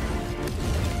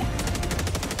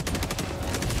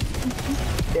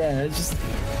 Yeah, it's just...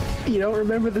 You don't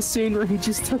remember the scene where he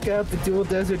just took out the dual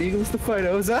Desert Eagles to fight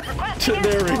Oza?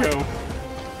 There we go.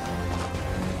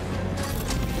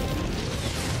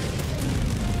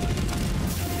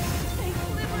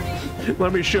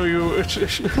 Let me show you.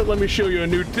 Let me show you a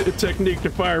new technique to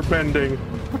fire bending.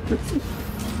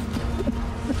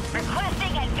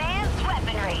 Requesting advanced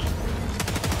weaponry.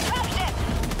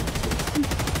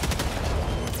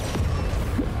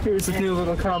 Here's a new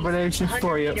little combination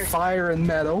for you. Fire and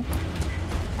metal.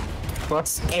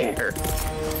 Plus air.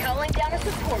 Calling down a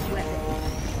support weapon.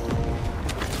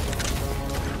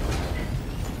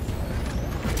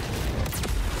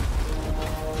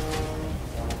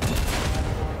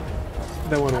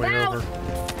 That went I'm way out.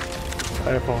 over.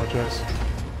 I apologize.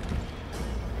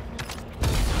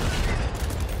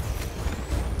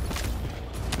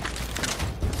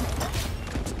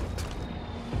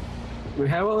 We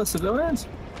have all the civilians?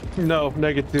 No,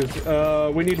 negative.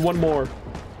 We need one more.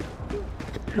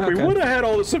 We Okay. would have had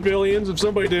all the civilians if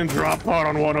somebody didn't drop pot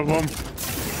on one of them.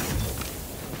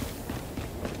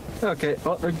 Okay,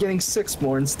 well, they're getting 6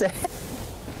 more instead.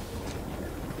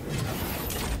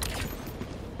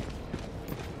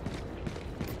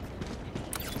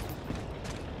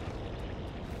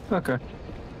 Okay.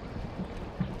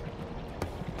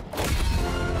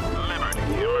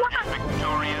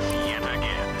 Victorious yet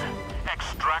again.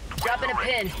 Extract. Dropping a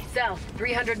pin. South,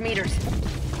 300 meters.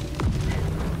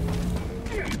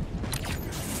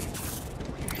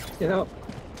 You know,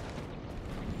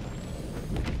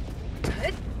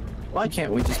 why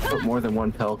can't we just put more than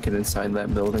one Pelican inside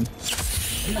that building?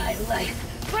 My life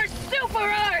for Super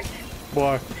Art!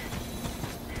 Why?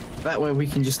 That way we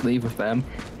can just leave with them.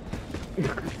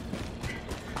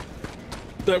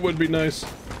 That would be nice.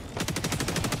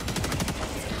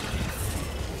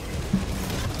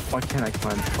 Why can't I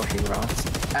climb the fucking rocks?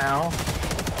 Ow.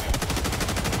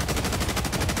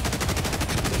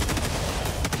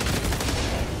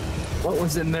 What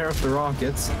was in there with the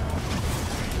rockets?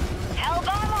 Hell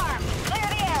bomb arm. Clear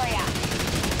the area.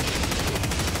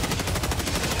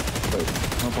 Wait,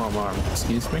 no bomb arm.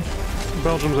 Excuse me?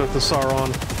 Belgium's at the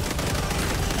Sauron.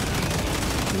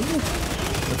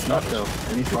 Let's not go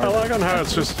any I farther. like on how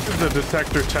it's just the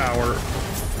detector tower.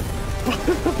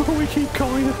 But we keep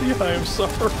calling it the Eye of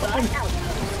Sauron.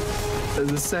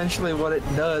 That's essentially what it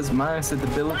does, minus the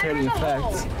debilitating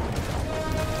effects.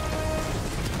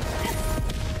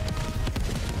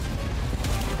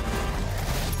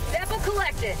 Sample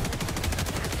collected.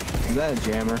 Is that a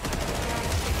jammer?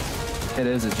 It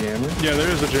is a jammer. Yeah, there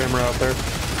is a jammer out there.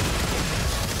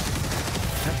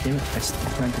 God damn it, I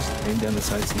can't just aim down the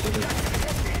sides and get it.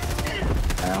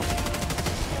 Ow.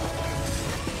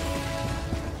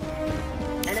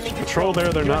 Enemy Patrol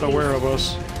there, they're not aware of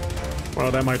us. Well,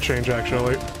 that might change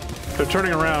actually. They're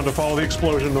turning around to follow the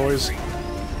explosion noise.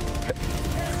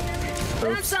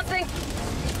 Found something.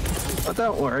 But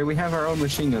don't worry, we have our own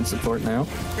machine gun support now.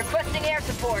 Requesting air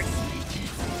support.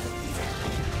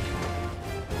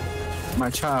 My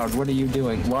child, what are you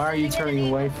doing? Why are you turning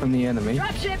away from the enemy?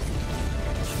 Dropships.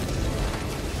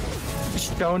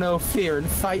 Show no fear and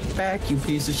fight back, you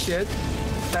piece of shit.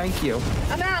 Thank you.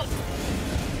 I'm out.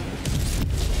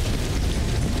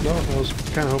 No, I was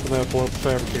kind of hoping that'd blow up the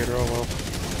fabricator. Oh well.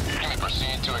 You may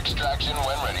proceed to extraction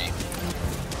when ready.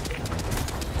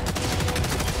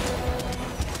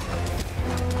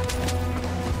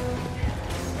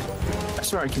 I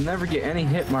swear I can never get any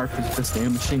hit markers with this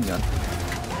damn machine gun.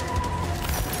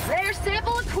 Rare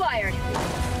sample acquired.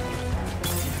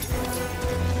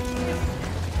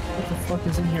 What the fuck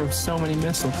is in here with so many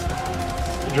missiles?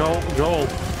 Joel,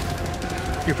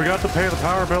 you forgot to pay the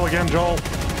power bill again, Joel.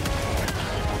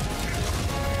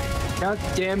 God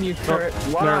damn you, turret.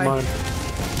 Oh, Why? never mind.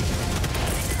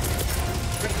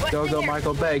 Go, go,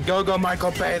 Michael Bay. Go, go,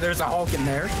 Michael Bay. There's a Hulk in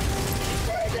there.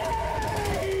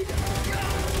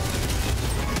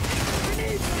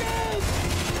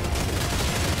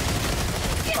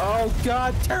 Oh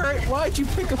god, turret, why'd you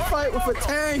pick a fight with a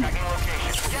tank?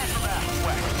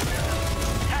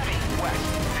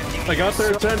 I got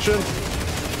their attention.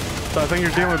 But I think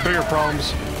you're dealing with bigger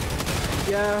problems.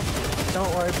 Yeah, don't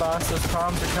worry, boss. Those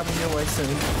problems are coming your way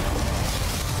soon.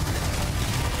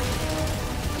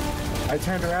 I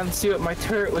turned around to see what my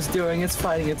turret was doing. It's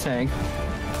fighting a tank.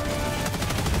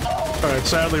 Alright,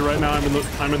 sadly right now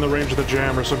I'm in the range of the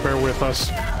jammer, so bear with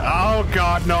us. Oh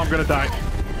god, no, I'm gonna die.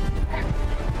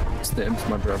 Stims,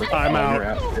 my brother. I'm out. You're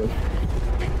out too.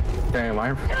 Damn,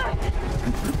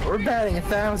 we're batting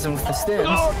 1,000 with the stims.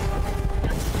 Oh,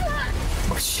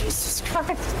 Jesus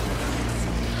Christ.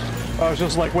 I was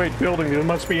just like, wait, building, there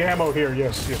must be ammo here.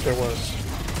 Yes, there was.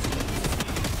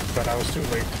 But I was too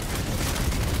late.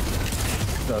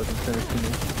 That wasn't finished to me.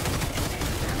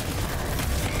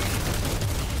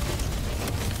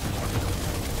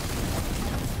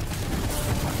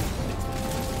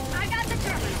 I got the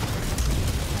terminal.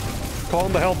 Call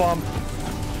him the hell bomb.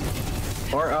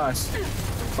 Or us.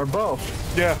 Or both.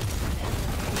 Yeah.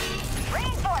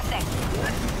 Reinforcing.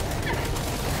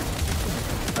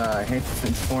 I hate to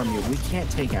inform you, we can't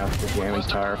take out the jamming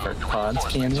tower for pods,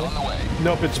 can we?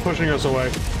 Nope, it's pushing us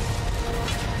away.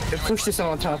 They pushed us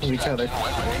on top of each other.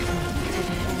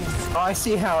 Oh, I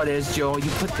see how it is, Joel. You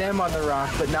put them on the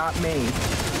rock, but not me.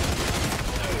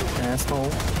 Asshole.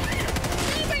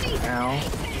 Ow.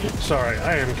 Sorry,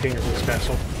 I am king of this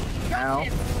castle. Ow.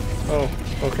 Oh,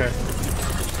 okay.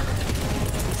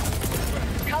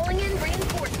 Calling in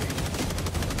reinforcements.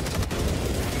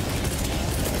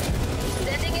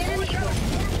 Sending in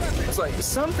reinforcements. It's like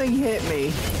something hit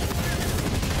me.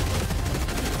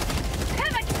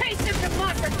 Have a taste of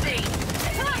democracy.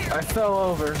 I fell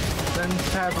over. Then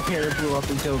Fabricator blew up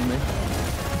and killed me.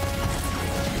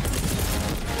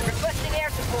 Requesting air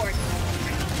support.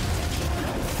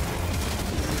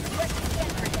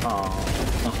 Oh.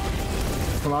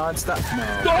 Come on, stop. No.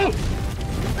 Oh!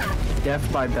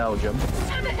 Death by Belgium.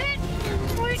 Have a hit.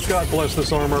 God bless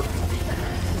this armor.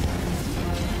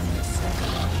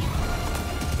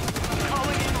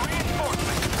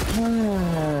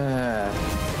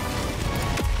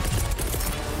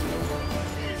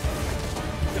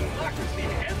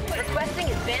 Requesting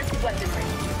advanced weaponry.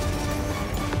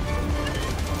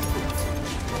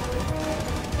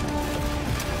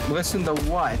 Listen to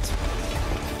what?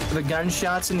 The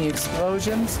gunshots and the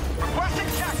explosions? Requesting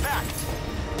jetpack.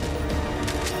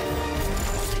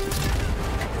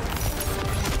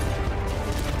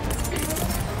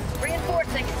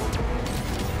 Reinforcing.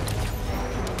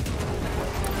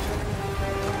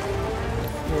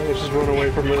 Let's just run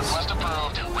away from this. Request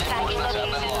approved. Reinforcements have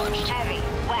been launched. Heavy.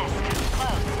 West.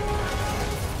 Close.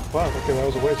 Wow, okay, that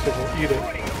was a waste of it. Eat it.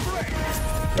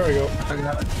 There we go. I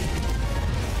got it.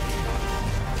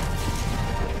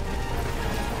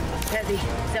 Heavy.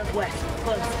 Southwest.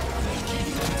 Close.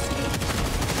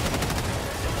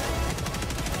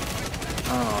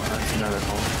 Oh, that's another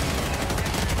hole.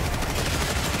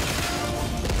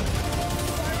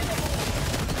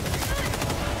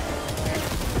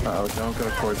 Uh-oh, don't go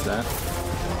towards that.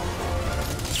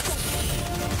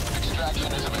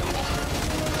 Extraction is available.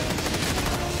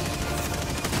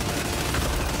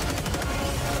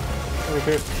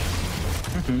 Okay.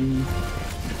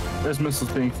 There's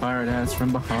missiles being fired at us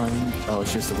from behind. Oh,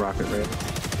 it's just a rocket raider.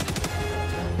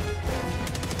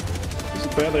 Is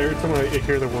it bad that every time I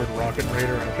hear the word Rocket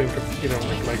Raider, I think of, you know,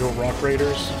 like Lego Rock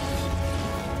Raiders?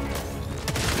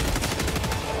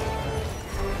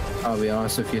 I'll be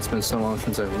honest with you, it's been so long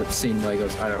since I've seen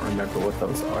Legos, I don't remember what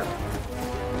those are.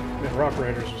 Yeah, Rock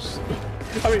Raiders was...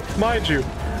 I mean, mind you,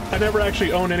 I never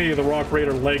actually owned any of the Rock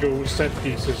Raider Lego set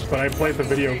pieces, but I played the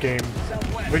video game.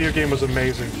 The video game was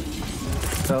amazing.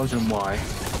 Belgium, why?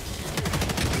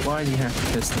 Why do you have to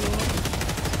piss them off?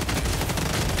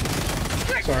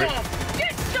 Sorry.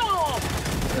 Get some!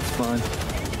 That's fine.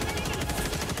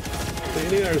 So you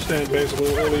need to understand,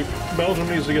 basically, only Belgium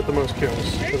needs to get the most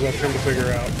kills, because that's him to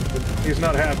figure out. But he's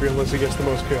not happy unless he gets the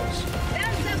most kills.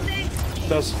 Found something!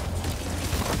 Does.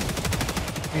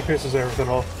 He pisses everything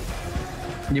off.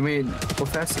 You mean, well,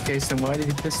 if that's the case, then why did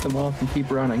you piss them off and keep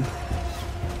running?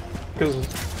 Because...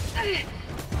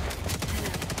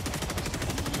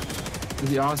 Is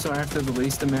he also after the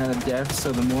least amount of deaths,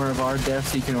 so the more of our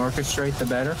deaths he can orchestrate, the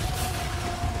better?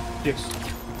 Yes.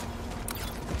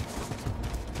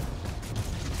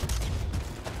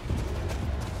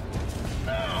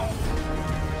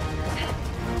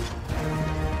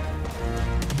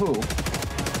 Who?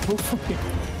 Who fucking...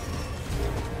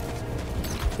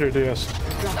 Here, DS.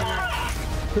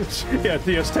 Yeah,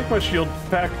 DS, take my shield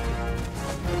pack.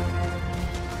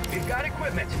 We've got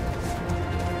equipment.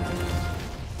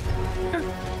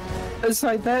 It's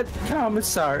like that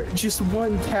commissar just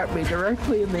one-tapped me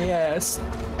directly in the ass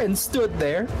and stood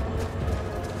there.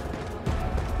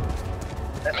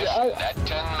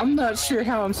 I'm not sure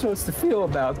how I'm supposed to feel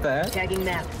about that. Tagging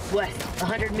map. West.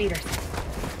 100 meters.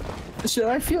 Should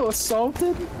I feel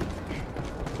assaulted?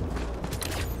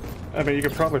 I mean, you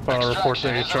could probably file a report to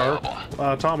HR.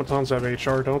 Automatons have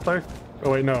HR, don't they?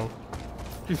 Oh, wait, no.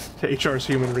 HR's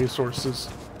human resources.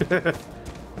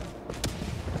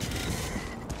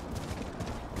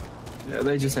 Yeah,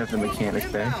 they just have the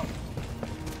mechanic bay.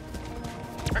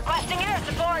 Requesting air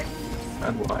support.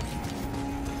 And why?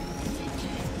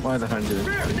 Why the 100?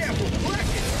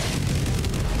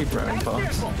 Keep running,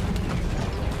 boss.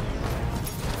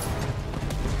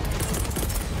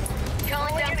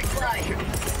 Calling down supply.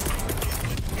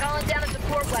 Calling down a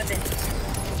support weapon.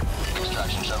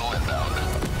 Extraction shuttle inbound.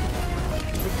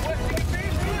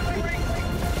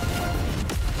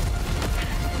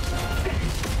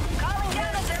 Calling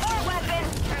down a support weapon.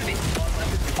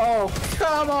 Oh,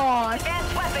 come on!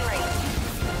 Advanced weaponry.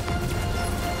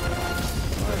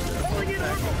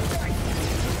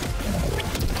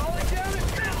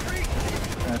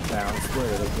 That bounced. Where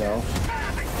did it go?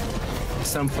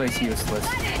 Someplace useless.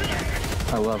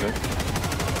 I love it.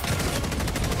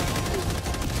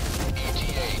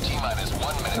 ETA T-minus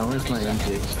 1 minute. Now where's my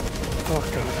MG? Oh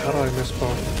god, how do I miss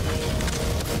both?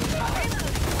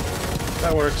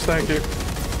 That works, thank you.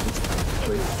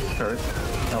 Please, Kurt,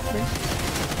 help me.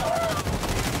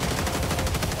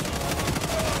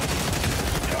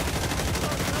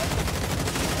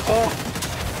 Oh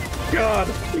god!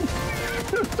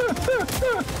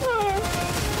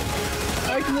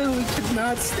 I literally could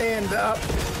not stand up.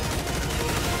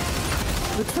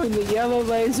 Between the yellow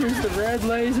lasers, the red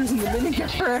lasers, and the minigun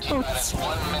rounds.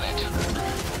 1 minute.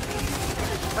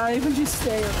 I even just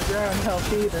stay on the ground help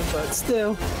either, but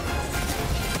still.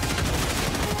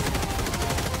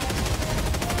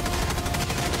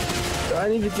 Do I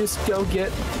need to just go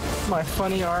get my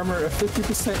funny armor, a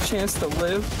 50% chance to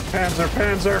live? Panzer,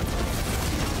 Panzer!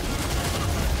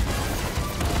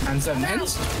 Panzer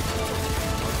Mensch?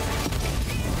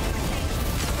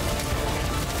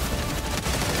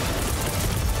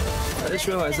 I just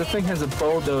realized the thing has a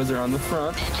bulldozer on the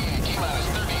front. T-minus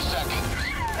 30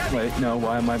 seconds. Wait, no,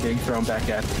 why am I being thrown back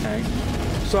at the tank?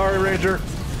 Sorry, Ranger.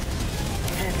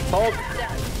 Hulk!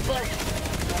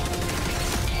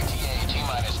 ETA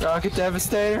T-minus Rocket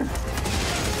Devastator?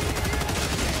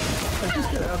 I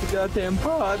just got out the goddamn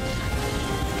pod.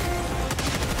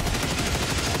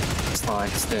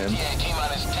 Slide stem. ETA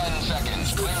T-minus 10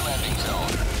 seconds. Clear landing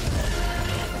zone.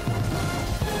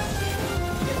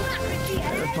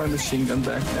 There's my machine gun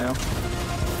back now.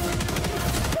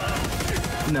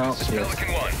 No, This is yes.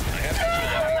 Pelican 1. I have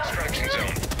visual on the extraction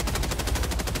zone.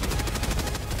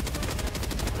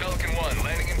 Pelican 1,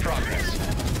 landing in progress.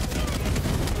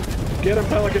 Get him,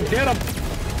 Pelican, get him!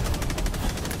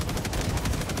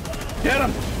 Get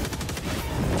him!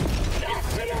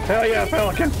 Hell yeah,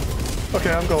 Pelican!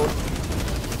 Okay, I'm going.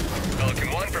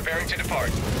 Pelican 1 preparing to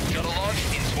depart. Shuttle launch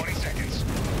in 20 seconds.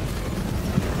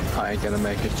 I ain't gonna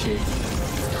make it cheap.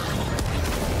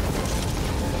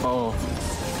 Oh,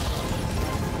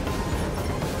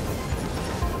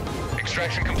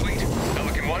 Extraction complete.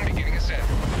 Pelican 1 beginning ascent.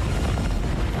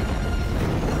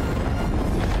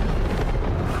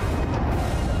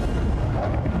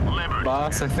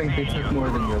 boss, I think they took more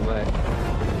than your leg.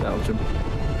 Belgium.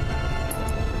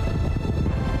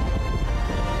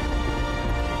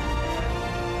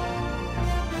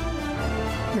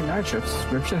 Your night shift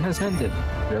subscription has ended.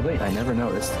 Really? I never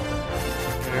noticed.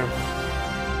 Damn.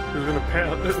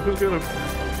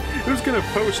 Who's gonna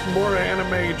post more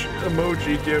anime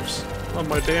emoji gifs on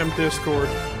my damn Discord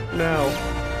now?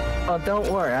 Oh, don't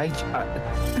worry.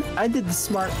 I did the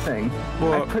smart thing.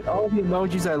 What? I put all the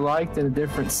emojis I liked in a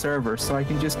different server, so I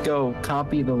can just go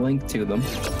copy the link to them.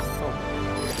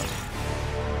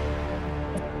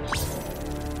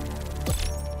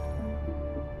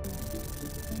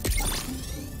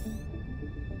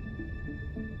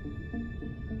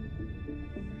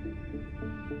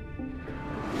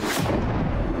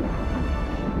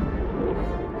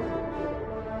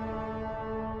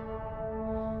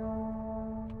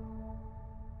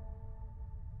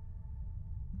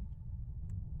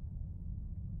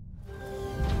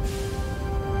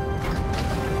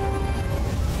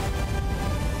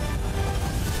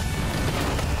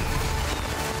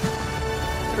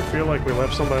 I feel like we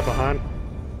left somebody behind.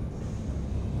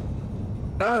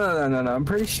 No. I'm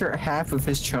pretty sure half of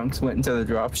his chunks went into the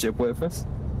dropship with us.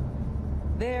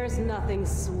 There's nothing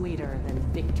sweeter than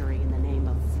victory in the name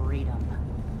of freedom.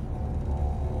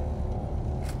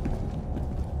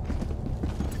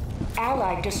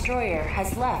 Allied destroyer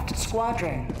has left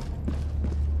squadron.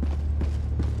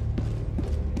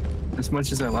 As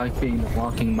much as I like being the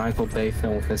walking Michael Bay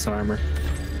film with this armor,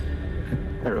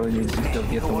 I really need to go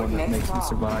get the one that makes me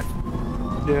survive.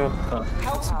 Yeah.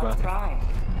 Hellpower Prime.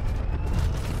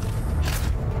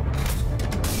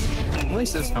 At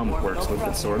least this helmet works with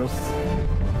it, sort of.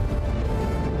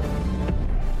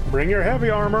 Bring your heavy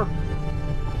armor.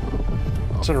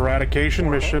 It's an eradication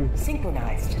mission.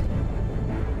 Synchronized.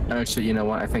 Actually, you know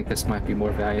what? I think this might be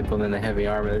more valuable than the heavy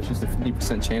armor. There's just a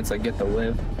 50% chance I get to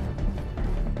live.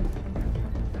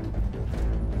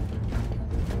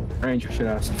 Ranger should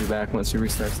ask you back once he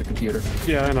restarts the computer.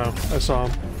 Yeah, I know. I saw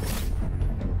him.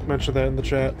 Mentioned that in the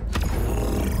chat.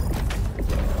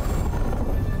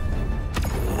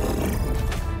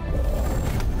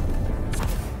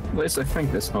 At least I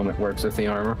think this helmet works with the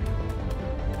armor.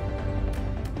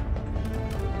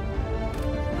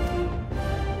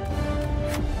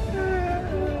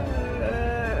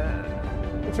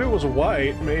 If it was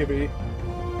white, maybe.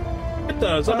 It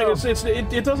does. I mean,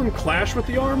 it doesn't clash with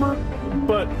the armor,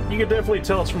 but you can definitely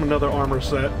tell it's from another armor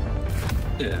set.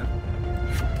 Yeah.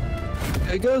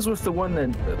 It goes with the one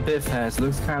that Biff has. It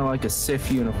looks kind of like a Sith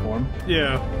uniform.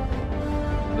 Yeah.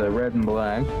 the red and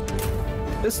black.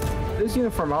 This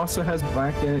uniform also has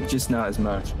black in it, just not as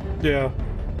much. Yeah.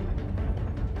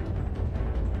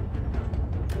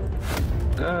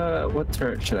 What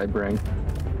turret should I bring?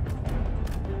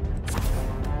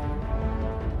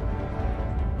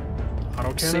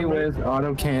 Autocannon? See with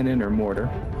autocannon or mortar.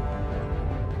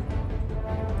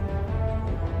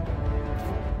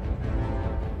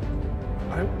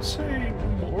 I would say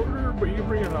mortar, but you can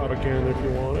bring an autocannon if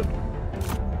you wanted.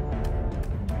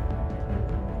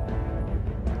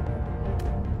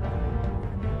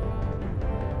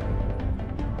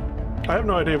 I have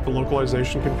no idea if the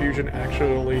localization confusion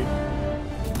actually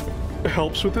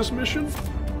helps with this mission.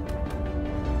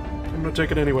 I'm gonna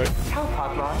take it anyway.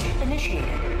 Hellpod launch initiated.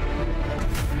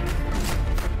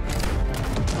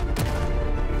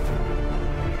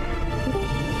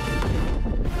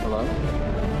 Hello?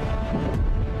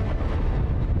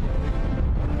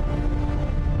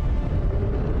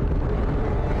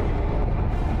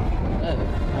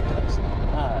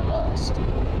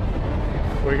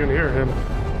 We're gonna hear him.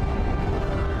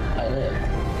 I live.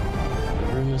 The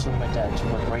rumors of my dad to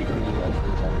my great leader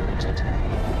generated.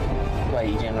 Wait,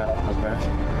 you didn't know I was British?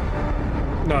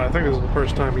 No, I think this is the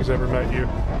first time he's ever met you.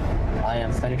 I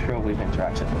am fairly sure we've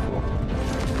interacted before.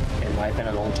 It might have been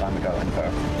a long time ago and for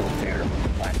a little period of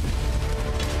time.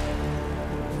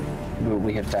 But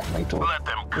we have definitely talked. Let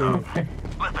them come.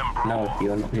 Let them brawl. No,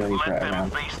 you're not the only Let threat them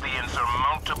around. face the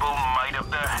insurmountable might of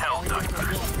the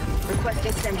Helldivers.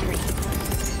 Requesting sentry.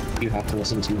 You have to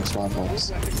listen to my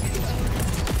voice.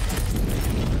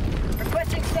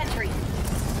 Requesting sentry.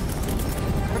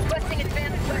 Requesting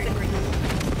advanced weaponry.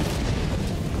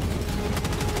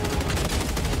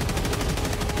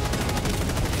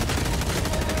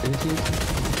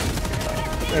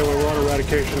 Anyway, we're on a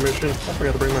eradication mission. I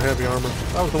forgot to bring my heavy armor.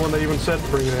 I was the one that even said to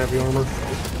bring the heavy armor.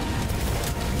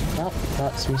 Oh,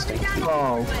 that's a mistake.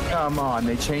 Oh, come on.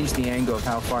 They changed the angle of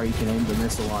how far you can aim the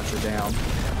missile launcher down.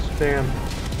 Damn.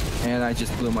 And I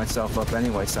just blew myself up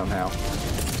anyway somehow.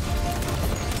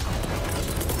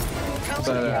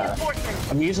 But,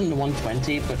 I'm using the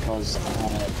 120 because the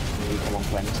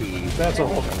 120. That's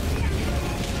all.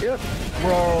 Yep.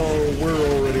 We're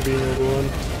already being overrun.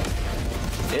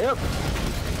 Yep.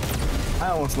 I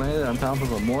almost landed on top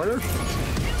of a mortar.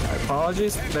 My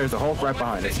apologies. There's a Hulk right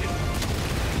behind us.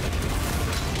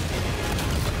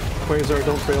 Quasar,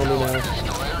 don't fail me now.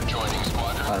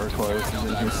 Fire recoilless is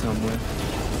in here somewhere.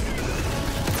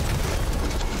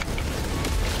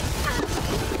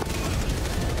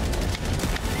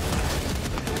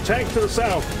 Tank to the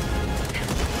south.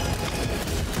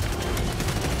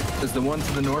 Is the one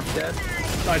to the north dead?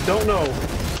 I don't know.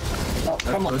 Oh,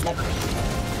 come on.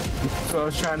 So I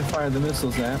was trying to fire the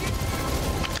missiles at.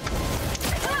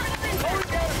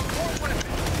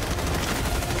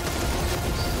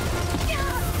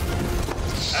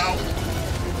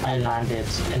 I landed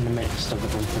in the midst of a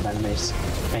group of enemies.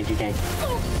 Thank you, game.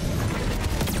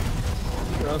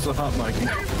 You're also hot miking.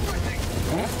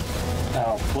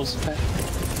 Oh, what's the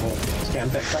it's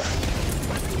getting picked up.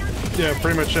 Yeah,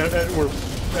 pretty much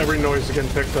every noise is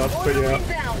getting picked up, but yeah.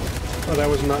 Oh, that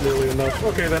was not nearly enough.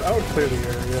 Okay, then I would clear the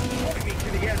area.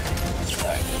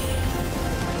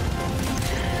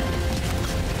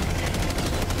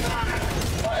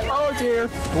 Oh dear!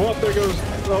 Well, there goes.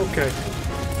 Okay.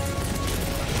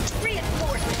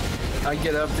 I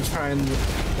get up to try and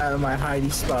out of my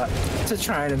hidey spot to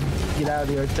try and get out of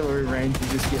the artillery range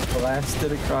and just get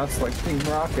blasted across like Team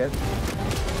Rocket.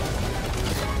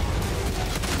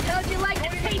 How'd you like to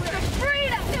taste of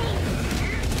freedom?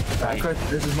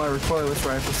 This is my recoilless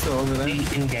rifle still over there.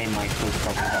 The in-game mic will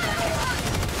probably have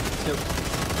Yep.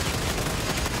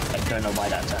 I don't know why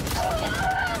that turned out.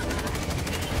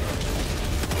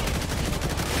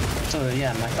 So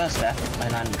yeah, my first death, I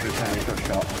landed through a good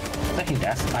shot. Second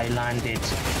death, I landed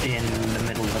in the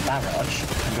middle of a barrage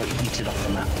and got yeeted off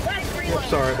the map. Well,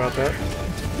 sorry about that.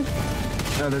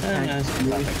 Another tank. No, it's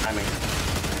perfect timing.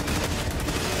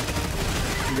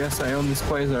 I guess I own this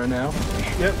Quasar now.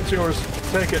 Yep, it's yours.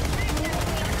 Take it.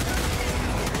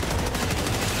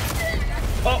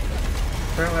 Oh!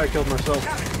 Apparently I killed myself.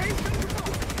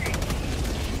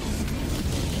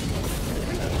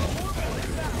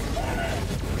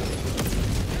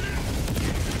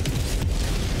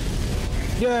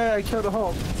 Yeah, I killed a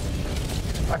Hulk.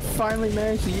 I finally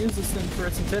managed to use this thing for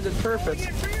its intended purpose.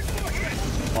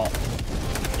 What?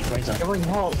 Quasar. Killing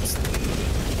Hulks.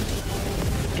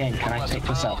 Game, can I take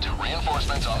this out?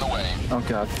 Reinforcements on the way. Oh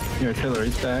god, your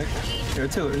artillery's back. Your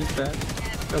artillery's back.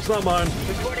 That's not mine.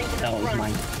 That was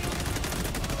mine.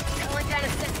 Calling down a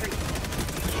sentry.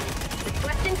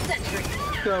 Requesting sentry.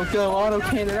 Go, go,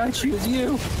 autocannon, I choose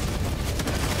you!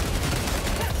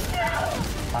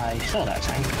 I saw that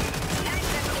tank.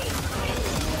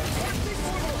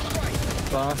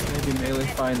 Boss, maybe melee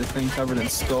find the thing covered in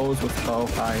skulls with bow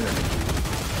iron.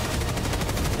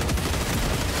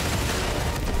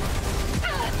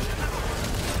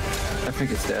 I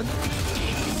think it's dead.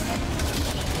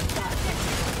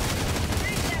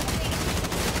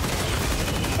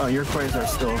 Oh, your quasars are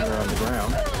still over there on the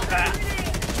ground.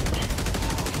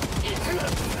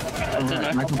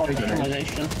 Alright, I can take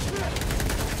it.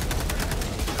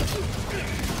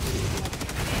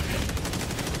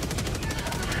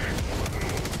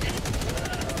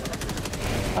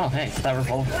 Oh hey, that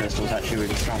revolver pistol is actually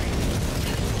really strong.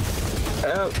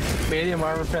 Oh, medium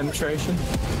armor penetration.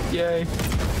 Yay.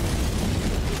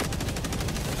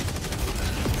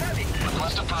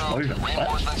 Request approved.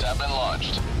 Reinforcements have been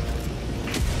launched.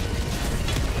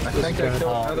 I think I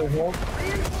killed another wolf.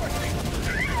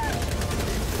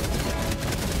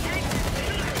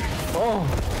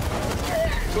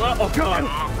 Oh god!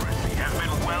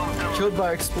 Killed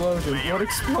by explosion. What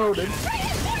exploded?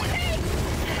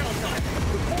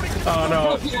 Oh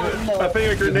no, I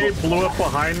think a grenade blew up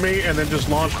behind me and then just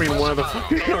launched me in one of the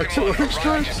fucking artillery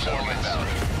strikes.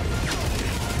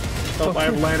 Oh,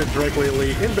 I've landed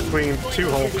directly in between two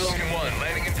hulks.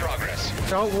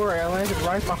 Don't worry, I landed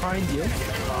right behind you.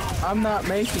 I'm not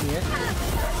making it.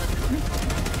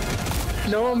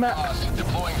 No,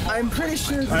 I'm pretty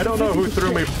sure. I don't know who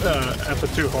threw me at the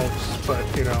two hulks, but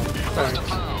you know.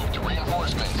 Thanks.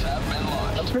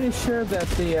 I'm pretty sure that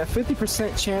the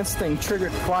 50% chance thing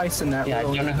triggered twice in that. Yeah, I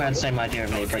don't know who had the same idea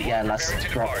of me, but yeah, let's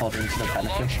drop pod into the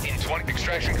benefit.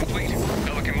 Extraction complete.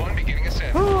 Pelican 1 beginning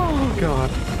ascent. Oh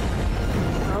god.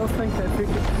 I don't think that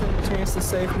 50% chance to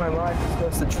save my life is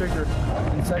supposed to trigger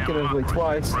consecutively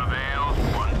twice.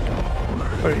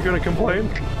 Are you gonna complain?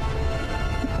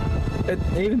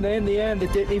 Even in the end,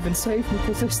 it didn't even save me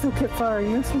because they still kept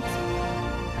firing missiles.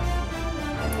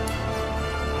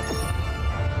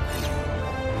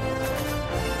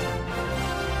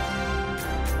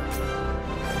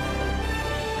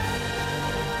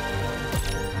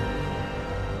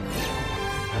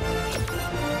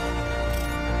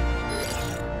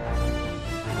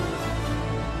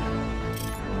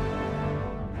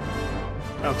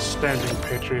 Outstanding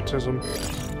patriotism.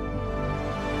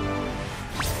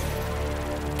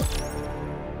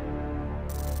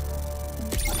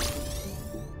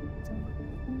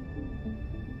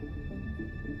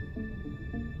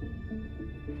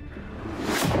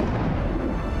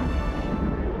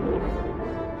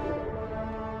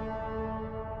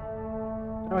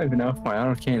 I don't even know if my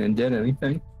autocannon did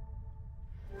anything.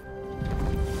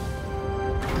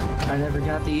 I never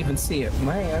got to even see it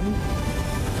land.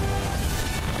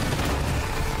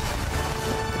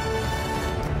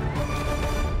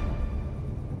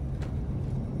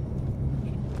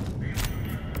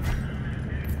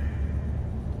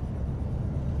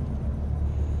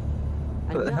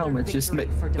 The helmet just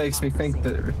makes me think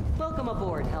that. Welcome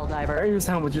aboard, Helldiver. Raider's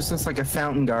helmet just looks like a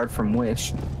fountain guard from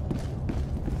Wish.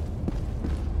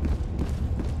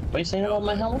 What are you saying about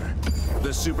my helmet?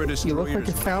 The super destroyer. You look like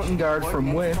a fountain guard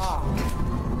from Wish.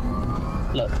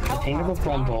 Look, the Kingdom of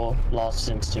Grumble lost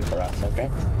instant breath, okay?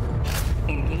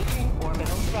 Engaging orbital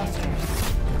thrusters.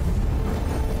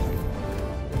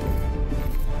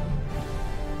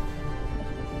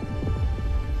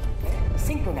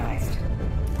 Synchronized.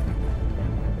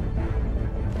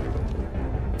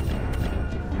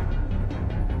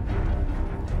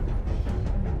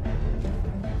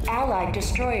 Allied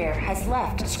destroyer has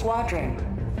left squadron.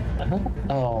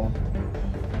 Oh.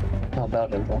 Oh,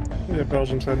 Belgium. Yeah,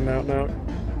 Belgium's heading out now.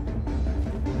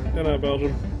 Good night,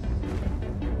 Belgium.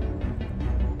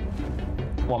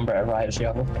 One Brit arrives, the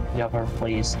other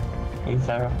please.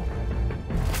 Unfair.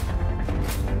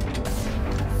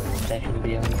 They can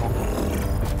be only one.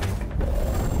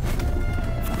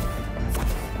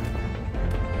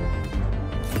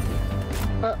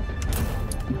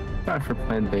 Time for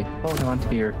plan B. Hold on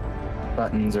to your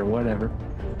buttons or whatever.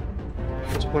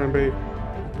 What's plan B?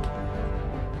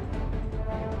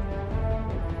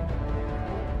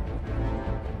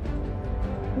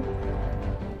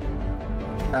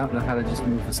 I don't know how to just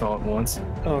move this all at once.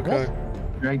 Okay.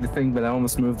 Drag the thing, but I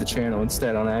almost moved the channel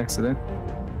instead on accident.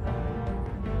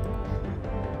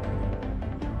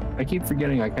 I keep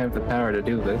forgetting I have the power to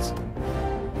do this.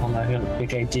 Oh no, we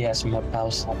gave DS mod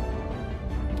powers.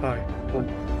 Hi.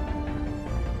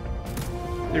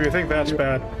 If you think that's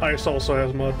bad, Ice also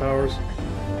has mod powers.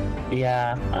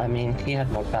 Yeah, I mean, he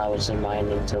had mod powers in mind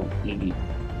until he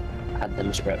had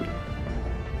them stripped.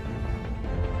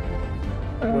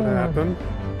 What happened?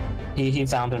 He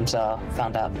found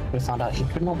out he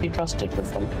could not be trusted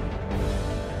with them.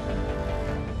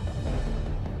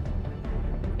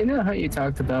 You know how you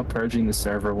talked about purging the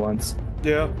server once?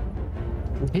 Yeah.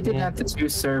 He did have the 2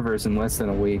 servers in less than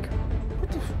a week.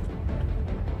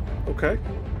 Okay.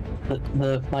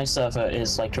 My server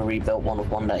is like a rebuilt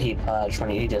one that he purged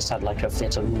when he just had like a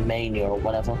fit of mania or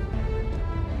whatever.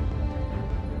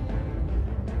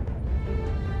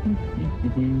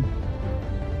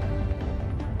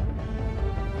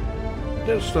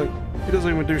 Yeah, it's like, he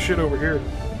doesn't even do shit over here.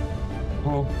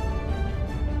 Oh.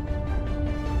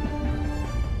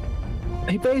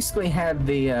 He basically had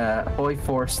the Hoi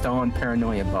 4 Stalin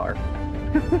paranoia bar.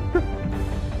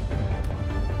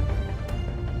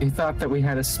 He thought that we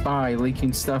had a spy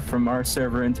leaking stuff from our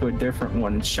server into a different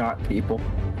one and shot people.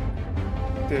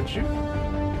 Did you?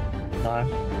 No.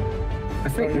 I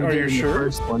think Are you sure? The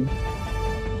first one.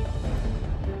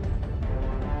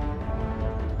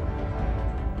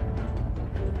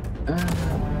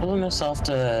 Pulling us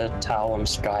after Tau and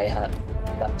Sky had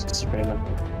that disagreement.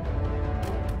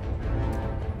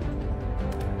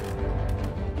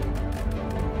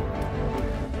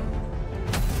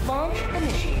 Launch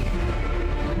initiated.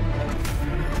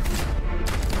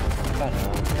 I don't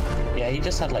know. Yeah, he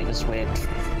just had like this weird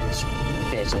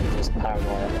bit in his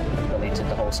paranoia that deleted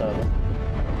the whole server.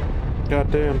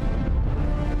 Goddamn.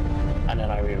 And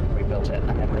then I rebuilt it,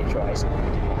 and then later I did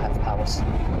not have powers.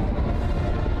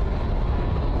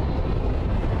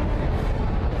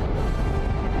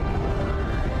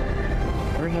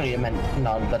 Originally it meant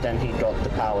none, but then he got the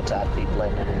power to add people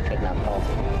in and kidnap off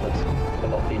with a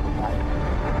lot of people back.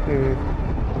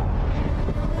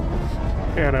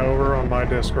 Yeah, no, over on my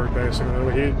Discord,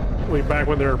 basically. Back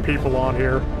when there were people on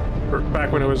here, or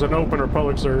back when it was an open or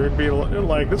public server, it'd be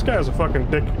like, this guy's a fucking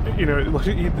dick, you know,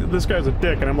 this guy's a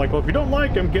dick. And I'm like, well, if you don't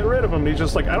like him, get rid of him. And he's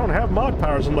just like, I don't have mod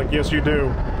powers. I'm like, yes, you do.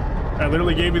 I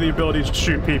literally gave you the ability to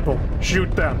shoot people.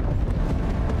 Shoot them.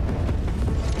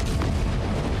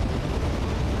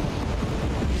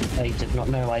 I did not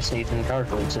know I saved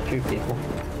encouragement to shoot people.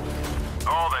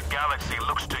 All the galaxy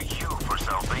looks to you for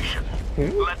salvation.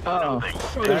 Let nothing.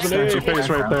 There's an AA face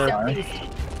right there.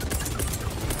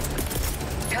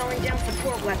 Calling down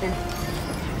support weapon.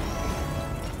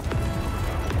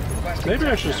 Maybe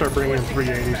I should start bringing in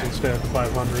 380s instead of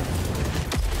 500.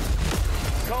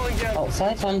 Oh,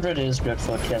 500 is good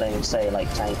for killing, say,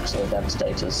 like tanks or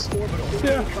devastators.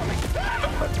 Yeah.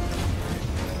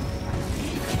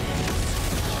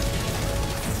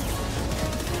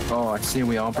 Oh, I see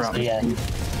we all brought... Yeah.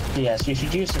 Yes, you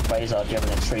should use the Quasar given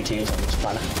its 3 Ts on this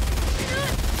planet.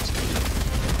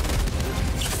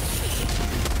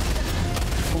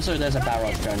 Also, there's a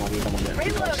barrage going on, you don't want to get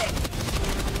too close.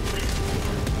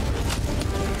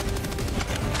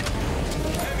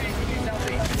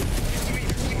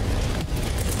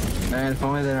 Man, if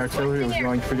only that artillery was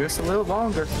going for just a little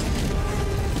longer.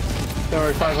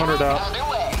 Sorry, 500 out.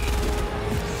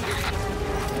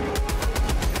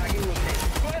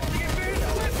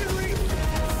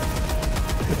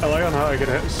 I like on how I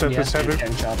can set this heavy.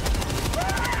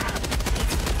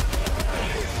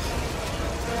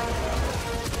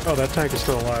 Oh, that tank is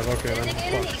still alive. Okay, then.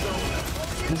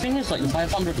 Fuck. The thing is, like, the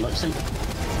 500 looks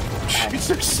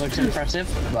impressive,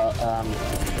 but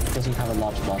doesn't have a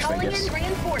large blast radius.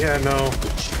 Yeah, no.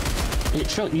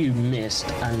 It shot you, missed,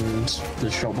 and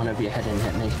the shot went over your head and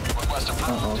hit me.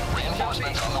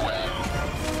 Reinforcements on the way.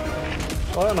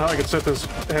 Well, I don't know how I could set this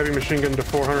heavy machine gun to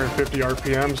 450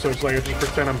 RPM, so it's like I just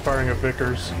pretend I'm firing a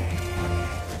Vickers.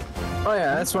 Oh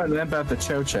yeah, that's what I meant about the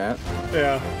Cho chat.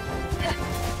 Yeah.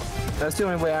 That's the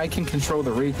only way I can control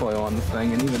the recoil on the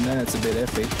thing, and even then it's a bit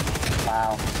iffy.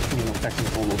 Wow, you're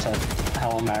technical, so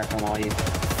how American are you?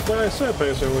 Like I said,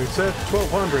 basically, set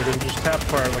 1200 and just tap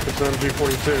fire like it's an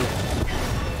MG42.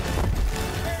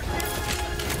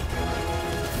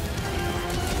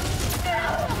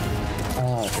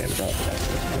 Oh, okay, we got it.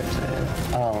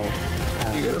 Oh.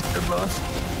 You got a fair boss?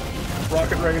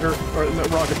 Rocket Raider, or no,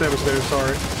 Rocket Devastator,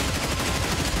 sorry.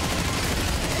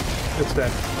 It's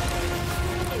dead.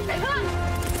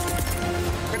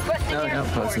 No, the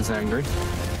outpost is angry.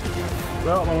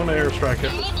 Well, I'm gonna airstrike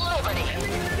it.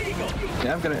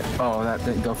 Yeah, I'm gonna... Oh, that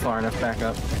didn't go far enough back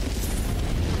up.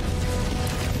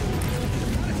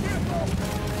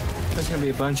 There's gonna be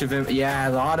a bunch of... Yeah,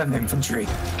 a lot of infantry.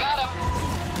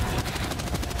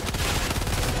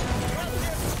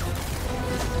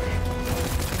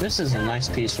 This is a nice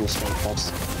peaceful swing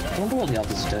post. I wonder what the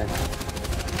others are doing.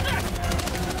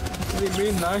 What do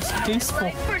you mean, nice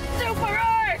peaceful? For super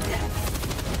art!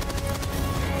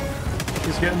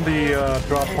 He's getting the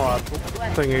drop pod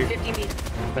thingy. 50 meters.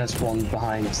 There's one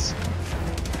behind us.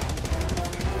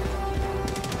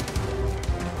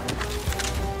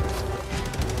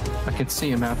 I can see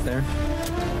him out there.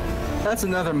 That's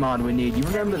another mod we need. You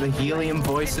remember the helium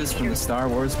voices from the Star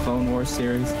Wars Clone Wars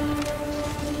series?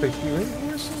 The helium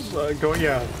voices?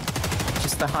 Yeah.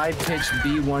 Just the high-pitched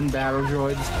B1 battle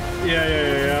droids.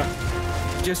 Yeah.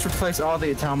 Just replace all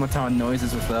the automaton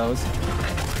noises with those.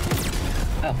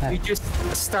 Oh, hey. You just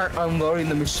start unloading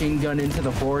the machine gun into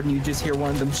the horde and you just hear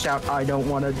one of them shout, "I don't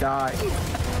want to die."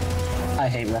 I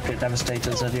hate rocket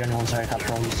devastators. They're the only ones I have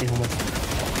problems dealing with.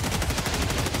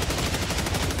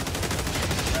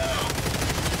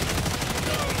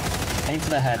 Aim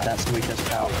for the head, that's the weakest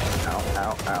part.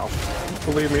 Ow.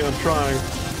 Believe me, I'm trying.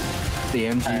 The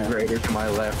MG Raider to my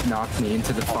left knocked me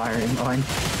into the firing line.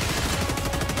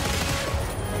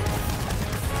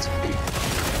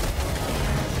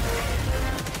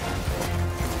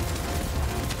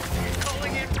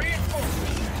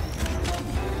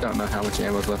 Don't know how much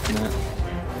ammo's left in that.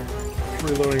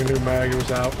 Reloading a new mag, it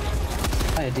was out.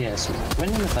 Ideas. When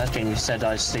in the first game you said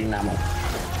I seen ammo.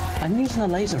 I'm using a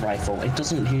laser rifle, it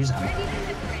doesn't use ammo.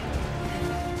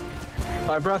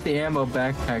 I brought the ammo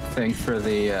backpack thing for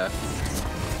the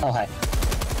Oh, hey.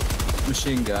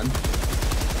 machine gun.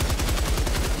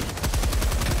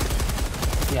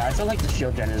 Yeah, I feel like the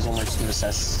shield gen is almost a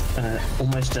necessity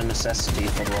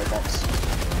for the robots.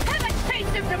 Have a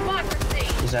taste of democracy!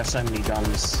 Because they have so many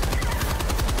guns.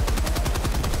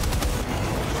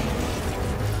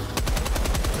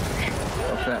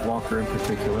 Of that walker in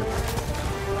particular.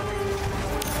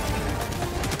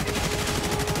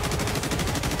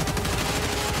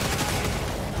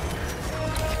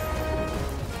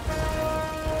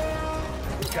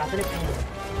 Dropping a pin.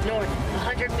 North,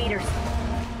 100 meters.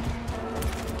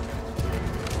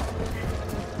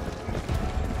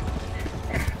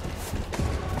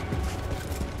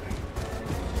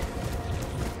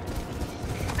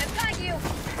 I've got you!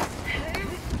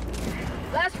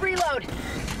 Last reload!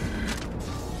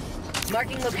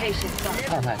 Marking location.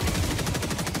 Oh, hey.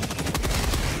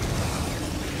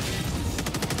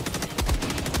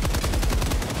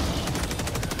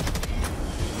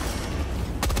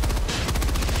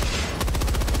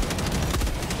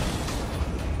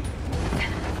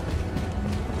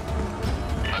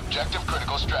 Objective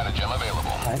critical stratagem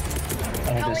available.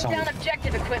 Calling down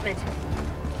objective equipment.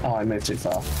 Oh, I moved too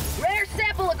far. Rare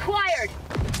sample acquired!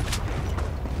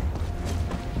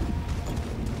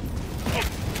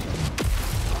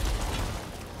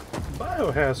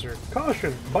 Biohazard.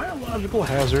 Caution. Biological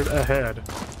hazard ahead.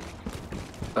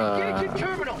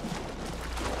 Terminal!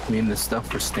 You mean the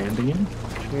stuff we're standing in?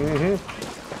 Mm-hmm.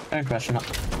 Don't question it.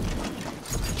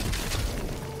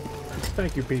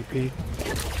 Thank you, BP.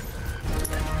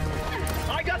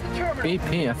 I got the terminal!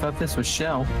 BP, I thought this was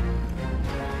Shell.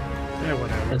 Yeah,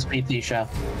 whatever. Let's beat the shell.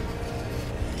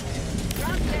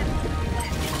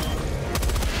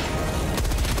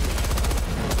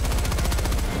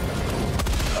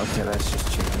 Okay, that's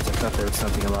just chickens. I thought there was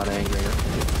something a lot angrier.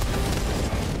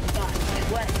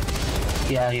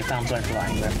 Yeah, you found something for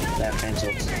anger. They have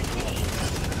chainsaws.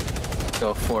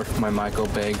 Go forth my Michael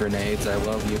Bay grenades. I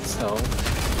love you so.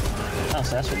 Oh,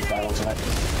 so that's what the battle's like.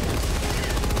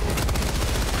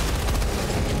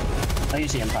 I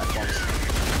use the impact ones.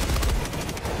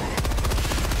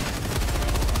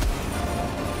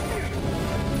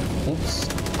 Oops.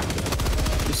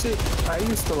 You see, I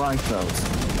used to like those.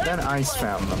 Then ice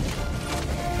found them.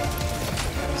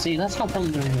 See, that's not a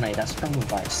problem with a grenade, that's a problem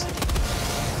with ice.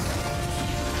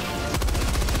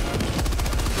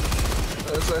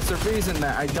 That's the reason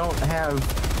that I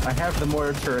have the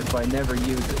mortar turret, but I never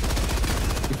use it.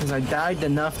 Because I died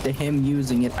enough to him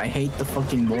using it. I hate the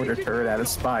fucking mortar turret out of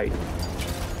spite.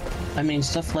 I mean,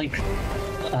 stuff like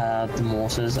the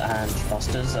mortars and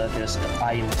thrusters are just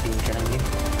iron team killing you.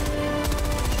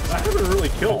 I haven't really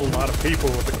killed a lot of people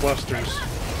with the clusters.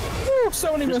 Ooh,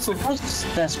 so many missiles. Because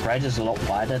their spread is a lot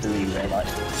wider than you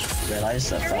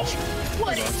realize at first.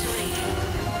 What is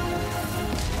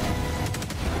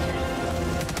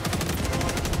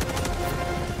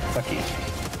Fuck you.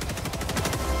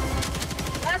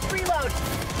 Last reload!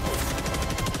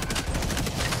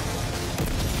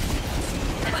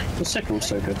 The sickle's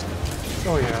so good.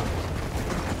 Oh yeah.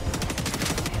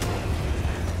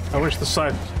 I wish the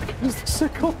scythe was the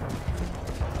sickle.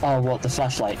 Oh, what, the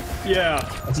flashlight? Yeah.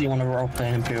 Do you want to roleplay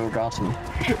an Imperial Guardsman?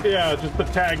 Yeah, just the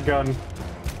tag gun.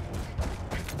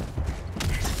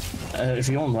 If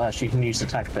you want worse, you can use the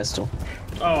tag pistol.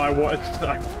 Oh, I was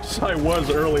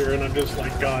earlier, and I'm just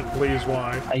like, God, please,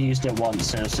 why? I used it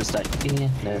once, and it was just like, yeah,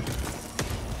 no.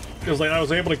 It was like I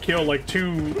was able to kill like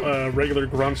 2 regular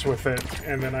grunts with it,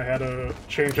 and then I had to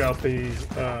change out the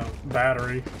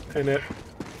battery in it.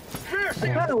 I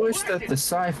kind of wish that the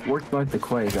scythe worked like the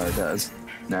Quasar does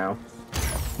now.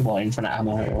 What, infinite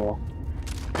ammo or...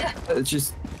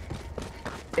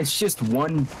 It's just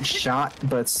one shot,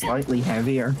 but slightly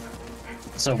heavier.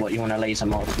 So what, you want a laser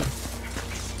marksman?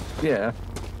 Yeah.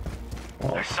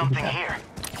 There's something here.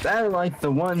 That like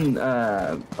the one,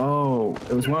 oh,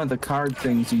 it was one of the card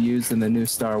things you used in the new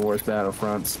Star Wars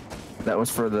Battlefronts. That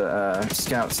was for the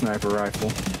Scout Sniper Rifle.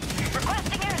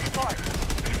 Requesting air support.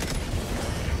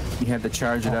 You had to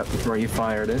charge it up before you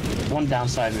fired it. One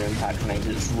downside of impact grenades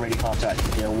is it's really hard to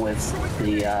actually deal with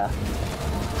the,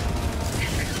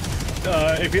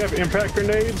 if you have impact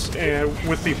grenades and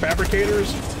with the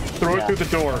fabricators, throw it through the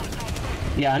door.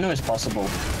 Yeah, I know it's possible.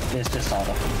 It's just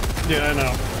harder. Yeah, I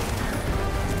know.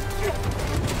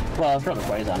 Well, I've got the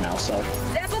Quasar now, so...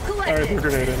 Sample Alright, collected. put a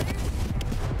grenade in.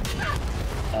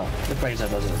 Oh, the Quasar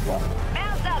does it as well.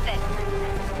 Bounce up it.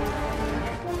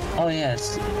 Oh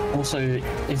yes. Also,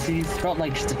 if you've got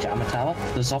like just a jammer tower,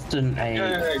 there's often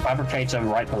a fabricator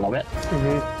right below it.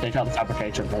 Take out the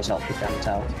fabricator, it blows out the jammer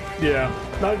tower. Yeah,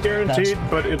 not guaranteed,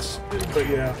 but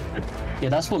yeah. Yeah,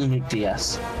 that's what nuke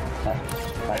DS. Right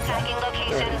there. Tagging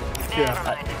location.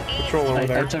 Yeah, control over I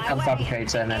there. took out the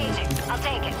fabricator and then... I'll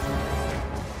take it.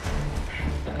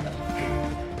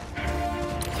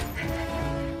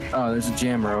 Oh, there's a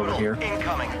jammer over here.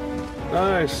 Incoming.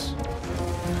 Nice.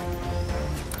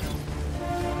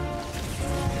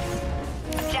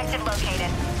 Objective located.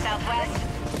 Southwest.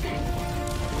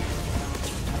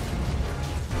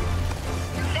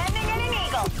 Sending in an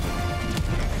eagle.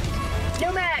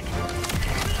 No mag.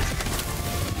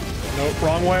 Nope,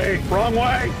 wrong way. Wrong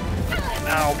way.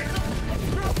 Ow.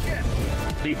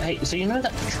 Hey, so you know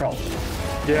that patrol?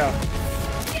 Yeah.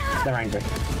 They're angry.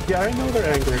 Yeah, I know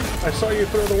they're angry. I saw you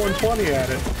throw the 120 at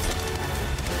it.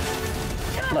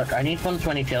 Look, I need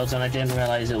 120 kills and I didn't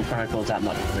realize it will chronicle that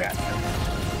much reaction.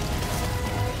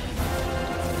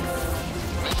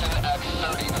 Mission at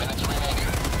 30 minutes remaining.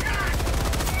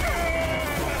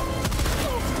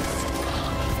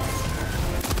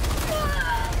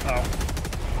 Oh.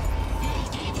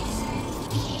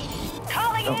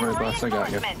 Calling Don't in worry, boss, I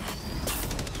got you. reinforcements.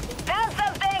 Found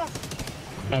something.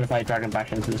 Notify Dragon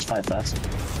back into this fight first.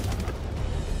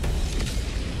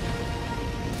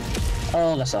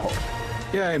 Oh, that's a hole.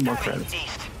 Yeah, more credits.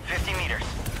 East, 50 meters.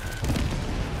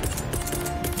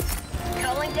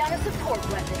 Calling down a support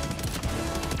weapon.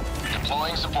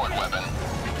 Deploying support weapon.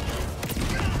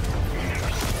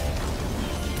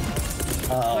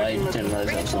 Oh, I didn't realize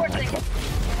that was on my clock.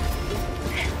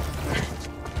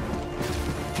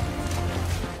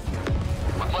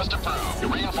 Request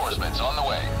approved. Reinforcements on the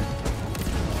way.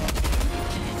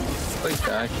 Please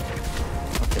die.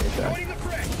 Okay, die.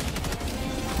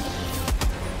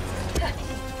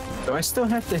 Do I still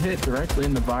have to hit directly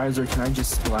in the visor, or can I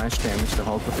just splash damage the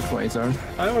Hulk with the Quasar?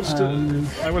 I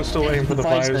would still aim for the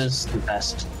visor. Visor's the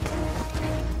best.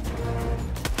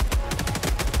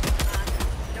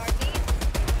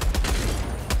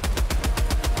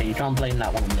 Okay, you can't blame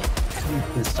that one on me.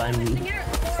 This time,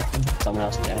 someone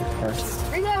else did it first.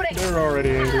 Reloading. They're already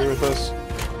angry with us.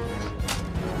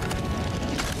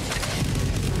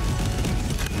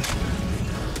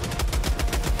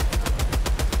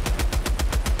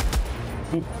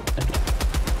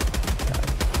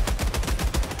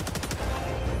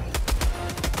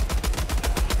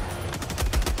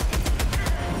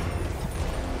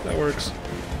 That works.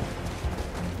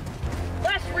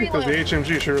 Last Because the reload.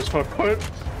 HMG sure as fuck would.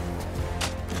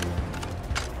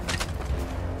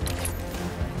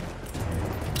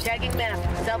 Tagging map.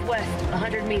 Southwest.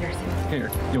 100 meters.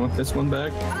 Here, you want this one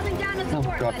back? Calling down a Oh,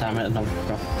 support god weapon. damn it, no,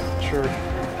 no. Sure.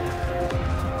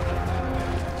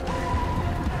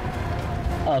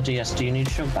 Oh, DS, do you need a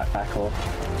shield backpack or?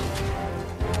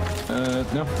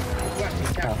 No.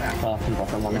 Oh, well, I can drop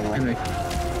them one anyway.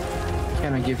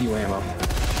 Can I give you ammo?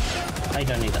 I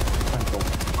don't need it. I'm cool.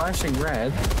 Flashing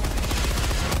red.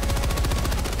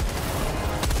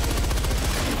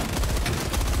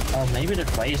 Oh, maybe the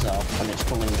Quasar when it's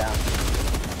pulling down.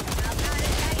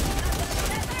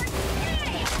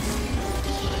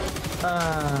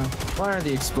 Why are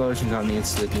the explosions on the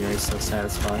incendiary so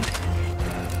satisfying?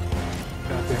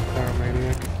 Goddamn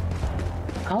pyromaniac.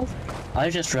 How? I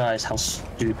just realized how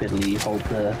stupidly you hold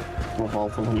the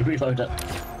revolver when you reload it.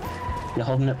 You're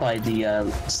holding it by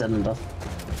the cylinder.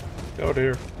 Oh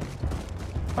dear.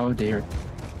 Oh dear.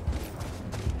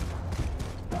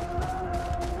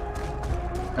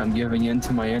 I'm giving in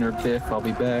to my inner Biff. I'll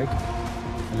be back.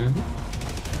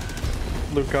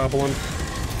 Luke Goblin.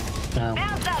 No.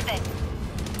 Bounce up it.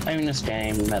 I mean, this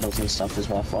game, medals and stuff is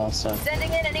worthwhile, so.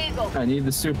 Sending in an eagle. I need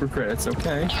the super credits,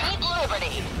 okay? Keep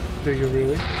liberty. Do you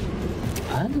really?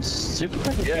 And super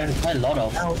credit, yeah, quite a lot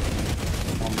of on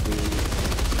the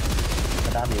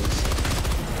medallions.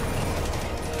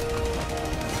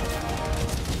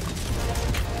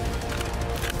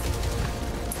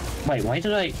 Wait, why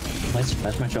did I...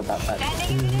 Where's my job backpack?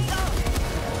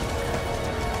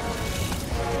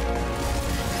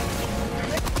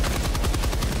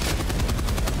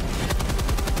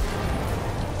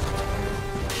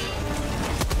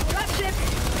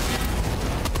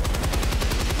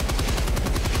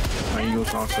 My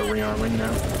Eagle's also rearming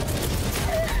now.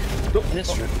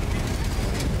 That's true.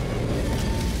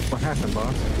 What happened,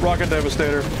 boss? Rocket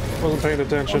Devastator. Wasn't paying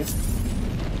attention.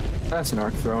 That's an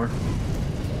arc thrower.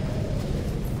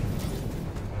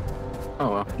 Oh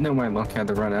well, no, my luck had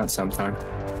to run out sometime.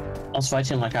 I was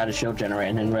fighting like I had a shield generator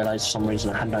and then realized for some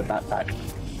reason I had no backpack.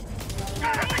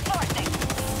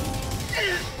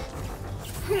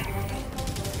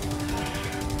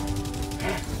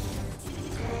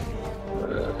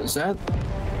 Is that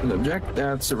an object?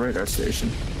 That's a radar station.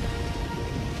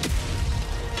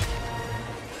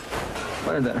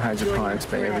 What did that hydroponics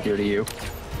bay ever do to you?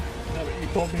 You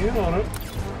pulled me in on it.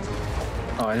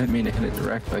 Oh, I didn't mean to hit it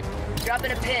directly.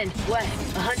 Dropping a pin.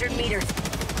 West, 100 meters.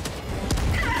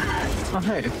 Oh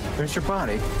hey, there's your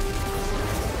body.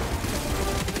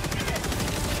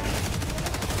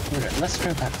 Okay, let's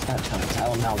go back to that time.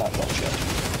 Tell them how that got you.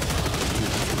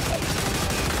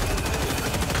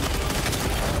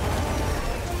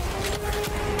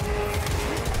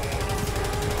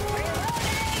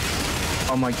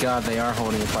 Oh my god, they are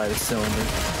holding it by the cylinder.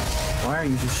 Why are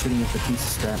you just shooting at the piece of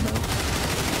scrap metal?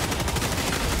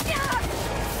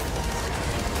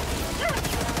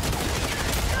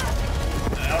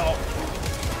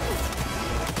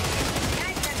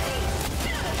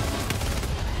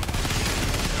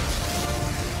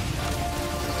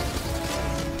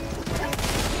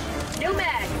 New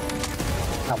mag.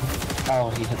 Oh,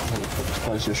 he hit the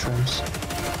explosive shrooms.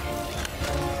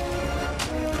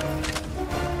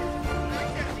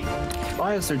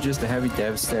 Why is there just a heavy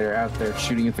devastator out there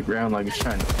shooting at the ground like it's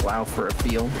trying to plow for a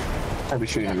field? Probably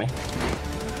shooting at me.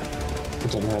 I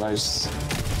didn't realize.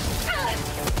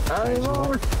 Hey,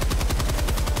 Lord!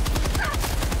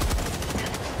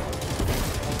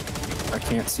 I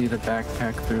can't see the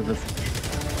backpack through the...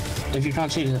 If you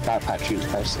can't see the backpack, shoot the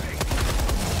person.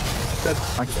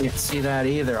 I can't see that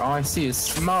either. All I see is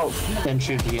smoke. Then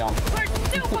shoot the arm. We're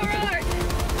super alert.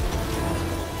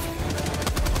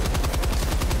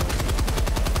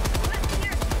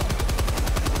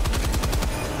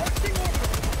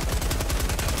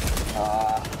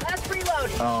 Last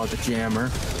reload. Oh, the jammer.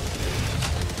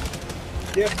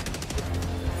 Yep.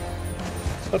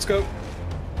 Let's go.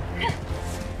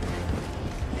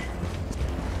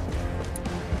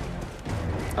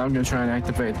 I'm gonna try and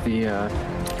activate the,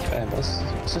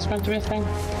 Is this meant to be a thing?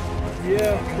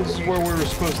 Yeah, this is where we were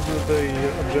supposed to do the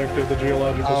objective, the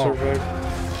geological survey.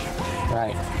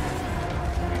 Right.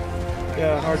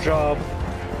 Yeah, our job.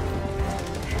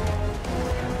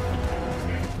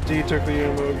 D took the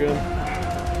ammo again.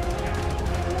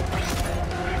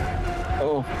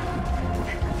 Oh.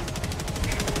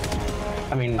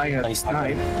 I mean, I got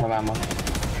sniped. No ammo.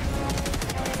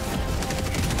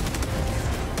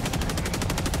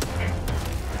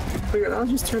 Figured I'll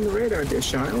just turn the radar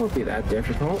dish on. It won't be that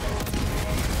difficult.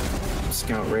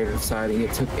 Scout radar sighting.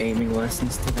 It took aiming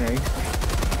lessons today.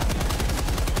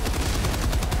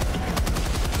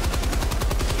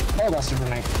 Oh, that's a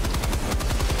grenade.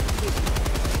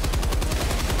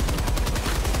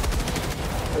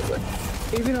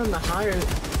 Even on the higher...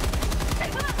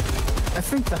 I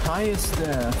think the highest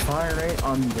fire rate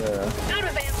on the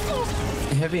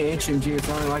heavy HMG is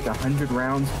only like 100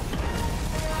 rounds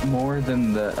more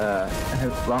than the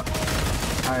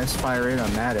highest fire rate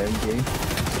on that MG.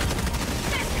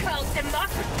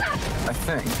 I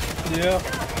think. Yeah.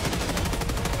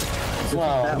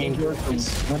 Well, that I mean, one from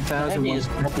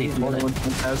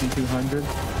 1,200.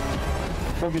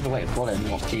 Probably the way to put it,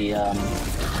 not the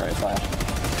rate of fire.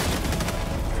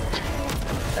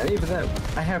 And even that,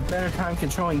 I have better time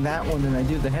controlling that one than I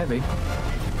do the heavy.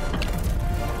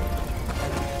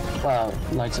 Well,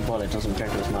 lighter bullet doesn't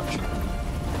trigger as much.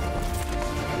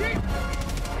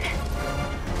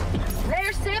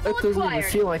 Rare sample That doesn't even acquired.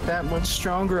 feel like that much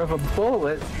stronger of a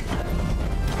bullet.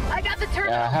 I got the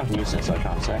terminal. Yeah, I haven't used it, so I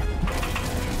can't say.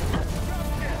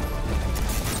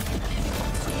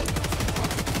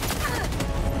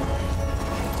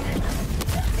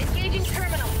 Engaging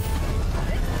terminal.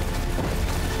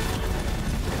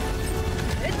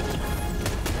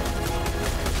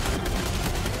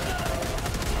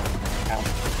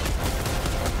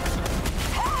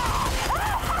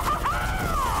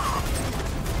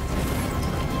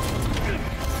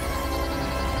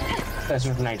 There's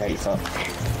a grenade 8 foot.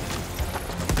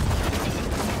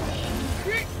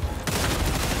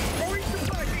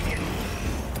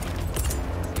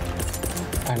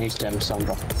 I need them,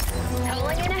 Sandra.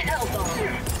 Calling in a Hellbomb.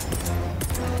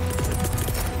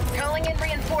 Calling in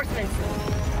reinforcements.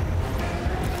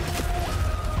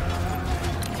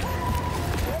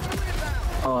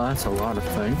 Oh, that's a lot of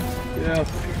things. Yeah.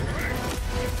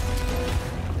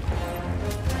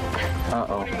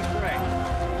 Uh-oh.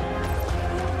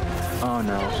 Oh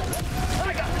no.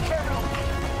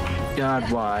 God,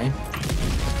 why?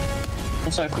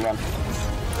 Also, run.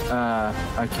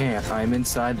 I can't. I'm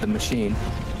inside the machine.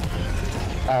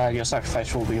 Your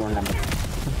sacrifice will be remembered.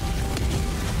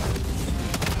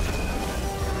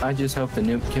 I just hope the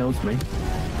nuke kills me.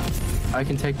 I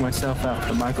can take myself out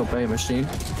the Michael Bay machine.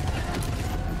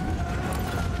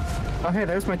 Oh hey,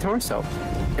 there's my torso.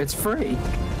 It's free.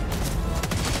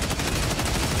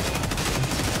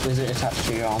 Is it attached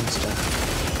to your arm still?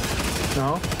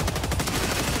 No.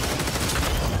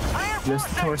 Just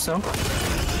the torso.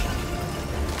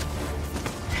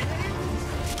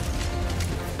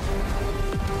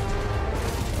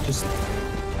 Just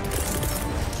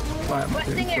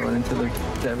going into the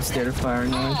Devastator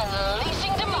firing line.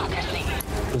 Unleashing democracy.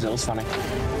 Because it was funny.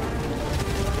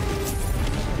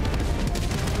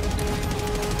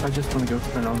 I just want to go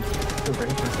turn on the rage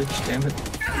message, damn it.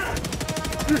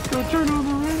 Just go turn on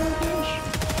the rage.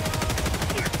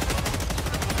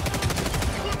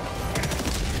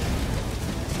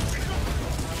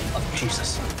 Oh,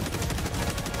 Jesus.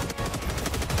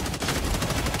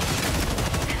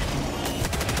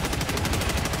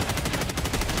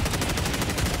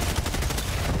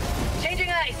 Changing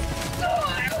ice.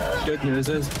 Good news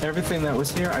is, everything that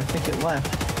was here, I think it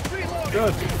left.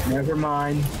 Good. Never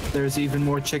mind. There's even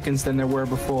more chickens than there were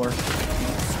before.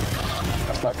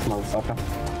 That's like motherfucker.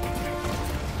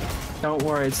 Don't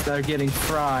worry, they're getting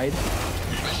fried.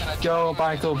 Go,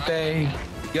 Michael Bay.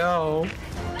 Go.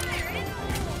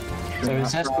 So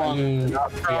is this one...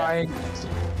 Not fried.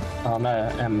 Yeah. Oh no,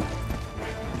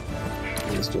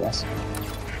 let's do this.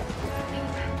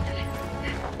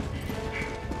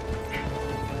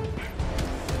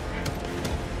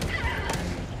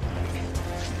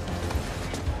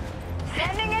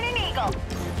 Sending in an eagle.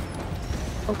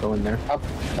 I'll go in there. Up,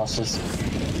 bosses.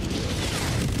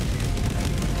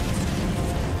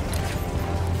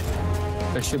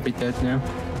 They should be dead now.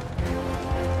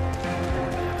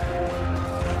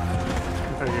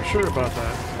 Are you sure about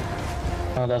that?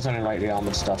 Oh, that's only like the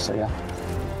armored stuff, so yeah.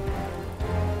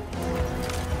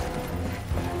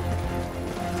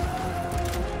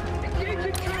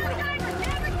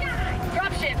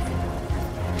 Dropships.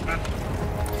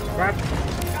 What?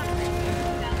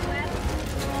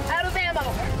 Out of ammo.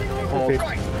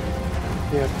 Okay.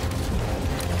 Yeah.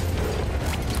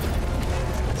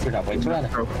 We're not waiting for that.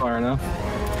 Throw far enough.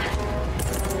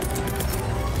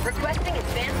 Requesting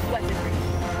advanced weaponry.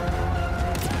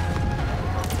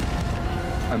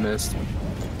 I missed.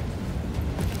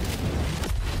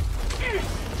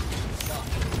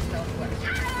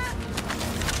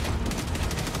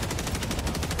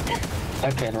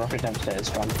 Okay, the rocket downstairs is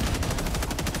gone.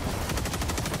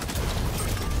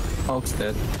 Hulk's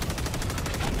dead.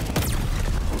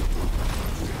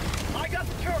 I got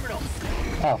the terminal.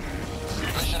 Oh,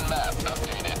 Mission map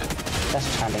updated.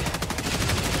 that's handy.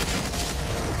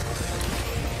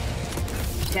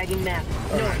 Tagging map.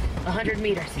 North, 100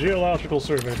 meters. Geological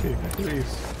survey,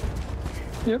 please.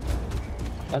 Yep.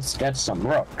 Let's get some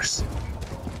rocks.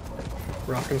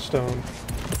 Rock and stone.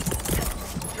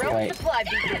 Drone Wait. supply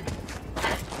beacon.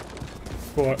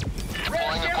 What?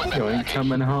 Deploying equipment You ain't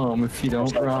coming home if you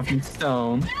don't rock and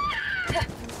stone.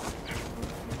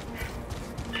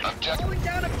 Pulling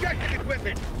down objective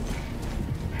equipment.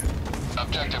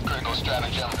 Objective critical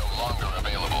stratagem no longer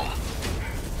available.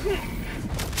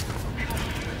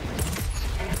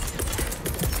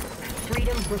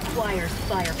 Freedom requires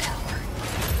firepower.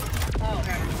 Oh,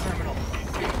 have terminal.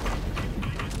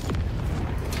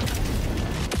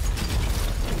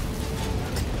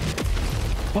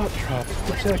 Bot trap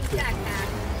protected.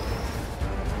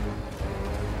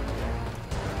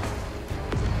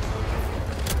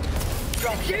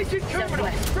 Dropship. Terminal.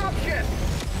 Dropship.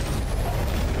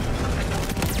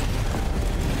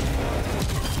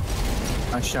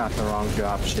 I shot the wrong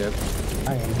dropship.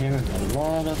 I am hearing a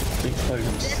lot of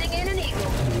explosions. Sending in an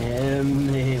eagle. Yeah,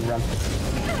 me run.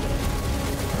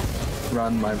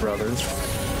 Run, my brothers.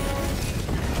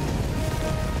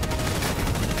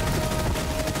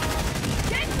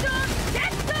 Get some!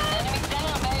 Get some! Enemy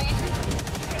down, baby.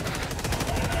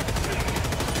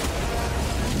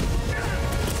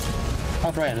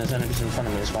 Oh great, there's enemies in front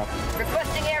of me as well.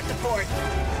 Requesting air support.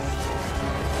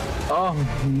 Oh,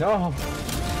 no.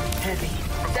 Heavy.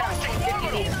 Down.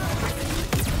 50 meters.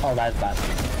 Oh, that's bad.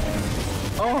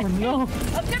 Oh no!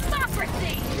 Of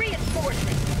democracy!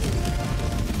 Reinforcing!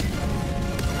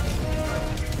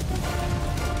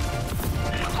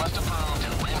 Request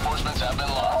approved. Reinforcements have been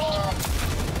launched.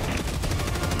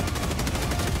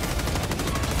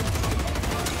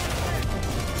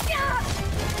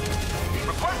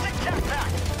 Requesting tech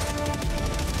pack.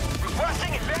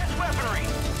 Requesting advanced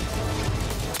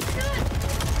weaponry.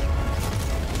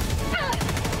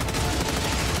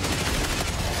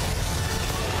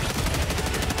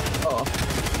 Oh.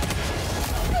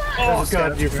 Oh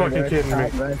god, you're fucking kidding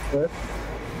me.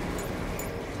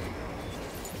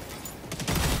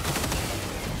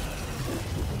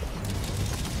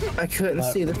 I couldn't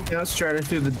see the scout strider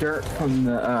through the dirt from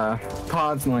the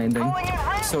pods landing,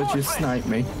 so it just sniped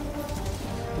me.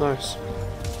 Nice.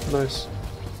 Nice.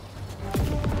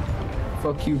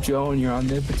 Fuck you, Joe, and your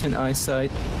omnipotent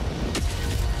eyesight.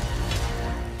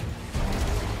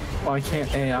 Why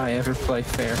can't AI ever play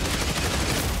fair?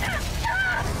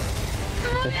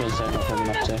 Because they're not good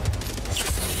enough to.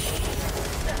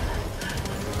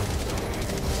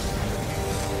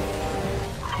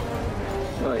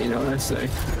 Well, you know what I say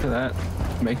to that?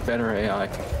 Make better AI.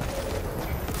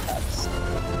 That's...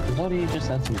 What do you just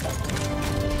said to me?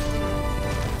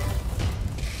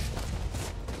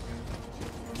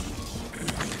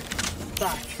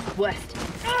 Boss, west.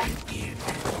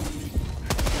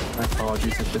 My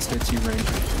apologies if this hits you, Ranger.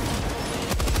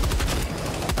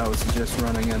 I was just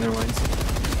running otherwise.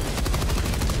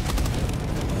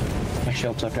 My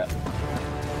shield took it.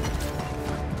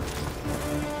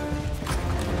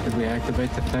 Did we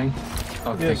activate the thing?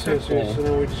 Okay, Yes, yes, yes. So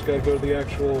now we just gotta go to the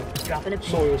actual Dropping a pin.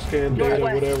 soil scan data,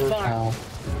 Northwest, whatever. far. Ow.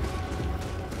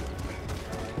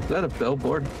 Is that a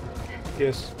billboard?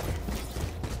 Yes.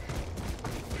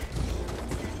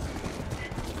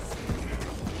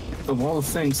 Of all the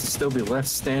things to still be left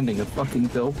standing, a fucking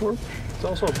billboard? It's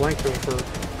also a blank billboard.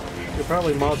 You'll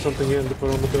probably mod something in to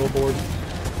put on the billboard.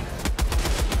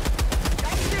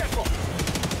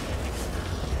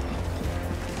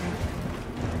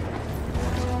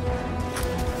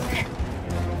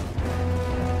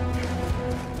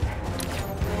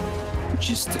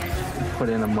 Just put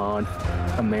in a mod,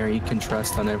 a Mary you can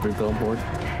trust on every billboard.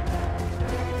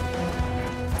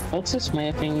 What's this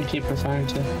mapping you keep referring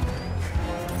to?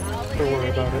 Don't worry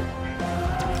about it.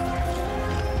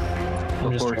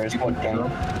 I'm just Before curious people what game. go.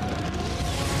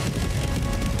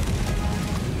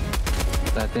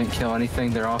 That didn't kill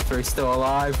anything, they're all three still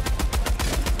alive.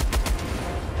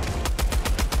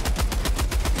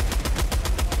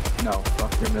 No,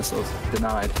 fuck your missiles.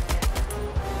 Denied.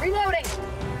 Reloading!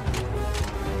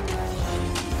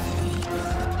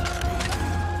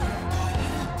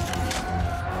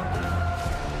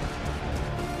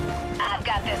 I've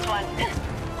got this one.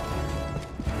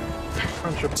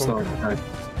 Friendship So, bunker.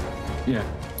 yeah,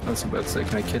 I was about to say,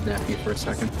 can I kidnap you for a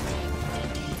second?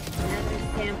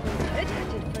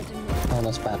 Oh,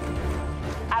 that's bad.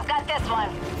 I've got this one.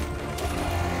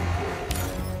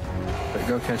 But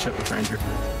go catch up with Ranger.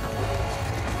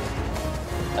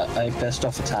 I pissed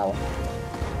off a tower.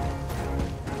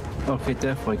 Okay,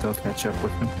 definitely go catch up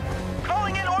with him.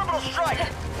 Calling in orbital strike.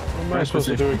 What am I supposed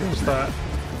to do against that?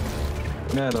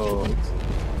 Metals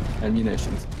and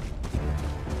munitions.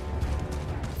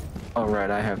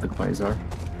 Alright, I have the quasar.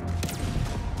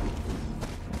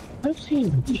 I've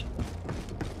seen.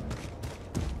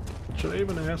 Should I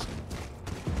even ask?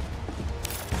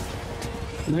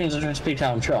 The thing is, I try to speak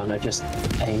how I'm trying, I just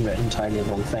aim it entirely the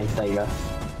wrong thing. There you go.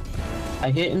 I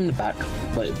hit it in the back,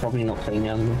 but it's probably not clean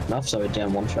enough, so it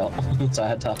did one shot. So I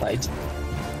had to hide.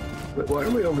 But why are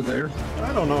we over there?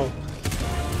 I don't know.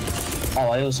 Oh,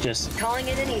 I was just Calling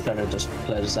it an easy. gonna just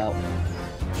play this out.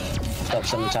 Stop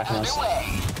some attacking us.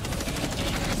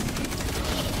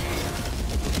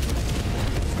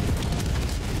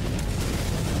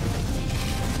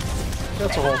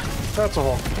 That's a hole. That's a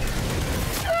hole.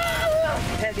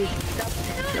 Heavy.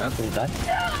 God, Did he die?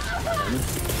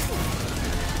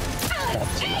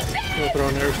 Stopped. Go throw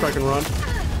an airstrike and run.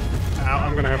 Ow,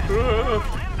 I'm gonna have to.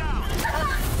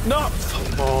 No!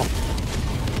 Oh.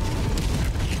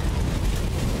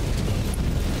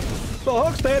 The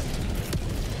hook's dead!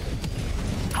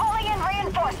 Calling in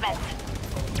reinforcements.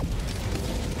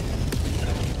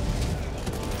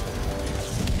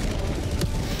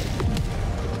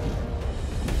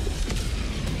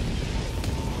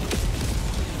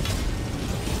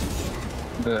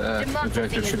 the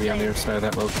objective should be on the other side of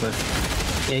that low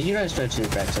cliff. Yeah, you guys go to the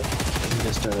objective. You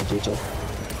just do a detour.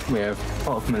 We have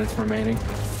 12 minutes remaining.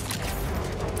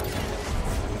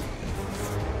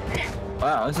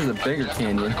 Wow, this is a bigger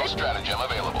canyon. No stratagem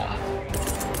available.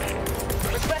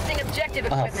 Requesting objective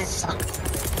Oh, equipment.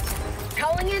 fuck.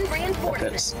 Calling Calling in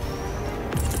reinforcements.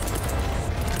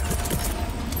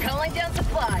 Calling down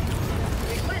supply.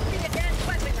 Requesting advanced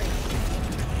weaponry.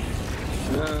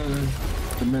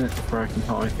 A minute before I can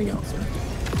call anything else.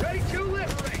 Ready to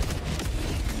liberate.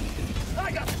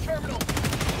 I got the terminal.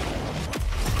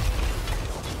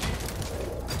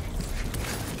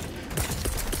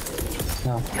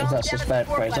 No, is that suspect,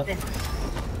 Fraser?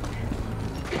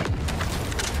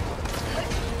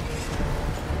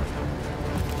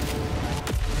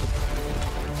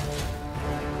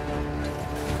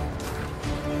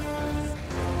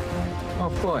 Oh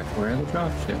boy, where are the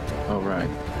dropships? Oh right.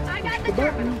 I got the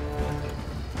terminal.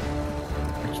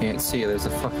 I can't see. There's a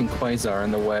fucking quasar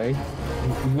in the way.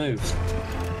 Move.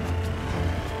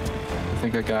 I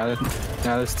think I got it.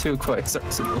 Now there's two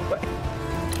quasars in the way.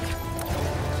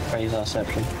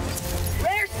 Quasarception.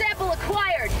 Rare sample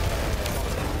acquired.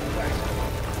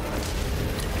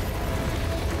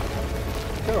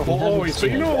 Oh, so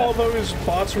you know all those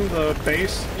bots from the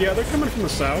base? Yeah, they're coming from the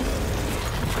south.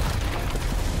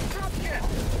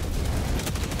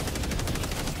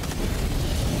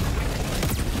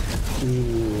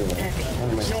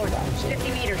 North,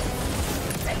 50 meters.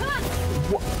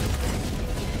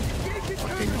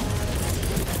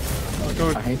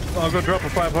 I'll go drop a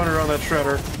 500 on that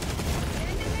shredder.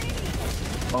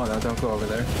 Oh no, don't go over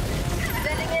there.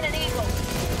 Sending in an eagle.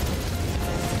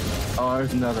 Oh,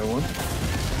 there's another one.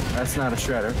 That's not a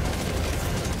shredder.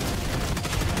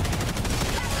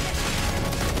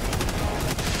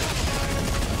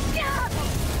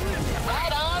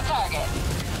 Right on target.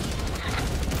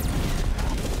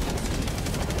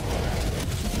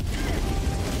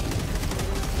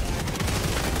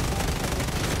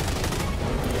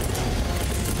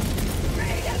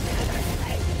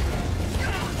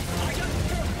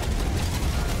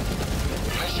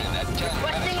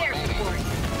 Requesting air support.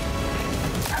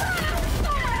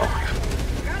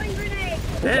 Throwing grenade.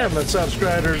 Damn, that South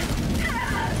Strider.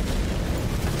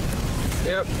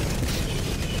 Yep.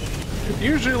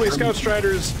 Usually Scout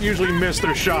Striders usually miss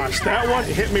their shots. That one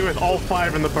hit me with all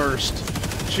 5 in the burst.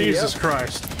 Jesus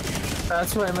Christ.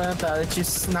 That's what I meant about it.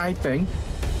 Just sniping.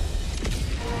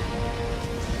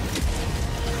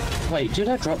 Wait, did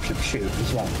that dropship shoot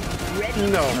as well?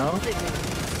 No. No?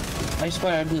 I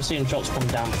swear I've been seeing shots come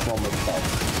down from above.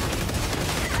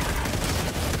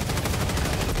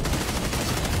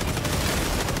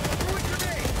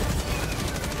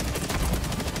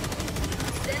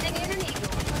 Sending in an eagle.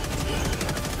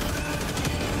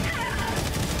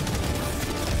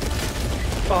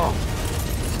 Oh.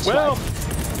 Well.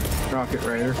 Rocket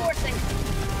Raider. Reinforcing.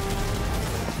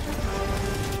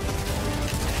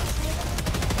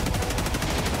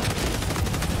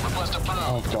 Request approved.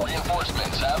 Oh god.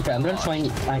 Reinforcements have Okay, I'm gonna try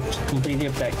and act completely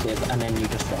objective and then you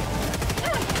just run.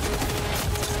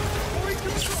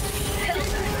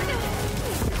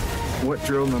 What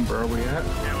drill number are we at?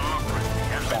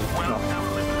 Done.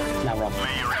 Now run.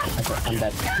 Okay, I'm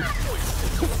dead.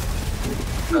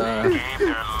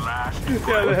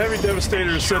 Yeah, the heavy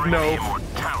devastator said no.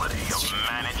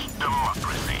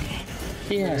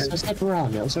 Yes, I said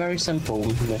run. It was a very simple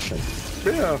mission.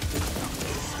 Yeah.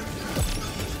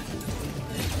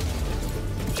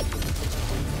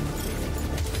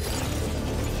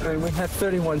 I mean, we had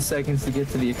 31 seconds to get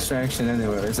to the extraction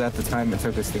anyway. Is that the time it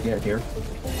took us to get here?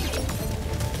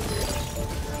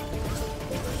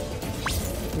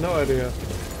 No idea.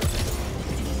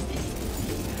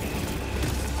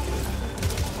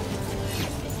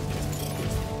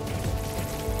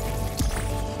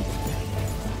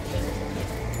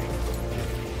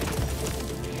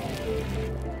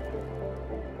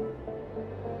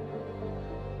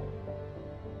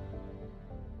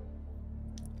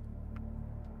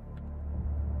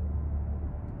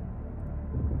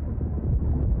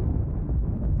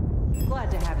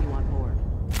 Glad to have you on board.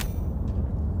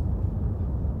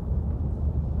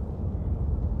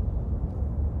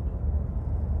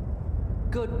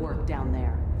 Good work down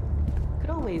there. Could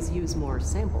always use more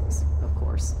samples, of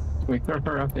course. Can we throw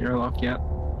her up the airlock yet?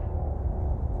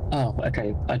 Oh,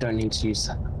 okay. I don't need to use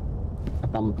a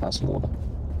bum person order.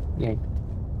 Yay.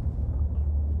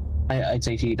 I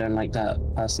take it you don't like that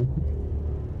person.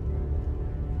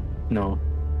 No.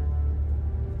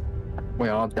 We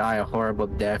all die a horrible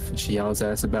death and she yells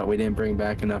at us about we didn't bring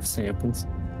back enough samples.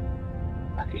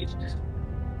 There's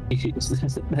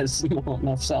not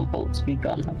enough samples. We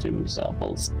can't have too many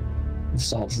samples. It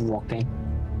starts rocking.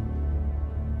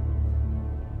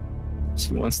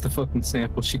 She wants the fucking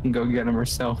sample, she can go get them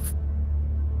herself.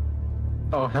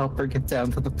 Oh, help her get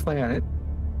down to the planet.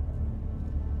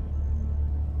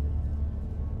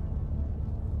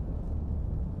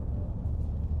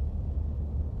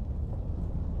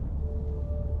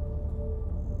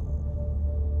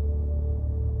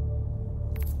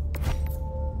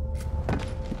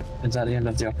 Is that the end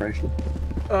of the operation?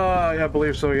 Yeah, I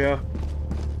believe so, yeah.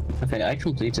 Okay, I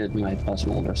completed my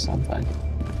personal order, so I'm fine.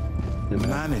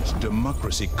 Managed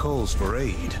democracy calls for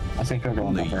aid. I think I'll go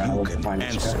on Only over and I you will can find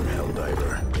answer,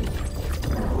 Helldiver.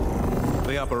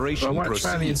 The operation I want to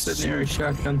try the proceeds incendiary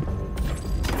shotgun.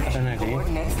 I don't know, do you?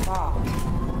 Coordinates locked.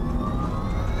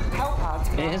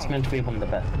 Hellpods It is meant to be one of the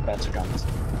better guns.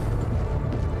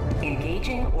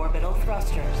 engaging orbital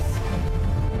thrusters.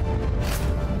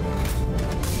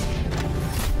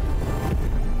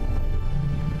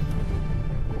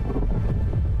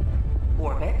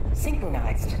 Orbit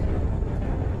synchronized.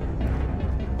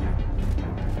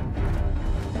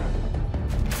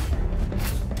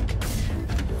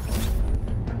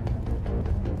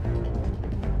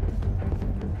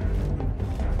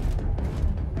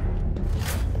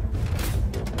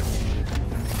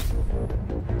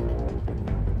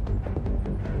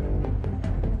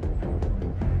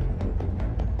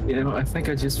 You know, I think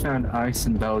I just found Ice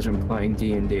in Belgium playing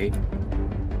D&D.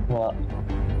 What?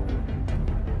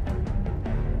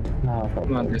 No, I've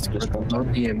got Come on, Discord,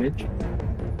 load the image.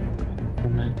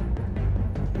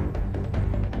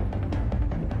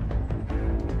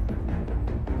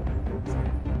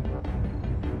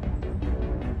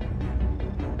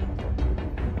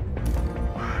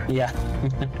 Yeah.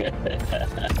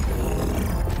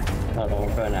 Hold on,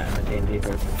 we're going out of the D&D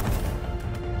version.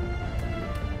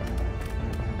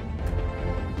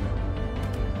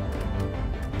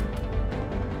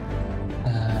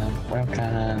 Rail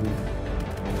cannon.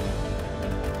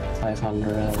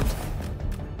 500.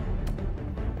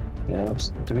 Yeah,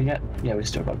 do we get? Yeah, we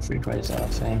still got 3 crates, I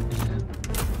think. Yeah.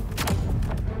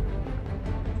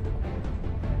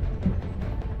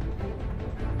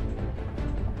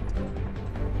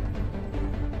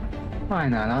 Why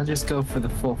not? I'll just go for the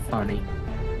full funny.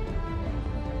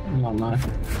 Oh no.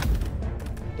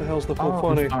 The hell's the full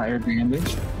funny? Fire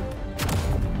damage.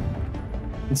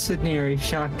 Incendiary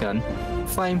shotgun.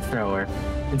 Flamethrower.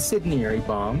 Incendiary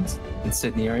bombs.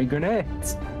 Incendiary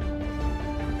grenades.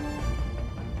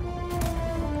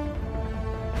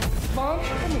 Launch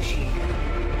initiated.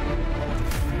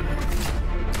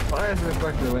 Why does it look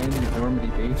like we're landing at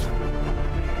Normandy Beach?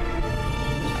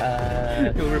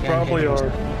 Because we probably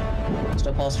are.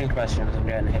 Stop asking questions, I'm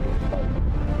getting hit with the boat.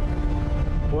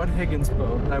 What Higgins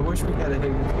boat? I wish we had a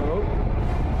Higgins boat.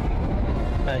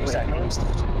 30 seconds.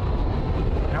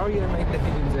 How are you gonna make the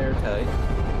Higgins airtight?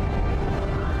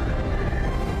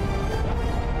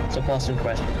 Stop asking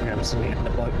questions, I'm gonna send you in the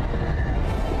boat.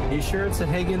 You sure it's a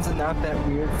Higgins and not that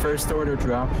weird first order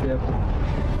dropship?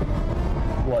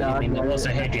 What, you mean there was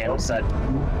a Higgins that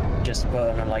just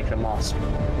burned like a mosque?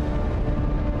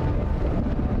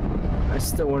 I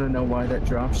still want to know why that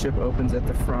dropship opens at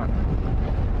the front.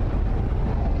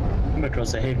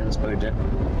 Because the Higgins moved it,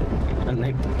 and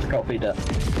they copied it.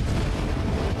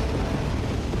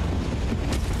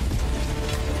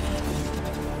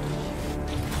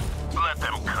 Let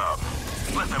them come.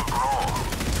 Let them brawl.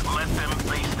 Let them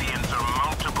face the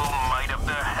insurmountable might of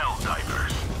the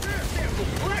Helldivers.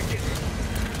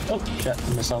 Oh, shit,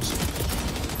 missiles.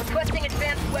 Requesting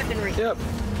advanced weaponry. Yep.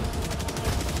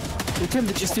 We tend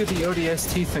to just do the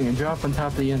ODST thing and drop on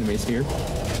top of the enemies here.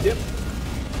 Yep.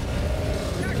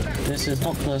 This is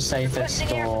not the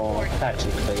safest or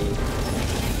tactically.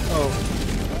 Oh.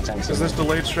 Sensible. Is this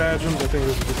delayed stratagems? I think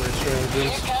this is delayed stratagems.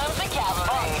 Here comes the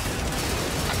cavalry.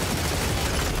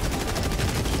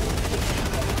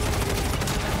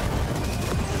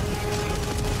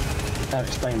 That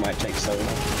explains why it takes so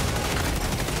long.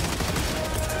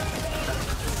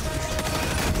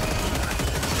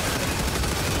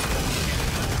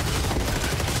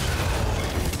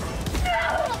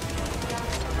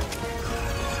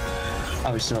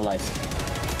 Oh, he's still alive.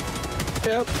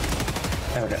 Yep.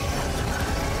 There we go.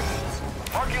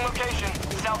 Marking location,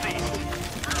 southeast.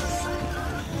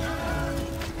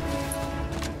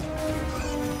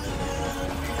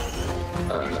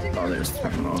 Oh, there's the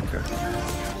terminal. Okay.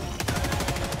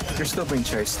 You're still being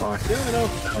chased, Lock. Yeah, I know.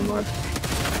 Come on.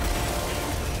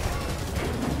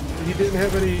 He didn't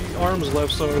have any arms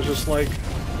left, so I was just like,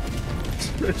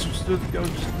 I was just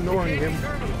ignoring him.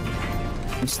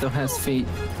 He still has feet.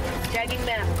 Tagging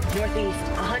map. Northeast.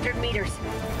 100 meters.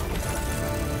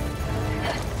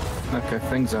 Okay,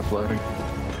 things uploading.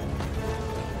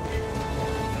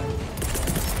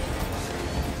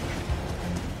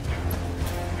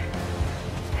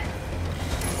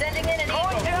 Sending in an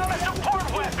Calling eagle. down a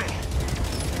support weapon.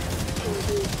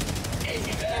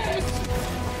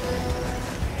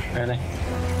 Really?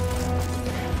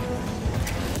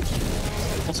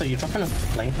 Also, you're dropping a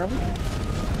flamethrower?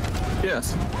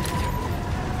 Yes.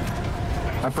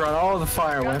 I brought all the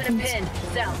fire Dropping weapons. a pin.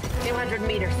 South. 200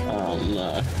 meters. Oh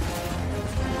no.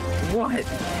 What?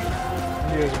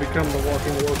 You guys become the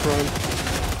walking war crime.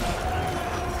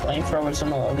 Flamethrowers are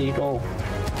not illegal.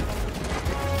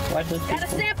 Why does Got a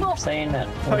people sample. keep saying that?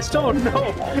 I don't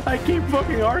know. I keep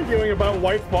fucking arguing about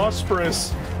white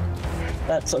phosphorus.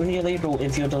 That's only illegal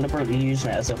if you're deliberately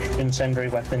using it as an incendiary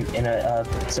weapon in a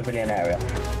civilian area.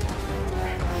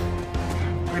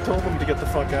 We told them to get the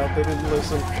fuck out. They didn't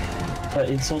listen. But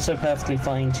it's also perfectly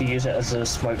fine to use it as a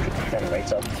smoke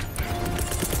generator.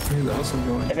 He's also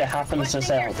going. If it happens to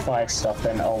set out fire stuff,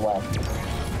 then oh well.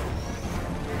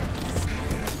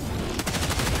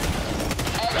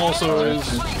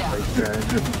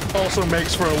 Also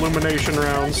makes for illumination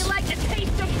rounds. Like to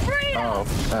taste of freedom? Oh,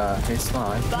 hey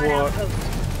Sly. What?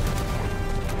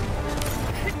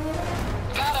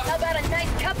 How about a nice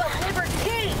cup of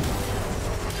liberty?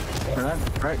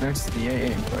 Right next to the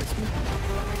AA emplacement.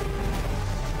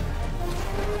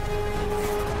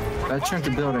 That chunk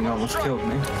of building almost killed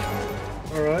me.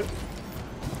 Alright.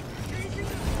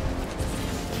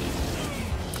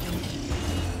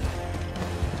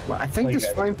 Well, I think this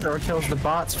flamethrower kills the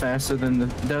bots faster than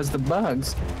does the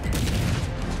bugs.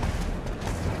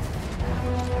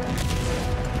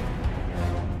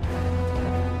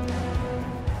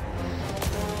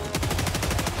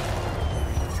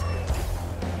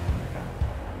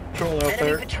 Patrol out Enemy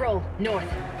there. patrol,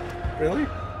 north. Really?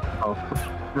 Oh,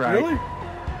 right. Really?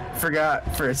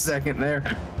 Forgot for a second there.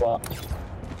 What?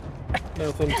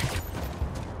 Nothing.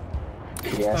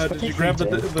 Yes. Did you grab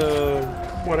the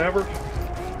whatever?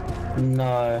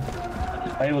 No.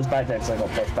 I was back there because I got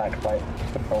pushed back by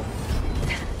patrol.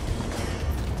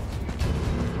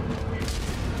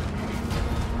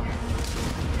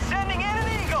 Sending in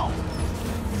an eagle.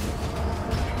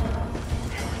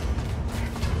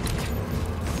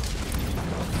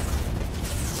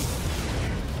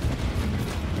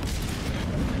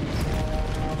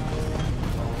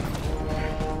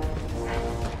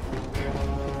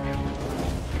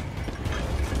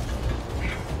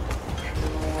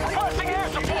 Requesting air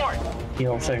support.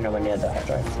 You're also nowhere near the hard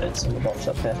drive. It's in the box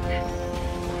up there.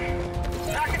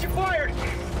 Package acquired.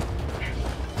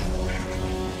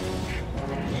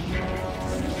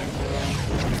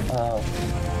 Oh.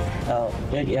 Oh,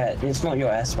 yeah, it's not your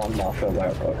S1 marker where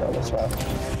it will go as well.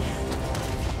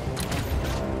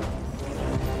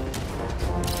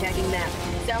 Tagging map.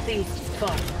 Southeast.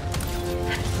 Far.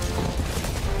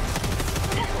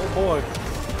 Oh boy.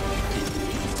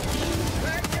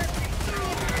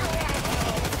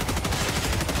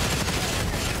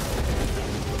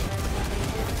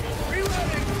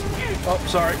 Oh,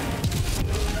 sorry.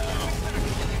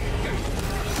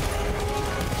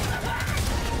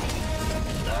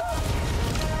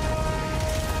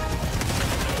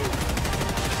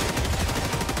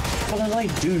 What did I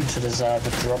do to deserve a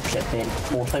dropship being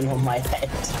falling on my head?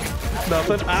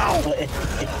 Nothing. Ow!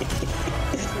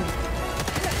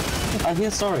 I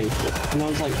hear sorry, and I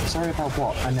was like, sorry about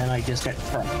what? And then I just get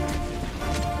thrown.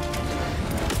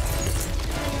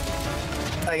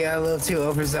 I got a little too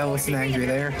overzealous and angry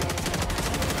there.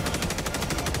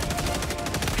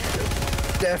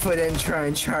 Definitely didn't try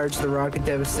and charge the Rocket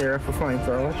Devastator for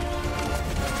flamethrower.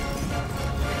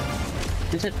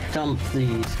 Did it dump the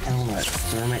helmet?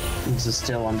 The remains are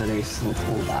still underneath with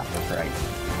all that, right?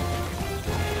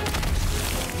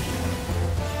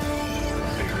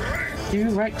 Do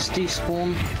Rex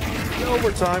despawn?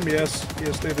 Over time, yes.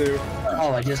 Yes, they do.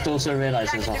 Oh, I just also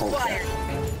realized there's a hole there.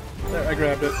 There, I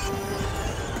grabbed it.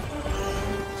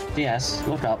 Yes,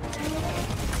 look up.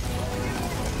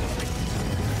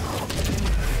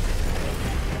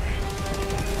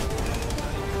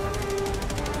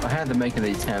 I had to make an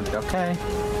attempt, okay? I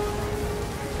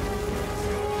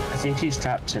think he's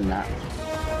trapped in that.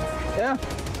 Yeah,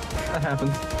 that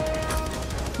happened.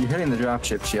 You're hitting the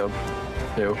dropship shield,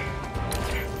 too.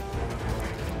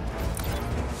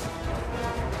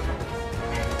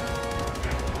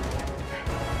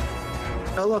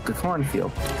 Oh look, a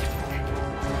cornfield.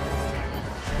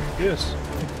 Yes.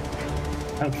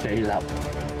 Okay, he's out.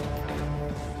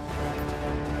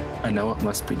 I know what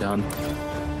must be done.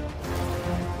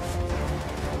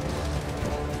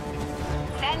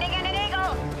 Sending in an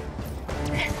eagle.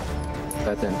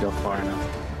 That didn't go far enough.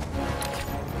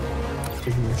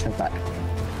 Did you check back?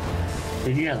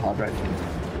 Did you get the hard drive?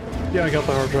 Yeah, I got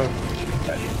the hard drive.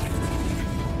 Okay.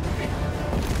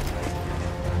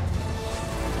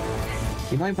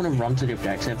 You might want to run to the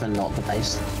objective and not the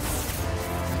base.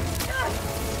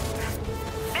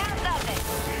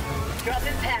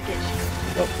 Dropping package.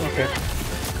 Oh, okay.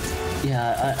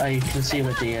 Yeah, I can see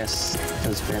where DS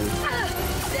has been.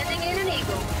 Sending in an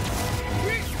eagle.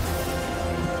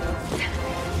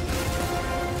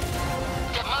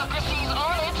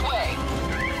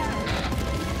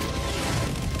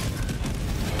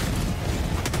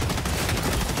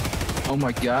 Oh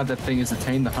my god, that thing has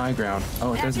attained the high ground.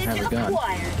 Oh, it doesn't have a gun.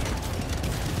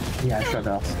 Yeah, shut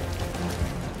up.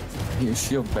 You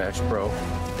shield bash, bro.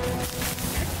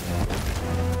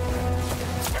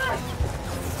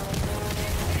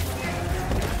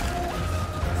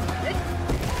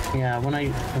 Yeah, when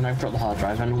I put the hard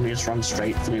drive, I normally just run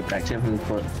straight for the objective and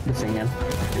put the thing in.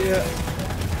 Yeah.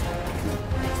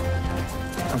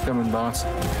 I'm coming, boss.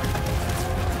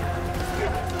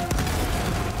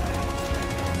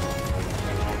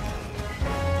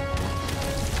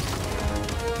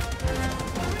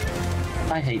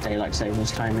 I hate daylight savings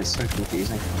time, it's so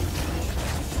confusing.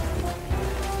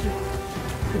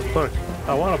 Look,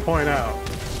 I want to point out,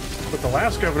 with the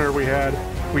last governor we had,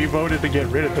 we voted to get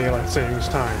rid of daylight savings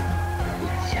time.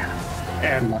 Yeah.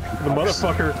 And the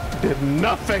motherfucker did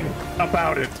nothing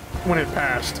about it when it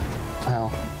passed.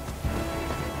 Well,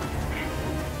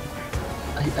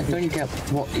 I don't get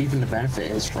what even the benefit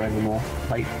is for Evermore.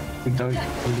 Like, we don't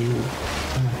really...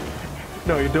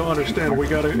 No, you don't understand. We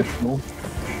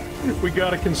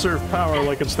gotta conserve power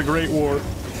like it's the Great War.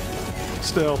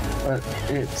 Still. But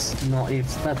it's not even...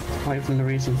 That's not even the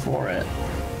reason for it.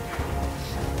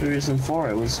 The reason for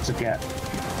it was to get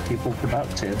people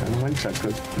productive in winter,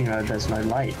 because, you know, there's no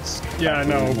lights. Yeah, I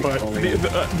know, but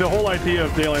the whole idea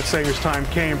of daylight savings time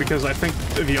came because I think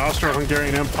the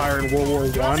Austro-Hungarian Empire in World War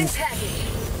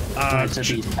I to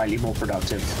be slightly more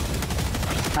productive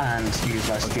and use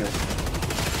less fuel.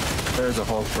 There's a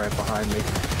Hulk right behind me.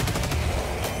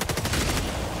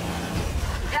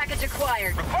 Package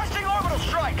acquired. Requesting orbital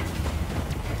strike.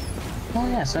 Oh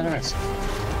yeah, so there is.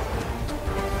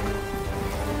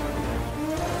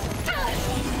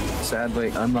 Sadly,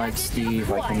 unlike Steve,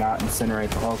 I cannot incinerate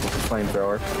the Hulk with a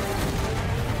flamethrower.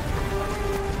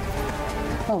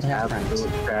 Oh,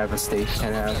 Absolute travesty.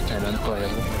 10 out of 10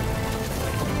 unplayable.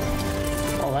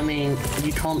 Well, I mean,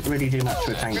 you can't really do much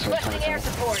to a tank with a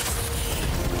flamethrower.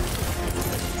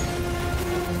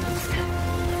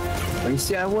 Well, you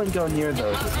see, I wouldn't go near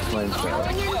those with a flamethrower.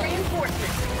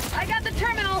 I got the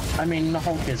terminal. I mean, the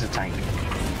Hulk is a tank.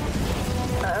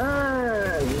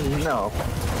 No.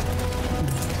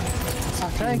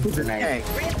 Tank is a tank.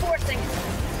 Reinforcing.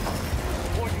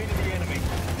 Point me to the enemy.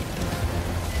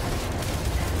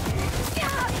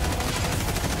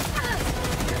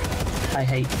 I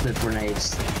hate the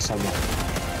grenades so much.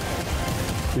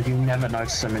 Because you never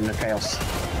notice them in the chaos.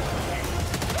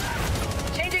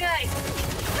 Changing ice.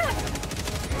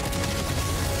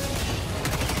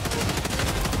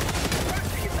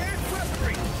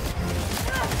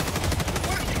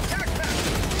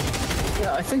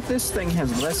 Yeah, I think this thing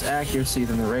has less accuracy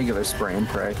than the regular spray and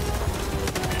pray.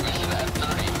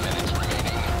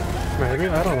 Maybe,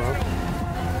 I don't know.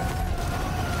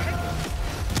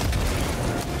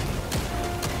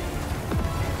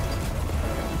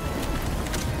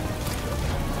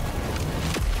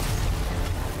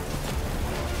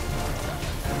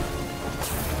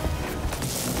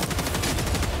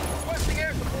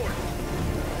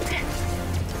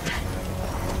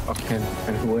 Okay,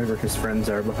 and whoever his friends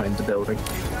are behind the building.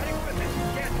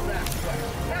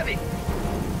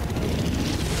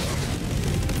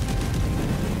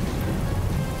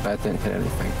 That didn't hit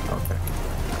anything. Okay.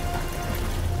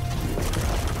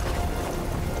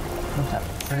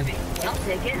 Ready? I'll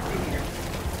take it.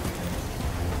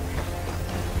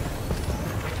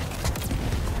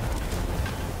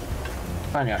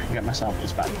 Finally, I can get my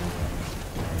samples back.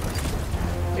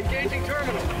 Engaging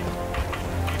terminal.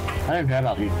 I don't care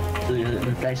about the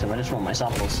data, I just want my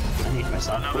samples. I need my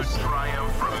samples. Another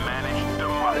triumph from managed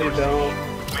democracy. They don't.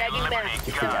 Tagging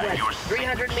back. West,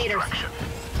 300 meters.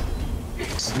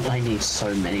 I need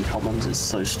so many commons, it's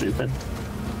so stupid.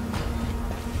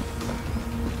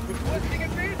 Requesting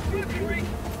advanced weaponry.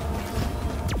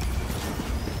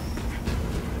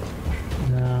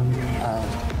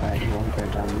 Right, you want to go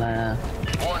down there.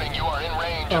 Warning, you are in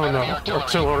range. Oh no,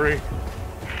 artillery.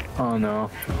 Oh no.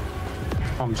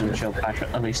 Bombs and shield pack,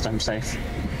 at least I'm safe.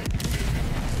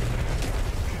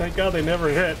 Thank God they never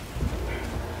hit.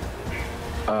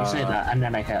 You say that, and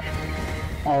then I hit.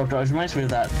 Oh, it reminds me of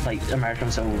that, like,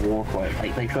 American Civil War quote.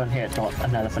 Like, they couldn't hit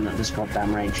an elephant at this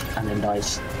goddamn range, and then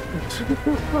dies.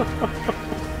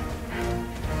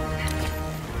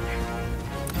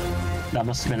 That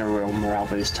must have been a real morale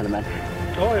boost to the men.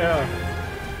 Oh yeah.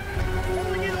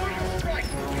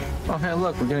 Oh hey,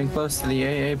 look, we're getting close to the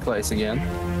AA place again.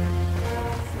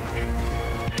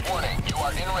 Warning, you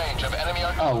are in range of enemy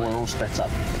artillery. Oh, we're all split up.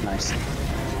 Nice.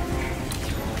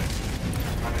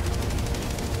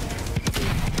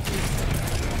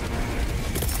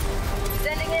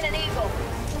 Sending in an eagle.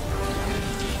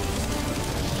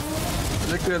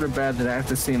 good or bad that I have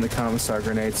to see the commissar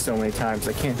grenades so many times?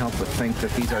 I can't help but think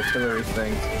that these artillery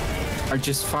things are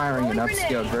just firing an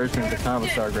upscaled version of the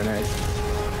commissar grenade.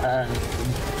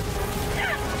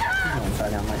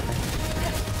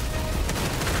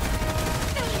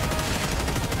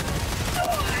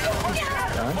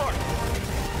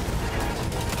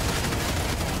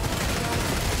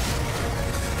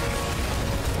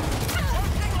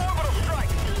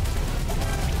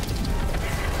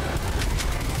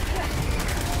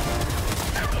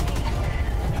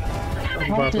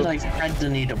 How did I thread the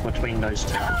needle between those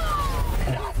two?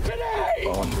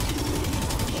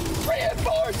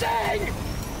 Reinforcing!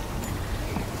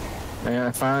 Man,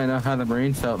 I finally know how the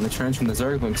Marine felt in the trench when the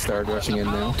Zerglings started rushing in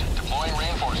now. Deploying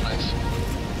reinforcements.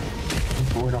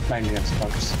 We're not playing against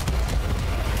bugs.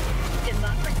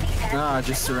 Nah,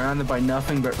 just surrounded by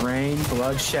nothing but rain,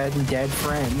 bloodshed, and dead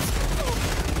friends.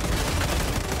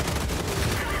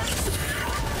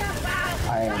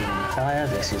 I am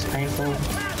tired, this is painful.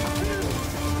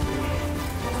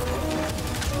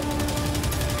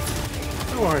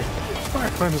 Don't worry.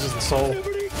 Fire cleanses is the soul.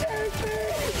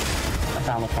 I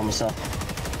found the commissar.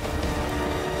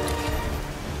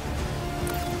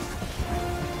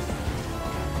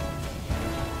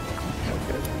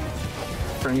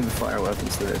 Bringing the fire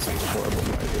weapons to this is a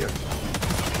horrible idea.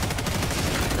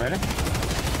 Ready?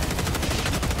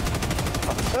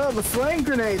 Oh, the flame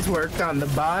grenades worked on the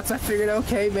bots. I figured,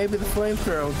 okay, maybe the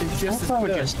flamethrower will do just as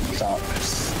good. Just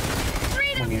sucks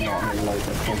when you're not in low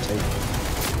difficulty.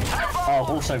 Oh,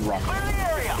 also run.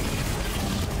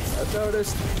 I've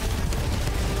noticed.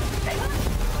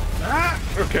 Ah!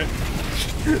 Okay.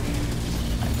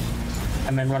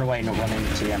 And then run away, not run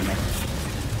into the enemy.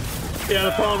 Yeah,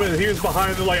 the problem is he was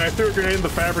behind it, like I threw a grenade in the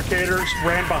fabricators,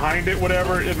 ran behind it,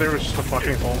 whatever, and there was just a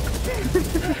fucking hole.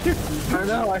 I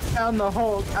know, I found the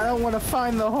hole. I don't want to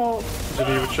find the hole.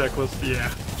 Geneva checklist, yeah.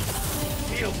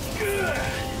 Feels good.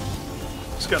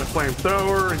 He's got a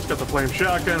flamethrower, he's got the flame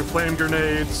shotgun, flame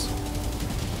grenades,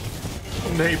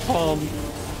 napalm.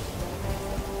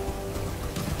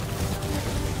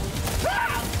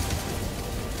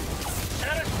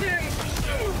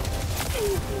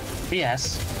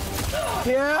 Yes.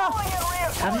 Yeah?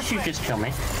 How did you just kill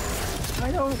me?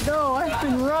 I don't know. I've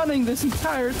been running this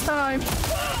entire time.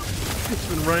 He's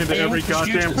been running to every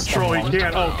goddamn patrol he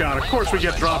can. Oh god, of course we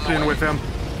get dropped in with him.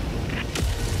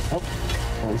 Oh,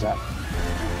 what was that?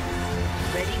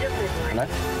 Hello?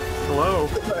 Hello?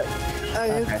 I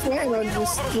had planned on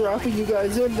just dropping you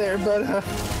guys in there, but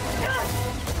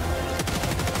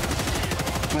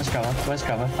Where's cover? Where's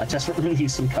cover? I just really need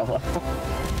some cover.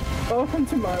 welcome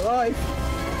to my life.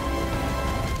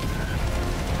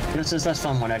 This is less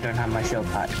fun when I don't have my shield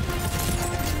pack.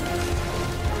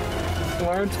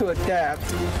 Learn to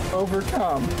adapt.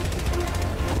 Overcome.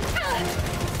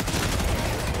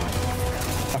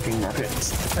 Fucking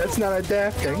rockets. That's not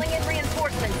adapting. Calling in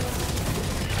reinforcements.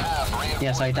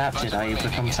 Yes, I adapted. I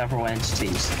become several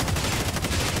entities.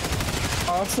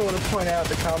 I also want to point out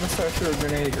the commissar threw a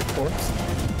grenade at your corpse.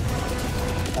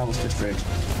 That was just rude.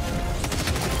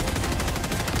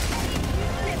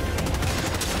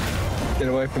 Get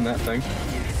away from that thing.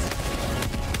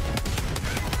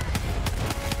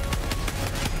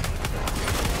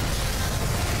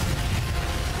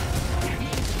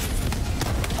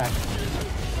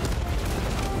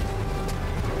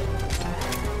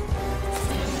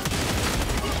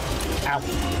 Ow.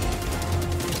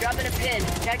 Dropping a pin.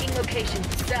 Tagging location.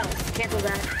 South. Cancel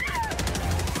that.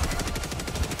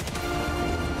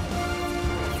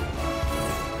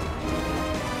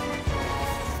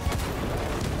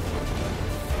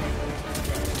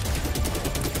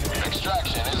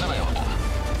 Extraction is available.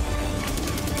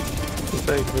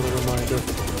 Thank you for the reminder.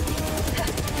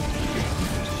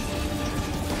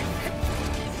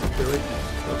 Really?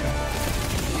 Okay.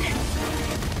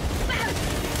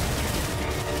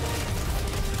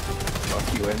 Fuck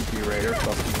you, NG Raider.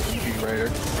 Fuck you, NG Raider.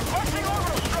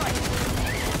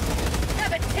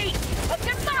 Have a taste of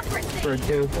democracy! For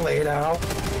Duke laid out.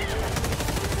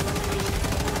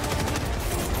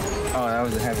 Oh, that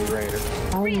was a heavy Raider.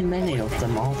 How many of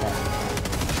them are there?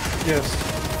 Yes.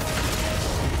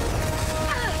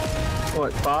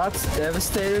 What, bots,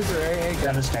 devastators, or AA guys?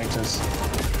 Devastators.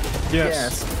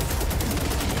 Yes.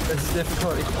 This is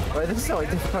difficulty. Wait, this is only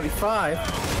difficulty 5.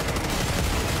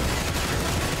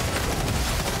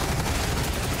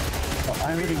 Well, I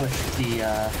really wish the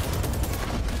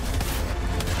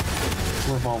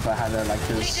revolver had a like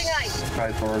a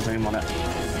scope or a zoom on it.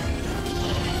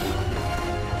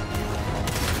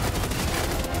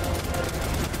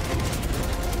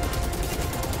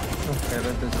 Okay,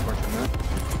 that doesn't work on that.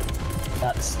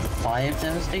 That's 5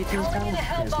 devastators down.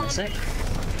 Here's my 6.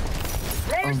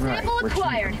 Rare sample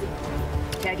acquired.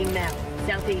 Tagging map.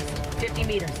 Southeast. 50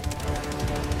 meters.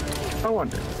 I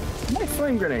wonder, my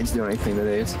flame grenades do anything to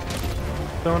these?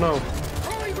 Don't know.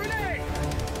 Throwing grenade!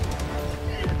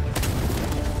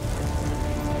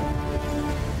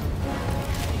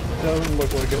 Doesn't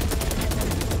look like it.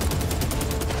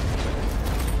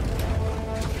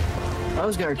 I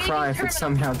was gonna cry if it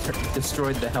somehow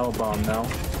destroyed the hell bomb, though.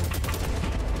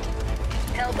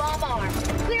 Hell bomb armed.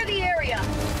 Clear the area.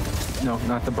 No,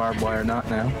 not the barbed wire, not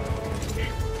now.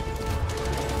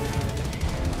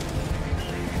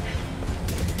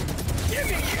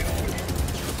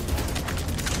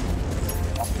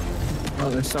 Oh,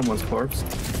 there's someone's corpse.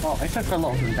 Oh, I took a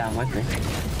lot of them down with me.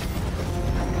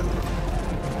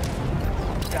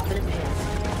 Dropping a pin.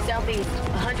 Southeast.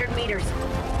 100 meters.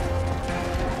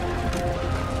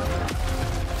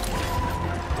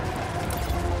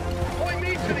 Point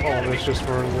me to the All of enemy! it's just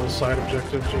for a little side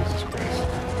objective. Jesus Christ.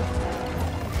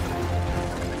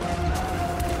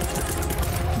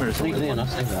 Where's the Completely one?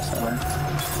 enough, I think that's that.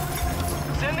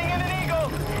 Sending in an eagle!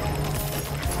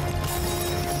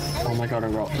 Oh my god,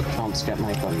 I got the chance to get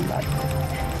my gun back.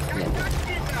 Yeah.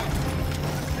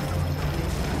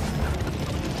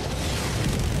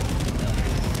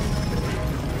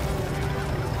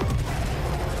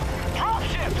 Drop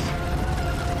ships!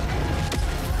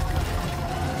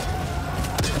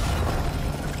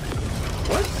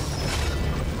 What?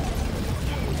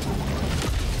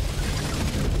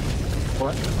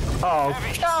 What? Oh,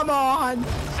 come on!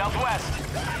 Southwest!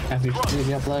 Have you completed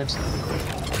the uploads?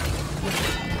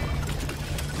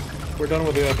 We're done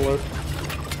with the upload.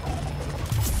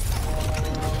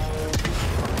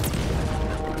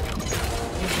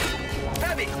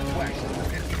 Heavy! West.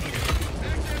 50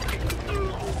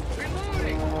 meters.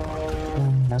 Reloading!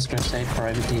 That's gonna say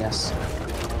private DS.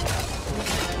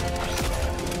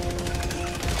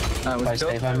 By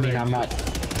save, I mean I might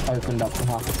opened up the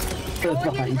map.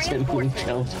 Behind him and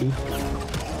killed you.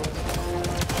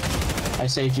 I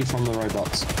saved you from the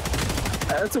robots.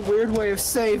 That's a weird way of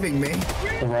saving me.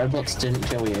 The robots didn't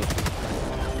kill you.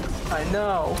 I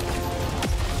know.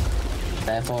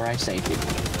 Therefore I saved you.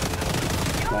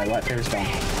 My right here is gone.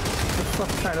 What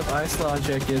kind of ice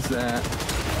logic is that?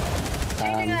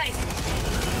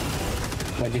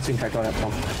 Where do you think I got it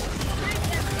from?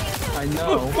 I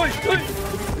know. Wait.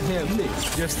 Him,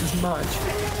 just as much.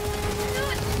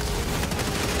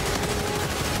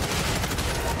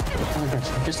 Oh my gosh,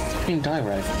 just fucking die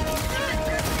right.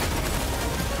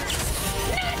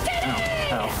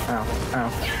 Ow.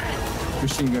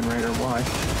 Machine gun raider, why?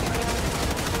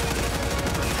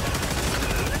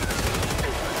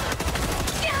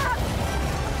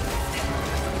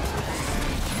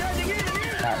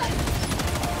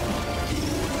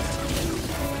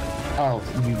 Oh,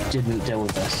 you didn't deal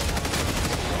with this.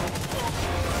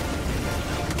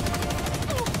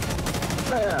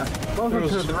 Yeah, welcome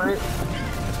to the right.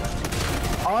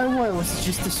 All I wanted was to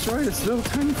just destroy this little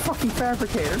tiny fucking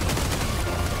fabricator.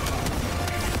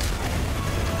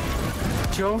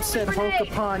 Joe said hoke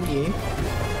upon ye.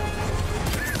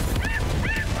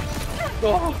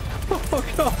 Oh,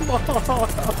 come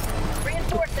on!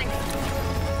 Reinforcing.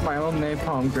 My own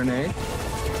napalm grenade.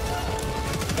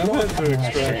 I'm heading to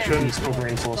extraction. Peaceful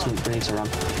reinforcement, we need to run.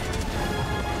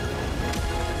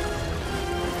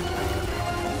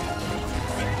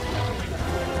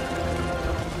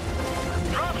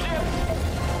 Drop ship!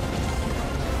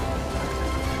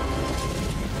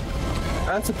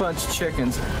 That's a bunch of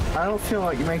chickens. I don't feel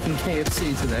like making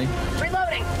KFC today.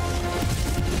 Reloading.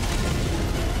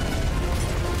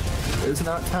 It's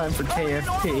not time for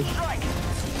KFP.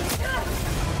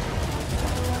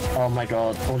 Oh my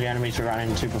god, all the enemies we ran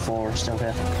into before are still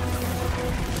here.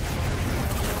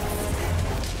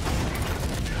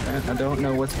 I don't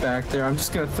know what's back there. I'm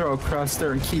just gonna throw across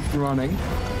there and keep running.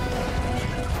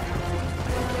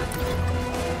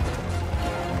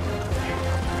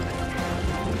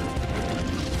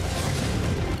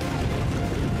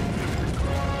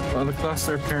 Well, the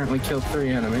cluster apparently killed 3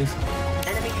 enemies.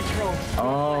 Enemy control.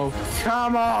 Oh,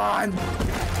 come on!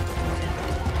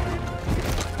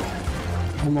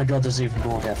 Oh my god, there's even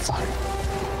more here, fuck.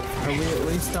 Are we at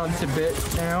least on Tibet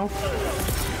now?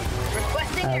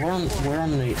 Requesting We're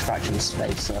on the extraction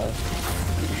space, so...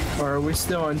 Or are we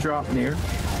still on Draupnir?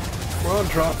 We're on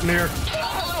Draupnir.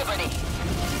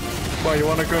 Why, you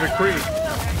want to go to Crete?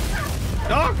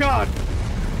 Oh, God!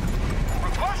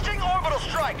 Requesting orbital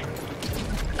strike!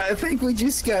 I think we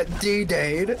just got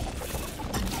D-Day'd.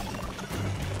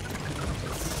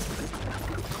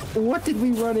 What did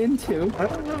we run into? I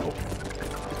don't know.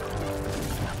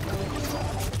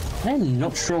 I'm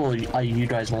not sure you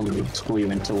guys want me to school you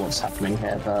into what's happening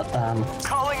here, but,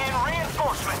 Calling in reinforcements!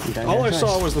 All I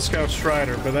saw was the Scout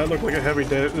Strider, but that looked like a heavy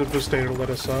devastator to let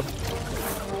us up.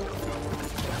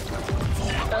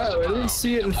 Oh, I didn't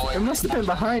see it. It must have been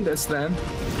behind us then.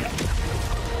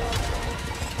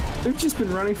 We've just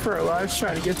been running for our lives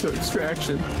trying to get to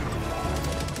extraction.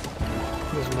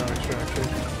 This is not extraction.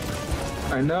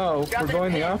 I know. We're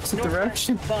going the opposite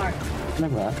direction.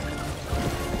 Remember,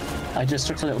 I just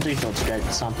took a little detour to get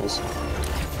the samples.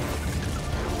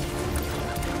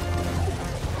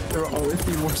 There will always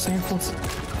be more samples.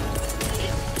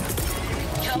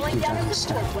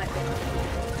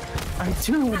 I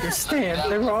do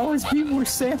understand. There will always be more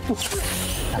samples.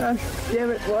 God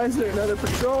damn it, why is there another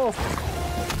patrol?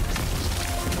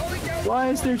 Why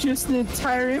is there just an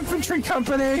entire infantry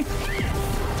company?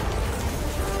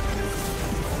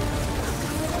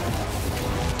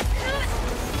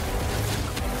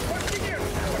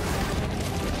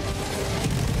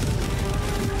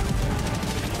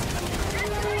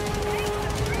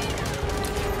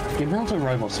 The amount of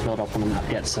robots built up on the map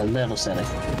gets a little silly.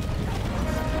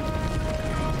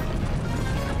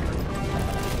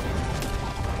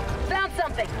 Found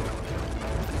something.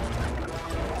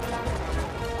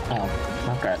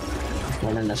 Oh, okay.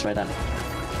 We're in this way then.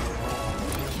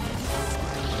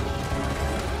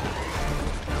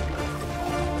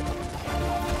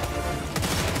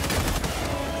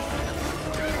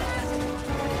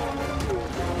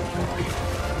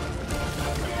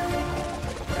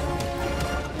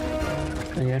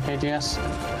 Are you okay, DS?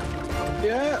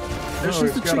 Yeah. There's Oh, just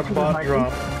he's a got a chicken bot behind me.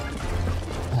 drop.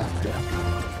 Oh,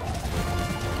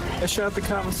 yeah. I shot the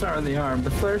commissar in the arm.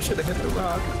 The flare should have hit the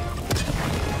rock.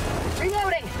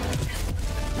 Reloading.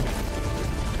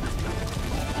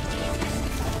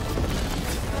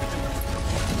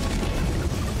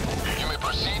 You may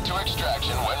proceed to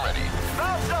extraction when ready.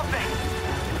 Found something.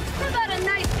 How about a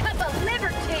nice cup of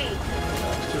liberty?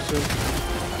 Too soon.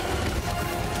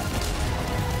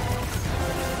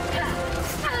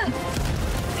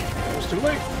 It's too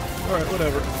late. Alright,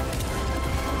 whatever.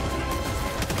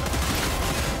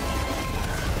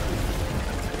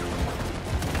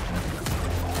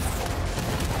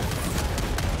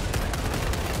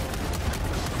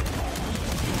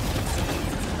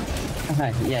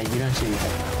 Okay, yeah, you don't see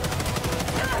anything.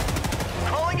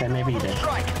 Okay, maybe you did.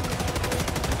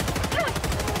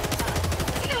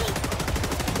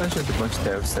 There's just a bunch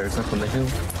downstairs up on the hill.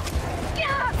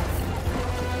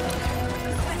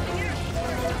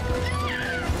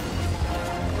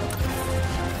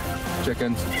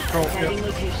 Chickens. Oh, Heading yeah.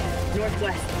 location.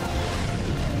 Northwest.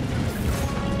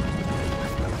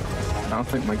 I don't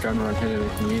think my gun run hit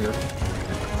anything either.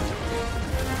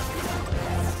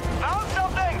 Found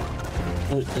something!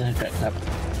 Okay, yep.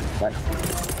 Right.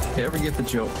 You ever get the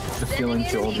feeling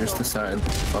Joel just decided,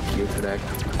 fuck you today?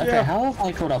 Okay, Yeah. how have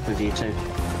I caught up with you two?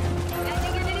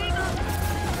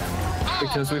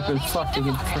 Because we've been fucking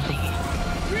in front.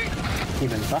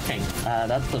 You've been fucking.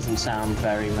 That doesn't sound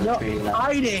very No, military.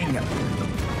 hiding!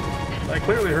 I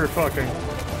clearly heard fucking.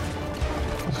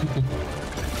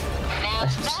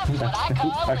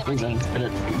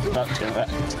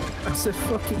 I said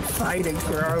fucking fighting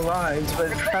for our lives,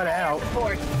 but it's cut out.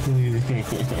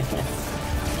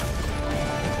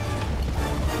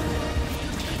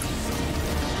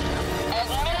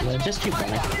 Yeah, just keep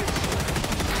running.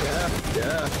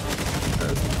 Yeah.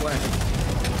 That's the plan.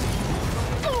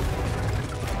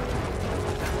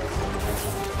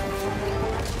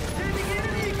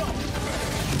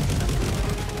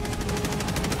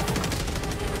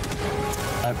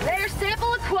 Their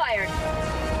sample acquired.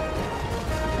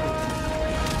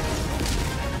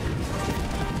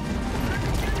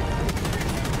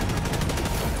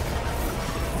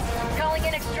 Calling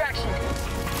in extraction.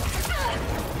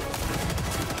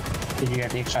 Did you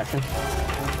get the extraction?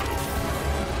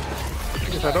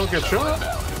 If I don't get shot.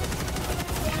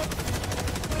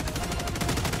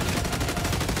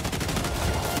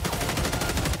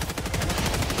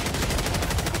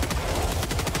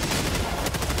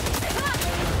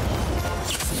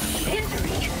 Injury.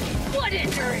 What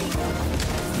injury?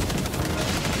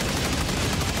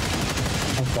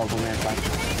 Oh, Draupnir back.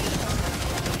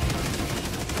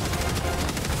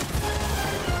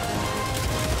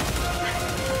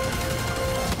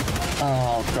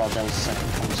 Oh god, that was the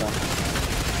second comes up.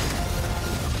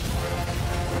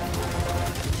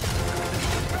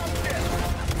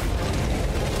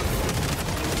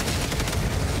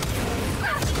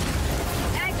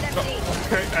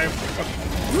 Okay,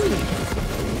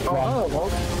 Oh, well.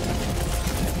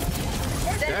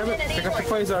 Damn it. Pick up the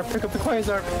quasar, pick up the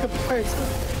quasar, pick up the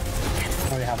quasar. I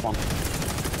already have one.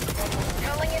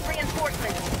 Calling in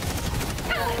reinforcements.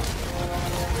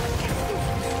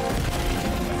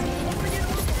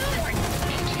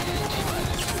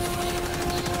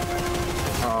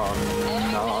 Oh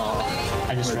no.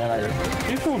 I just realized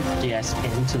you brought DS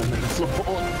into the middle floor.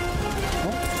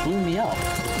 What blew me up?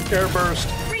 Airburst.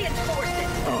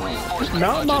 Oh.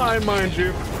 Not mine, mind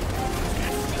you.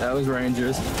 That was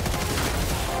Rangers. I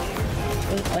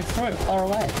threw it far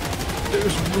away. It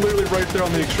was literally right there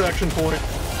on the extraction point.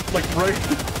 Like, right.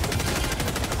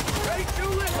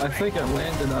 I think I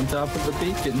landed on top of the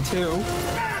beacon, too.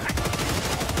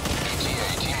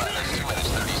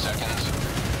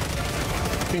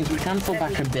 Means we can fall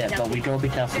back a bit, but we gotta be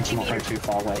careful to not go too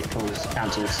far away because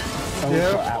cancels. Oh,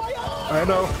 Yeah, I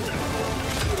know.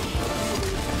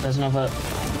 There's another.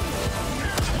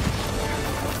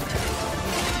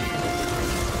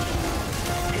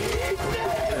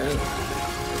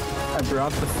 I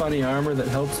brought the funny armor that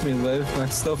helps me live, and I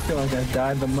still feel like I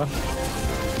died the most.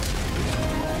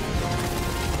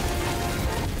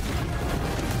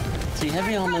 See,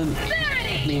 heavy armor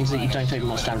means that you don't take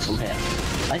much damage from here.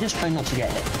 I just try not to get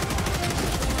hit.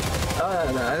 No,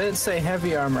 I didn't say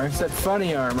heavy armor, I said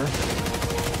funny armor.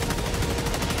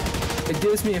 It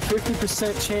gives me a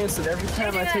 50% chance that every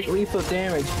time I take lethal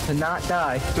damage to not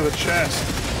die. To the chest.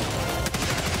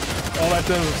 All that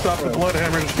does is stop the blood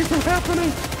hemorrhaging from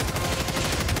happening.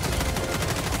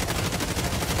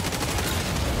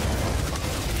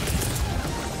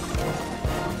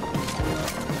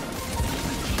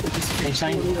 Hey,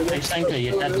 Sanka,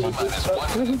 you're dead, man. 30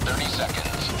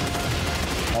 seconds.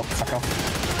 Oh, fuck off.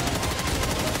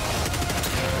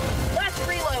 Last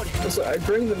reload. So I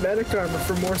bring the medic armor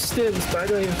for more stims, but I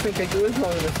don't even think I live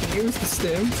long enough to use the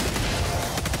stims.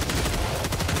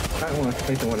 I don't want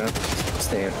to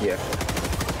stand, yeah.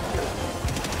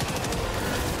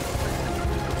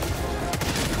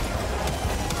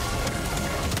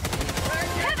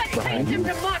 Behind you.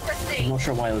 Democracy. I'm not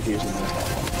sure why I was using this.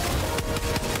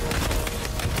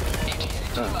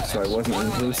 So I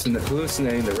wasn't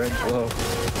hallucinating the red glow.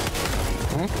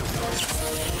 Huh?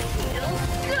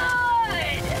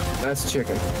 Good. That's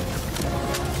chicken.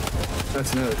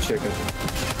 That's another chicken.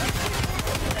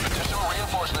 Additional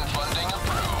reinforcement funding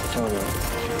approved. Oh no.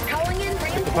 Calling in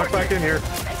reinforcements. Fuck back in here.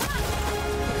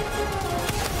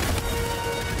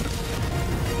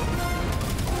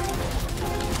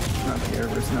 Not the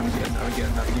Airburst, not again, not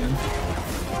again, not again.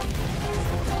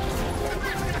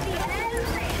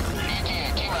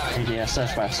 ADS,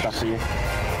 that's bad stuff for you.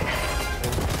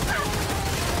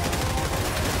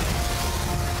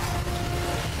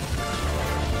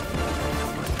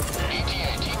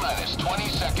 ETA T-minus 20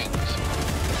 seconds.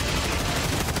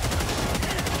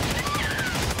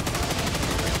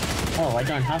 Oh, I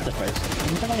don't have the place. I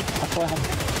thought I had.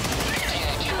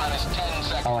 ETA T-minus 10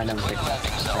 seconds. Oh, I never picked that.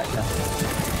 Right there.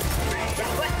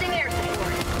 Requesting air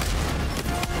support.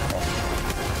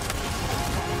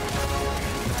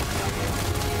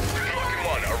 Pelican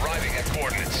 1 arriving at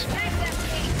coordinates.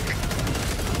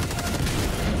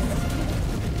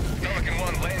 Pelican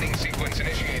 1 landing sequence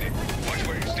initiated. Watch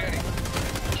where you're standing.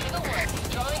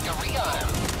 Trying to rearm.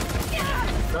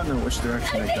 I don't know which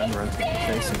direction that gun run's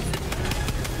facing.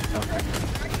 Okay.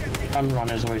 Gun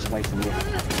runner is always away from you.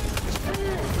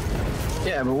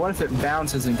 Yeah, but what if it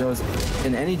bounces and goes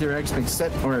in any direction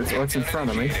except or it's in front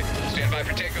of me? Stand by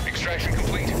for takeoff. Extraction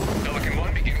complete. Pelican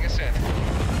 1 beginning ascent.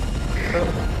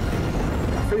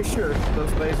 Pretty sure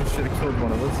those lasers should have killed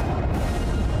one of us.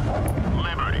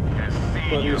 Liberty has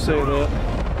seen Let you say that.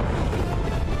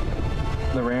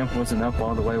 The ramp wasn't up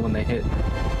all the way when they hit.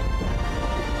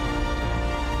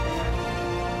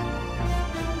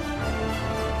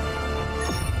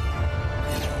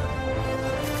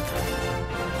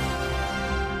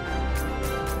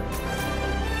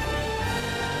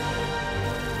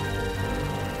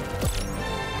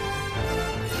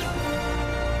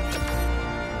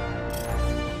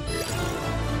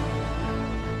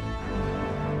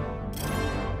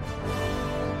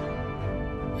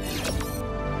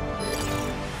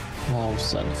 Well, I'll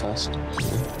start first.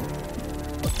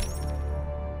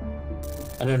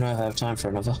 I don't know if I have time for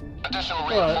another. Additional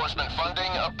reinforcement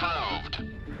funding approved.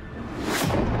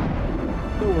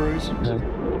 No worries.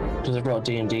 Because I brought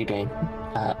a D&D game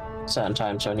at certain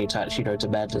times, so I need to actually go to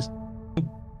bed. D&D's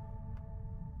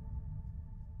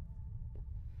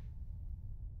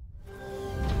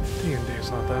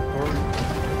not that hard.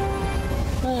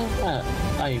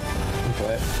 I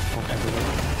enjoy it. Not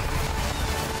everything.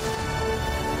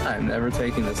 I'm never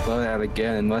taking this loadout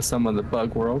again unless I'm on the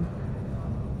bug world.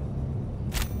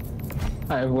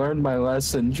 I've learned my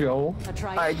lesson, Joel.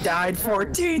 I died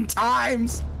 14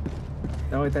 times!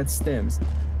 No, wait, that's stims.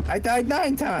 I died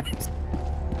 9 times!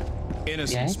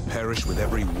 Innocents perish with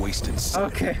every wasted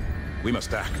second. Okay. We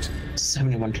must act.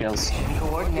 71 kills.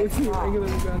 Coordinates Give me a wrong.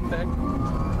 regular gun back.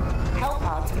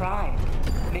 Hellpods Prime.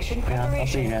 Mission Yeah, I'll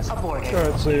see you preparation guys. aborted.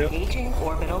 Alright, see ya. Engaging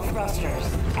orbital thrusters.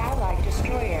 Allied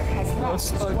destroyer has Oh, left the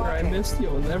Slugger, I squadron. missed you.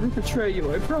 I'll never betray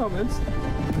you, I promise.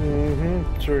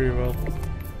 Sure you will.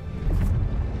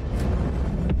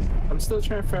 I'm still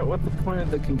trying to figure out what the point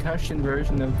of the concussion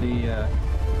version of the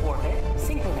Orbit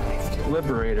synchronized.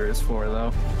 Liberator is for,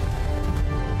 though.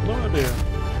 No idea.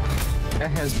 It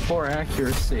has poor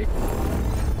accuracy.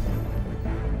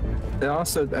 It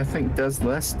also, I think, does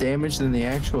less damage than the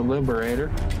actual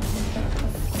Liberator,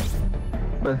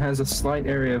 but has a slight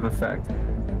area of effect.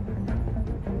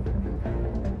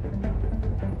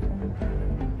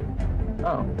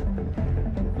 Oh.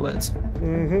 Blitz.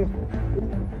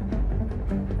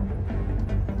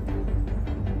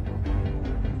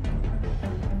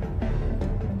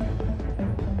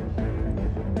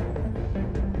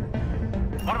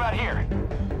 What about here?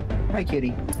 Hi,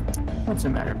 kitty. What's the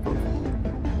matter, Poke?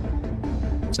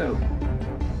 So,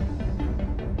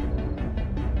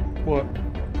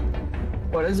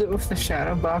 what is it with the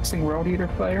shadow boxing World Eater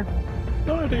player?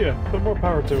 No idea, but more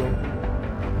power to him.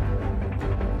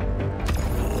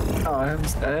 Oh, I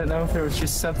didn't know if there was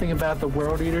just something about the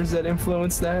World Eaters that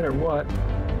influenced that or what.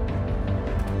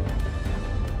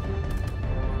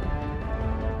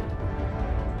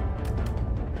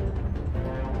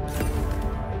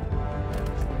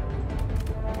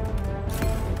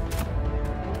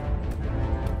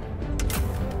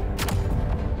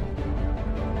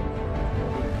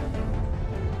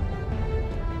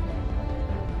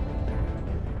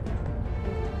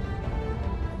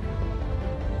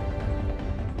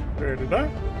 Where did I?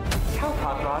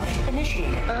 Hellpod launch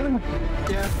initiated.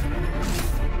 Yeah.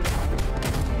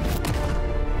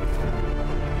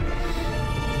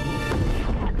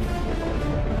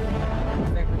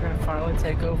 I think we're gonna finally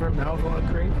take over Malvern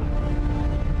Creek.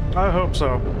 I hope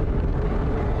so.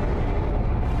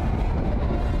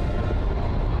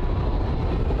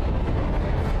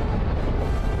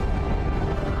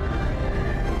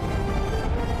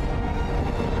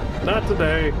 Not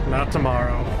today, not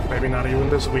tomorrow, maybe not even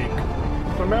this week.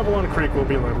 But Mavalon Creek will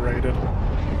be liberated.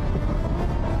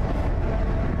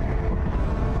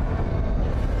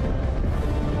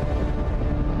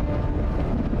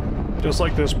 Just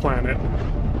like this planet.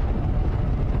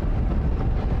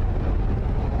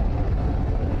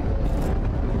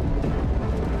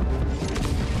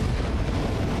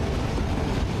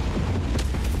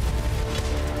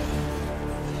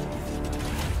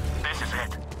 This is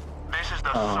it. This is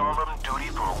the solemn duty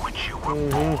for which you were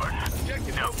born.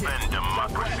 Defend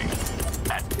democracy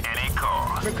at any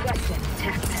cost. Requesting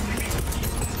tactics.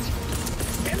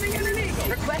 Ending an eagle.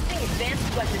 Requesting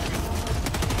advanced weaponry.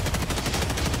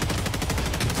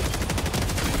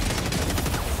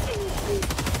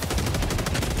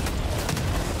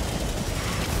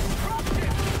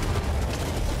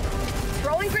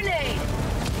 Throwing grenade.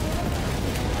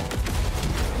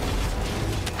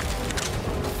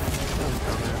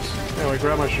 Anyway,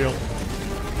 grab my shield.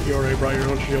 You already brought your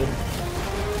own shield.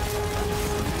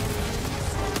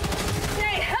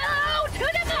 Say hello to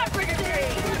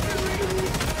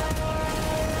democracy!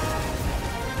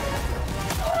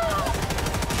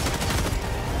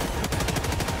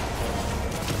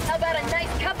 How about a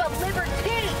nice cup of liver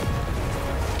tea?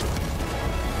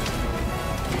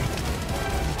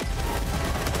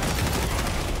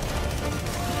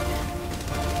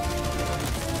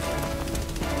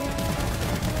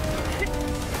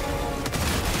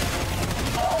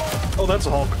 Oh, that's a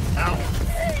Hulk. Ow.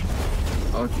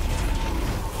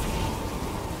 Oh.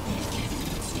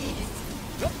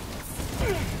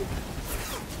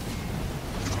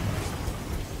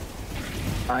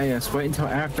 Ah, yes, wait until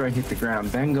after I hit the ground,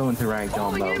 then go into ragdoll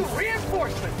Calling in mode.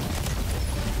 reinforcements!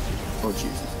 Oh,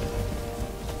 Jesus.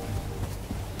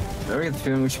 I get the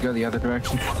feeling we should go the other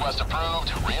direction. Request approved.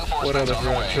 What Reinforcements other on the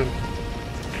way. direction?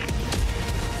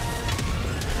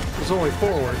 It's only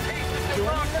forward.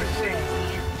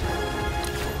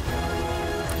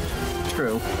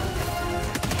 True.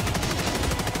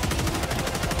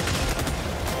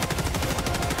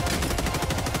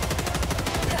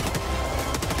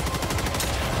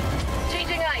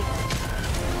 Changing ice!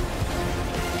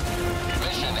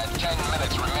 Mission at 10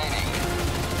 minutes remaining.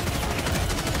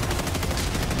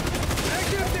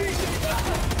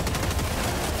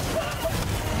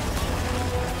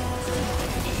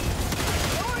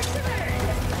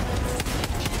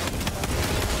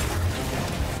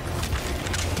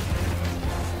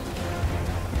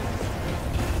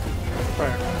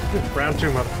 Alright. Round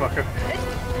two, motherfucker.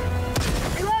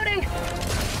 Reloading!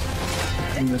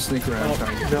 I'm gonna sneak around Oh,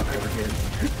 trying to no. get over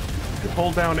here.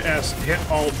 Hold down S, hit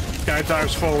Alt, guy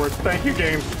dives forward. Thank you,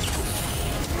 game.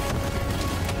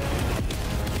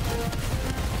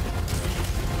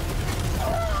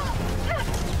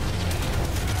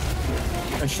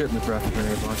 I shouldn't have brought the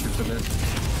grenade launcher for this.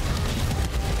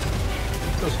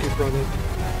 Just keep running.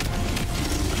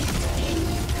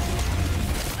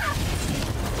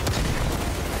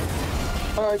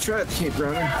 Oh, I tried to keep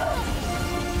running.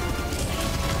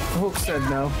 Hulk said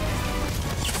no.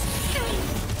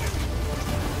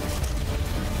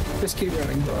 Just keep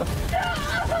running, bro.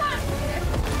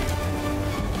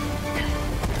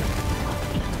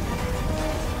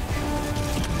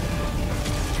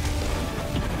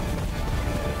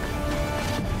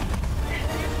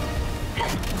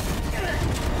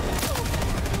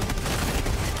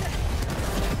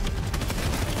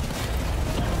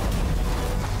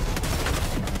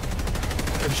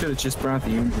 I should have just brought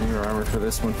the engineer armor for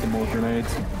this one for more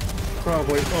grenades.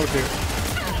 Probably. Oh dear.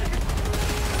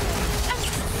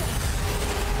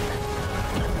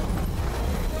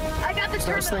 I got the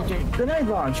So I was terminal. thinking, grenade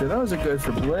launcher, those are good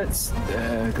for blitz.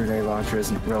 Grenade launcher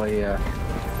isn't really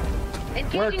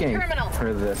Engaging working terminal.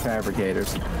 for the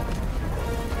fabricators.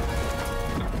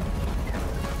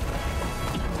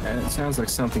 And it sounds like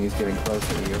something is getting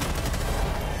closer to you.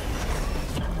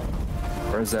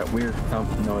 Or is that weird thump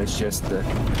noise just the I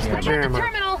got the Jammer.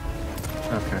 terminal.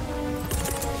 Okay.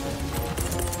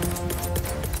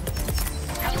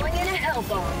 Calling in a hell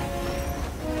bomb.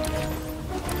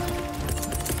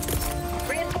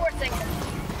 Reinforcing.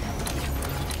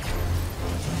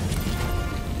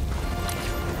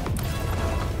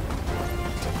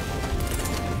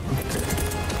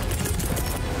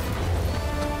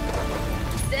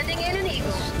 Sending in an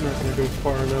eagle. Not gonna go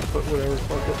far enough, but whatever,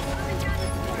 fuck it.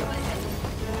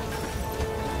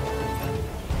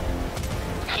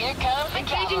 Here comes the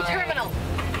Engaging cavalry. terminal.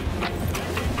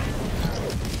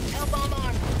 Hell bomb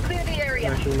arm. Clear the area.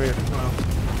 Actually made it. Wow.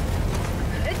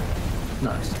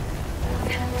 Nice.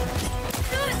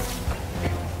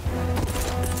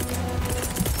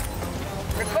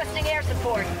 Requesting air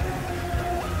support.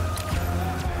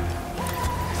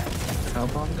 How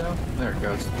bomb go? There it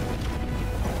goes.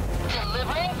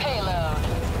 Delivering payload.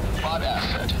 Bot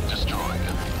asset destroyed.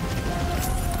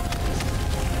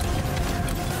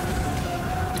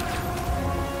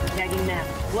 Tagging map.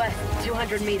 West,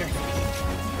 200 meters.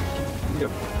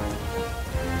 Yep.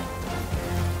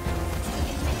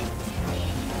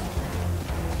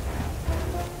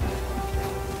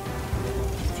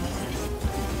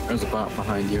 There's a bot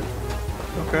behind you.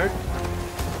 Okay.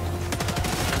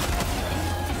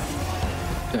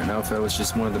 Don't know if that was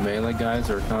just one of the melee guys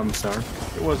or a commissar.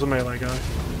 It was a melee guy.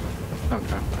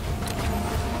 Okay.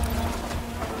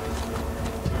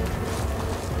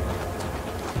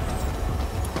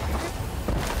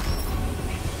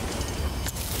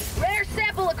 Rare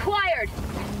sample acquired.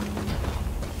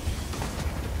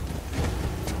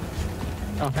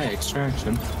 Oh, hey,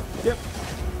 extraction. Yep.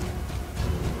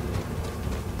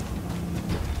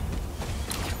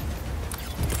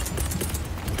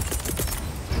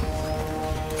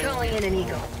 Calling in an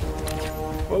eagle.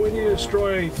 Well, we need to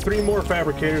destroy 3 more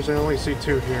fabricators. I only see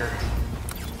 2 here.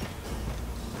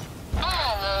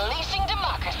 Unleashing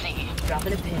democracy.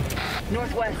 Dropping a pin.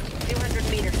 Northwest, 200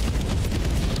 meters.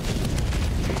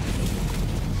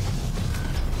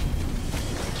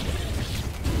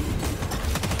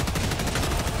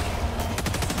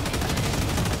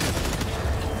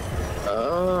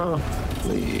 Oh,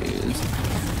 please.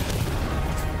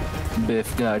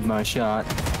 Biff died my shot.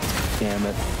 Damn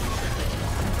it.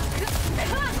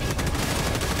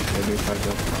 Maybe if I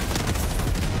go.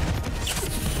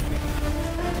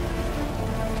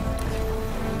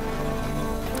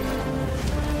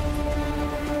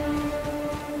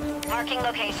 Marking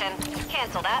location.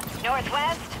 Cancel that.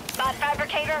 Northwest. Bot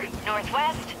fabricator.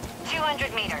 Northwest.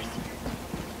 200 meters.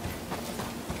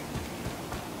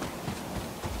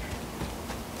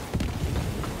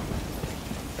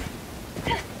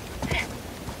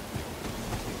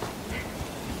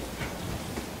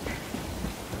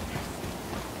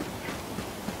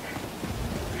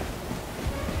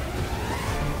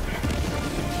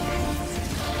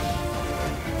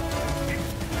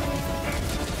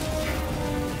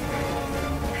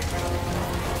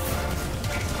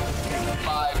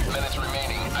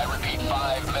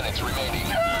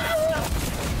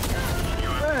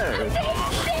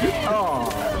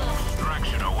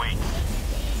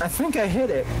 I think I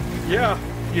hit it. Yeah,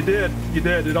 you did. You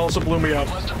did. It also blew me up.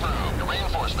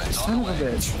 Son of a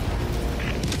bitch.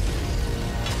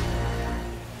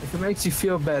 If it makes you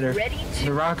feel better,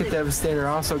 the Rocket Devastator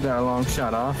also got a long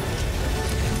shot off.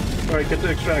 Alright, get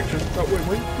the extraction. Oh, wait,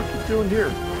 what are you doing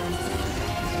here?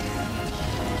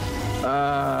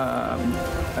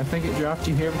 I think it dropped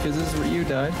you here because this is where you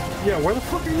died. Yeah, where the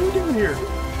fuck are you doing here?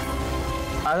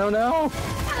 I don't know.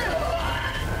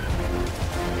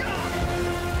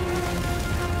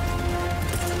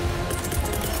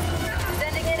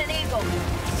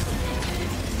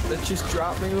 That just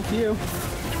dropped me with you.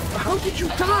 How did you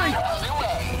die?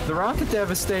 The rocket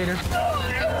devastator.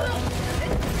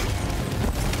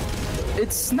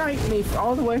 It sniped me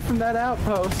all the way from that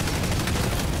outpost.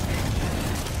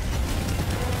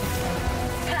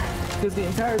 Because the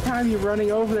entire time you're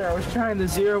running over there, I was trying to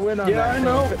zero in on that. Yeah, I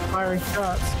know. Firing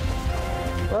shots.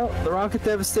 Well, the rocket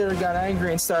devastator got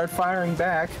angry and started firing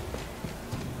back.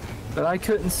 But I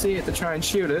couldn't see it to try and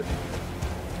shoot it.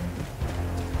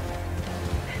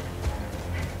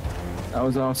 I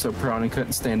was also prone and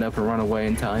couldn't stand up and run away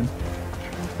in time.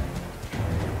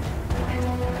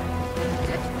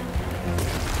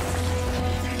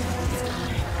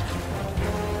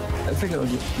 I think it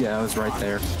was, yeah, it was right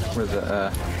there where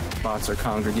the bots are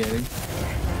congregating.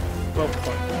 Well,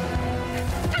 fuck.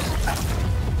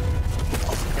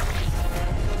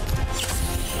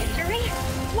 Injury?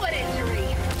 What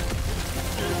injury?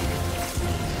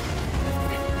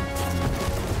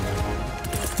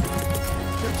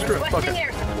 Screw it, fuck Requesting it.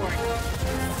 air support.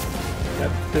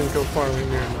 That didn't go far near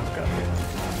enough, goddamn.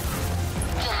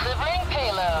 Delivering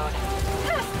payload.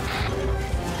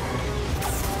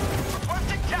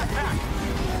 Requesting jetpack.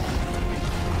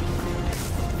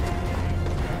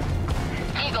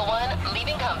 Eagle 1,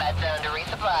 leaving combat zone to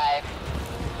resupply.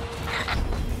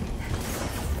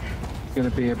 It's gonna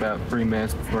be about 3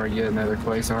 minutes before I get another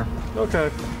quasar.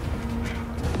 Okay.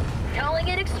 Calling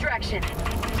in extraction.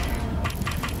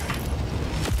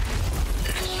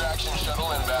 Extraction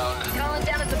shuttle inbound. Calling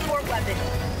down a support weapon.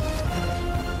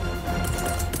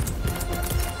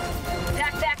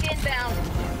 Back inbound.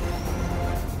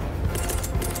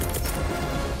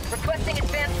 Requesting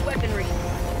advanced weaponry.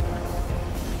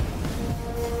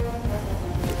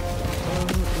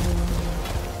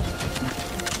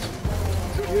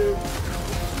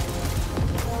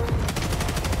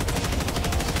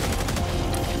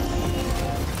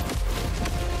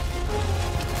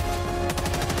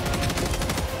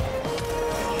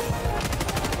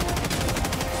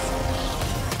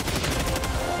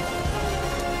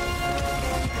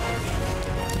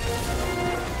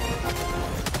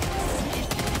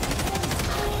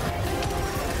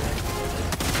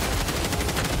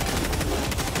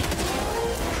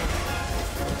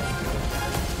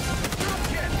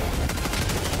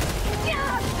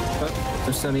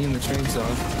 They're sending in the chainsaw.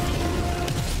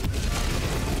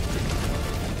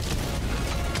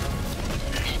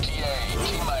 ETA,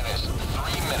 T-minus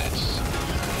 3 minutes.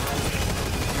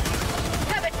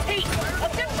 Have a taste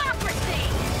of democracy!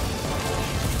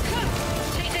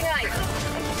 Changing ice.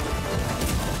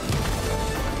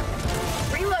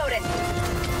 Reloading.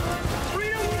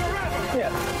 Freedom forever!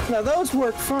 Yeah, now those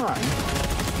work fine.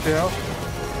 Yeah.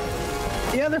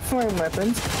 The other flame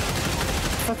weapons,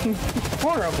 fucking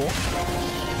horrible.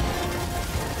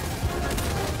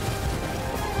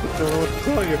 Don't know what to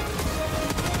tell you.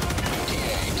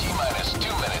 ETA, T-minus 2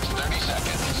 minutes, 30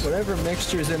 seconds. Whatever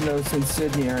mixture's in those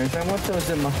incendiaries, I want those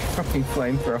in my fucking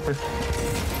flamethrower.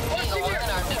 Eagle 1,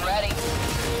 armed and ready.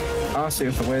 Honestly,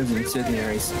 with the way the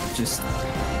incendiaries just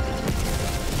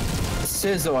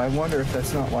sizzle, I wonder if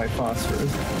that's not white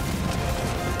phosphorus.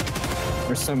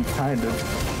 Or some kind of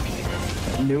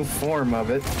new form of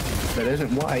it that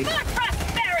isn't white.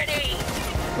 Prosperity!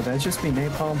 Would that just be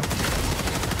napalm?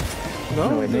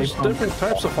 No, wait, there's napalm. different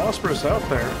types of phosphorus out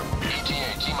there.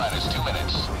 ETA, T-minus 2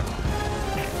 minutes.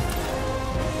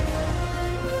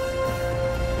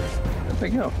 Where'd they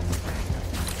go?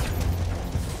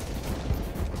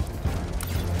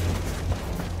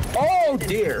 Oh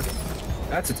dear!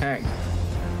 That's a tank.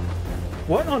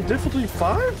 What, on difficulty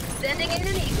 5? Sending in an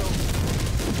eagle.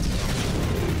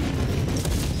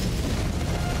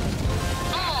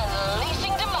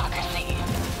 Unleashing democracy.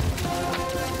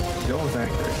 Go with that.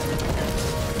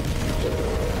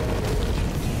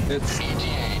 It's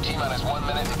ETA, T-minus 1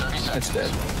 minute and 30 seconds. it's dead.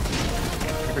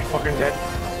 You're fucking dead.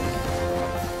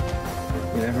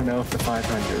 You never know if the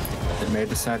 500, it may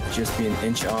decide to just be an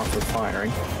inch off of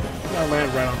firing. I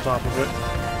land right on top of it.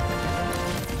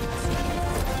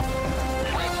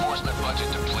 Reinforcement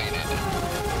budget depleted.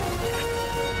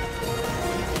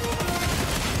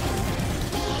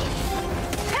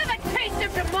 Have a taste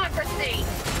of democracy!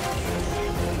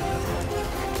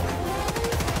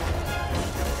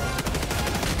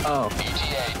 Oh,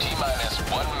 ETA, T-minus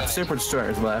 1 minute. Super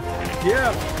Destroyer's left.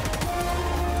 Yeah.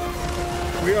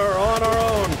 We are on our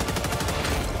own.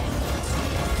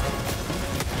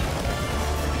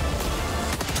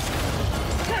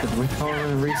 Did we call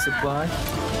in a resupply?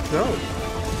 No.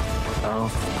 Oh.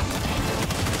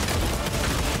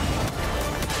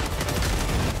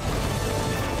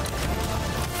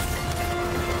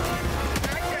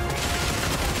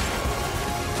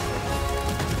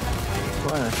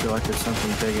 feel like there's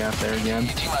something big out there again.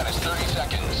 T-minus 30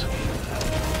 seconds.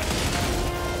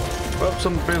 Well,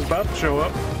 something big's about to show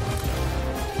up.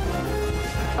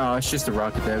 Oh, it's just a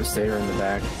rocket devastator in the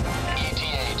back.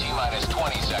 ETA T-minus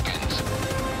 20 seconds.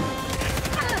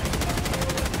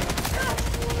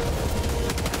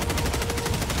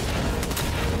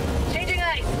 Changing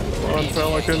ice. Come on,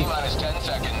 Pelican. T-minus 10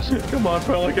 seconds. Come on,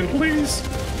 Pelican, please.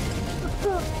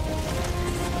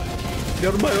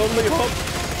 You're my only hope.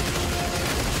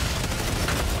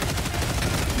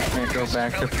 Can't go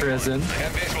back to prison. I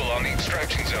have visual on the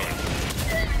extraction zone.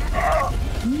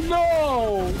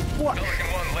 No! What? Pelican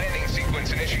 1 landing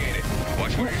sequence initiated.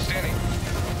 Watch where you're standing.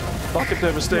 Bucket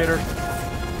Devastator.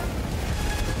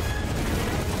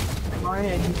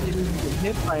 Ryan, you didn't even get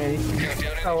hit by anything. You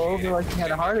fell over like you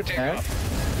had a heart attack.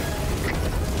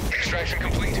 Extraction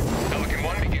complete. Pelican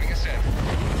 1 beginning ascent.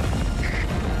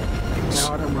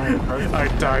 Now I don't mind. I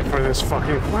died for this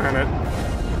fucking planet.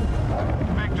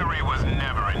 Victory was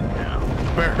never in doubt.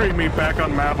 Bury me back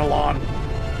on Mavalon.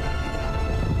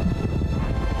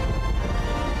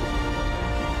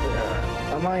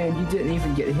 On my end, you didn't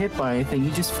even get hit by anything.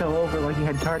 You just fell over like you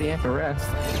had cardiac arrest.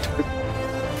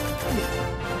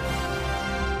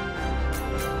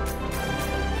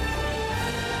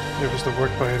 It was the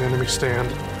work by an enemy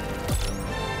stand.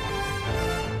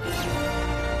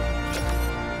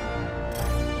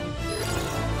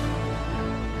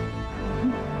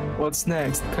 What's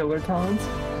next? Pillar taunts?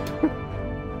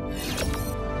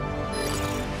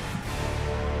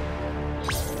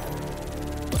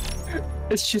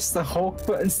 It's just the Hulk,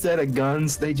 but instead of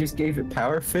guns, they just gave it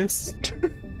power fists.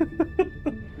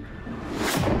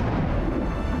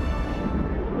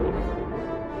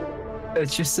 It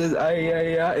just says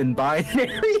in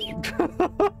binary.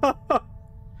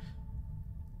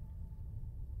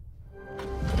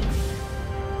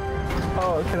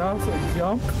 Oh, it can also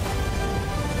jump.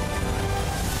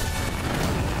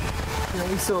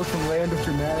 Really, so it can land with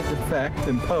dramatic effect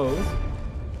and pose.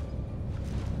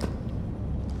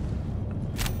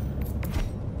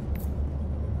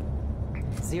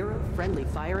 Zero friendly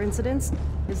fire incidents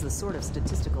is the sort of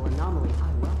statistical anomaly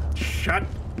I welcome. Shut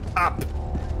up!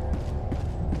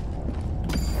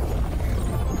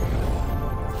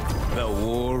 The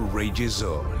war rages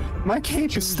on. My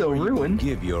cape is still ruined.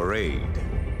 Give your aid.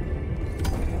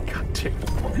 God damn.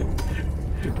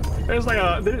 There's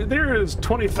like there is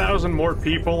 20,000 more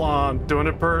people on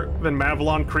Duniper than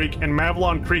Mavalon Creek, and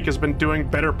Mavalon Creek has been doing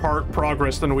better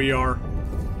progress than we are.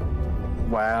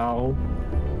 Wow.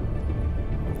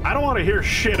 I don't want to hear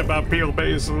shit about people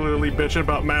basically bitching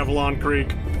about Mavalon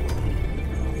Creek.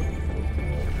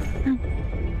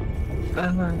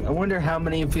 I wonder how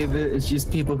many of it is just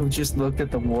people who just looked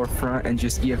at the war front and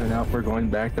just given up. We're going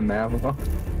back to Mavalon.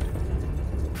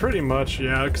 Pretty much,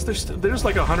 yeah, because there's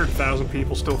like 100,000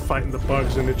 people still fighting the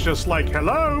bugs, and it's just like,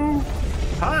 hello,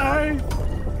 hi,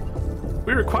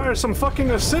 we require some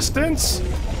fucking assistance.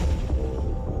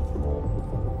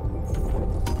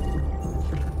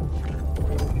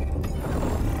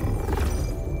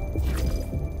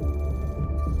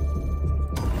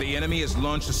 The enemy has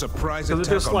launched a surprise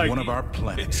attack on one of our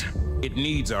planets. It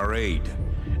needs our aid.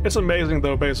 It's amazing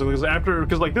though, basically,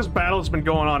 because like this battle has been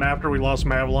going on after we lost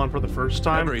Mavalon for the first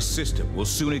time. Every system will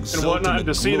soon exult and whatnot. in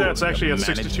the To see that it's actually at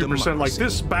 62%. Like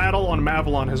this battle on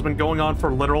Mavalon has been going on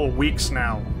for literal weeks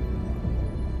now,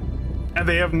 and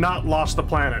they have not lost the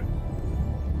planet.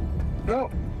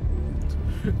 No.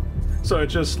 So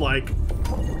it's just like,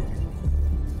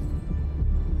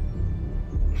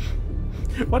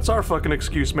 what's our fucking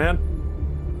excuse, man?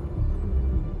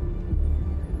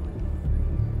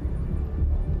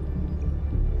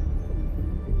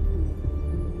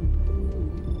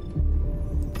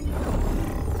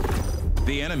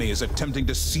 The enemy is attempting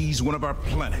to seize one of our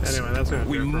planets. Anyway, that's it.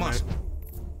 We must.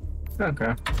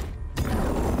 Okay.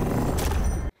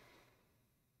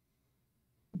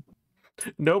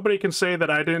 Nobody can say that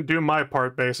I didn't do my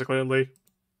part, basically, Lee.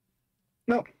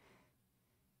 No.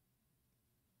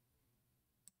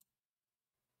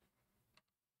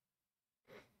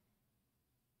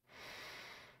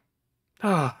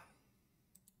 Ah.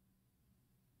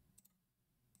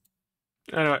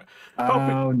 Anyway.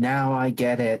 Oh, now I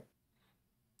get it.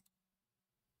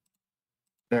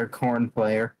 They're corn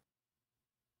player.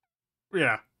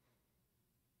 Yeah.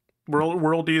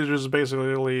 World Eaters is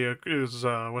basically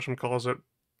whatchamacallit,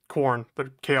 Corn,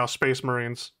 the Chaos Space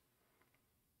Marines.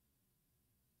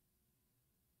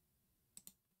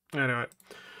 Anyway,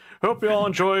 hope you all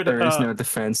enjoyed. There is no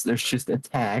defense. There's just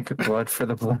attack. Blood for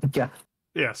the blood guy.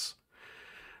 Yes.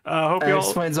 Hope you all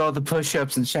explains all the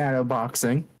push-ups and shadow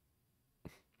boxing.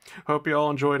 Hope you all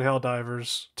enjoyed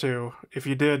Helldivers, too. If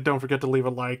you did, don't forget to leave a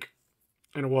like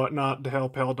and whatnot to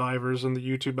help Helldivers in the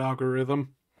YouTube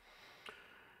algorithm.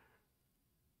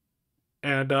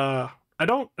 And, I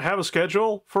don't have a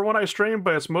schedule for when I stream,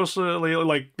 but it's mostly,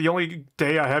 like, the only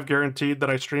day I have guaranteed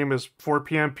that I stream is 4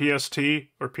 p.m. PST,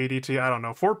 or PDT, I don't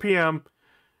know, 4 p.m.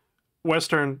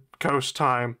 Western Coast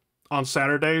time on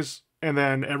Saturdays, and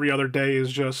then every other day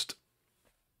is just,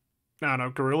 I don't know,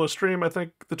 guerrilla stream, I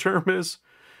think the term is,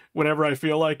 whenever I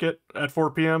feel like it, at 4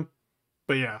 p.m.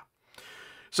 But yeah.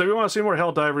 So if you want to see more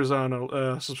Helldivers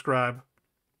on, subscribe.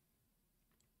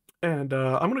 And,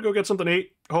 I'm gonna go get something to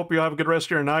eat. Hope you have a good rest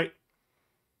of your night.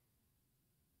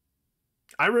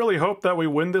 I really hope that we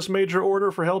win this major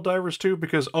order for Helldivers 2,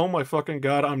 because oh my fucking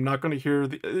god, I'm not going to hear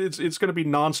it's going to be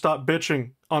non-stop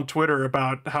bitching on Twitter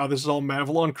about how this is all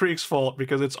Mavalon Creek's fault,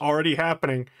 because it's already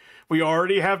happening. We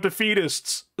already have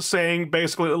defeatists saying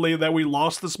basically that we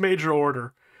lost this major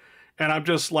order. And I'm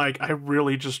just like, I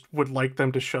really just would like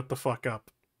them to shut the fuck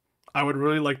up. I would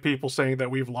really like people saying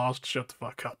that we've lost, shut the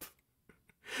fuck up.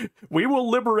 We will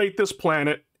liberate this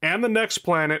planet, and the next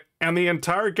planet, and the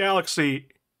entire galaxy,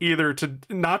 either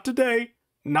not today,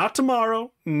 not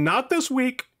tomorrow, not this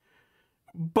week,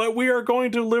 but we are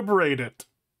going to liberate it.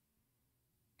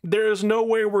 There is no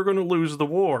way we're going to lose the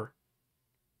war.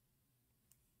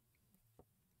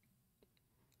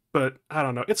 But, I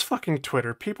don't know, it's fucking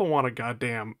Twitter. People want to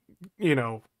goddamn, you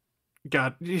know,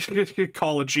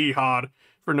 call a jihad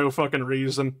for no fucking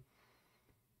reason.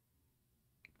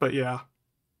 But yeah.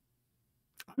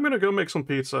 I'm gonna go make some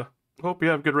pizza. Hope you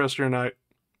have a good rest of your night.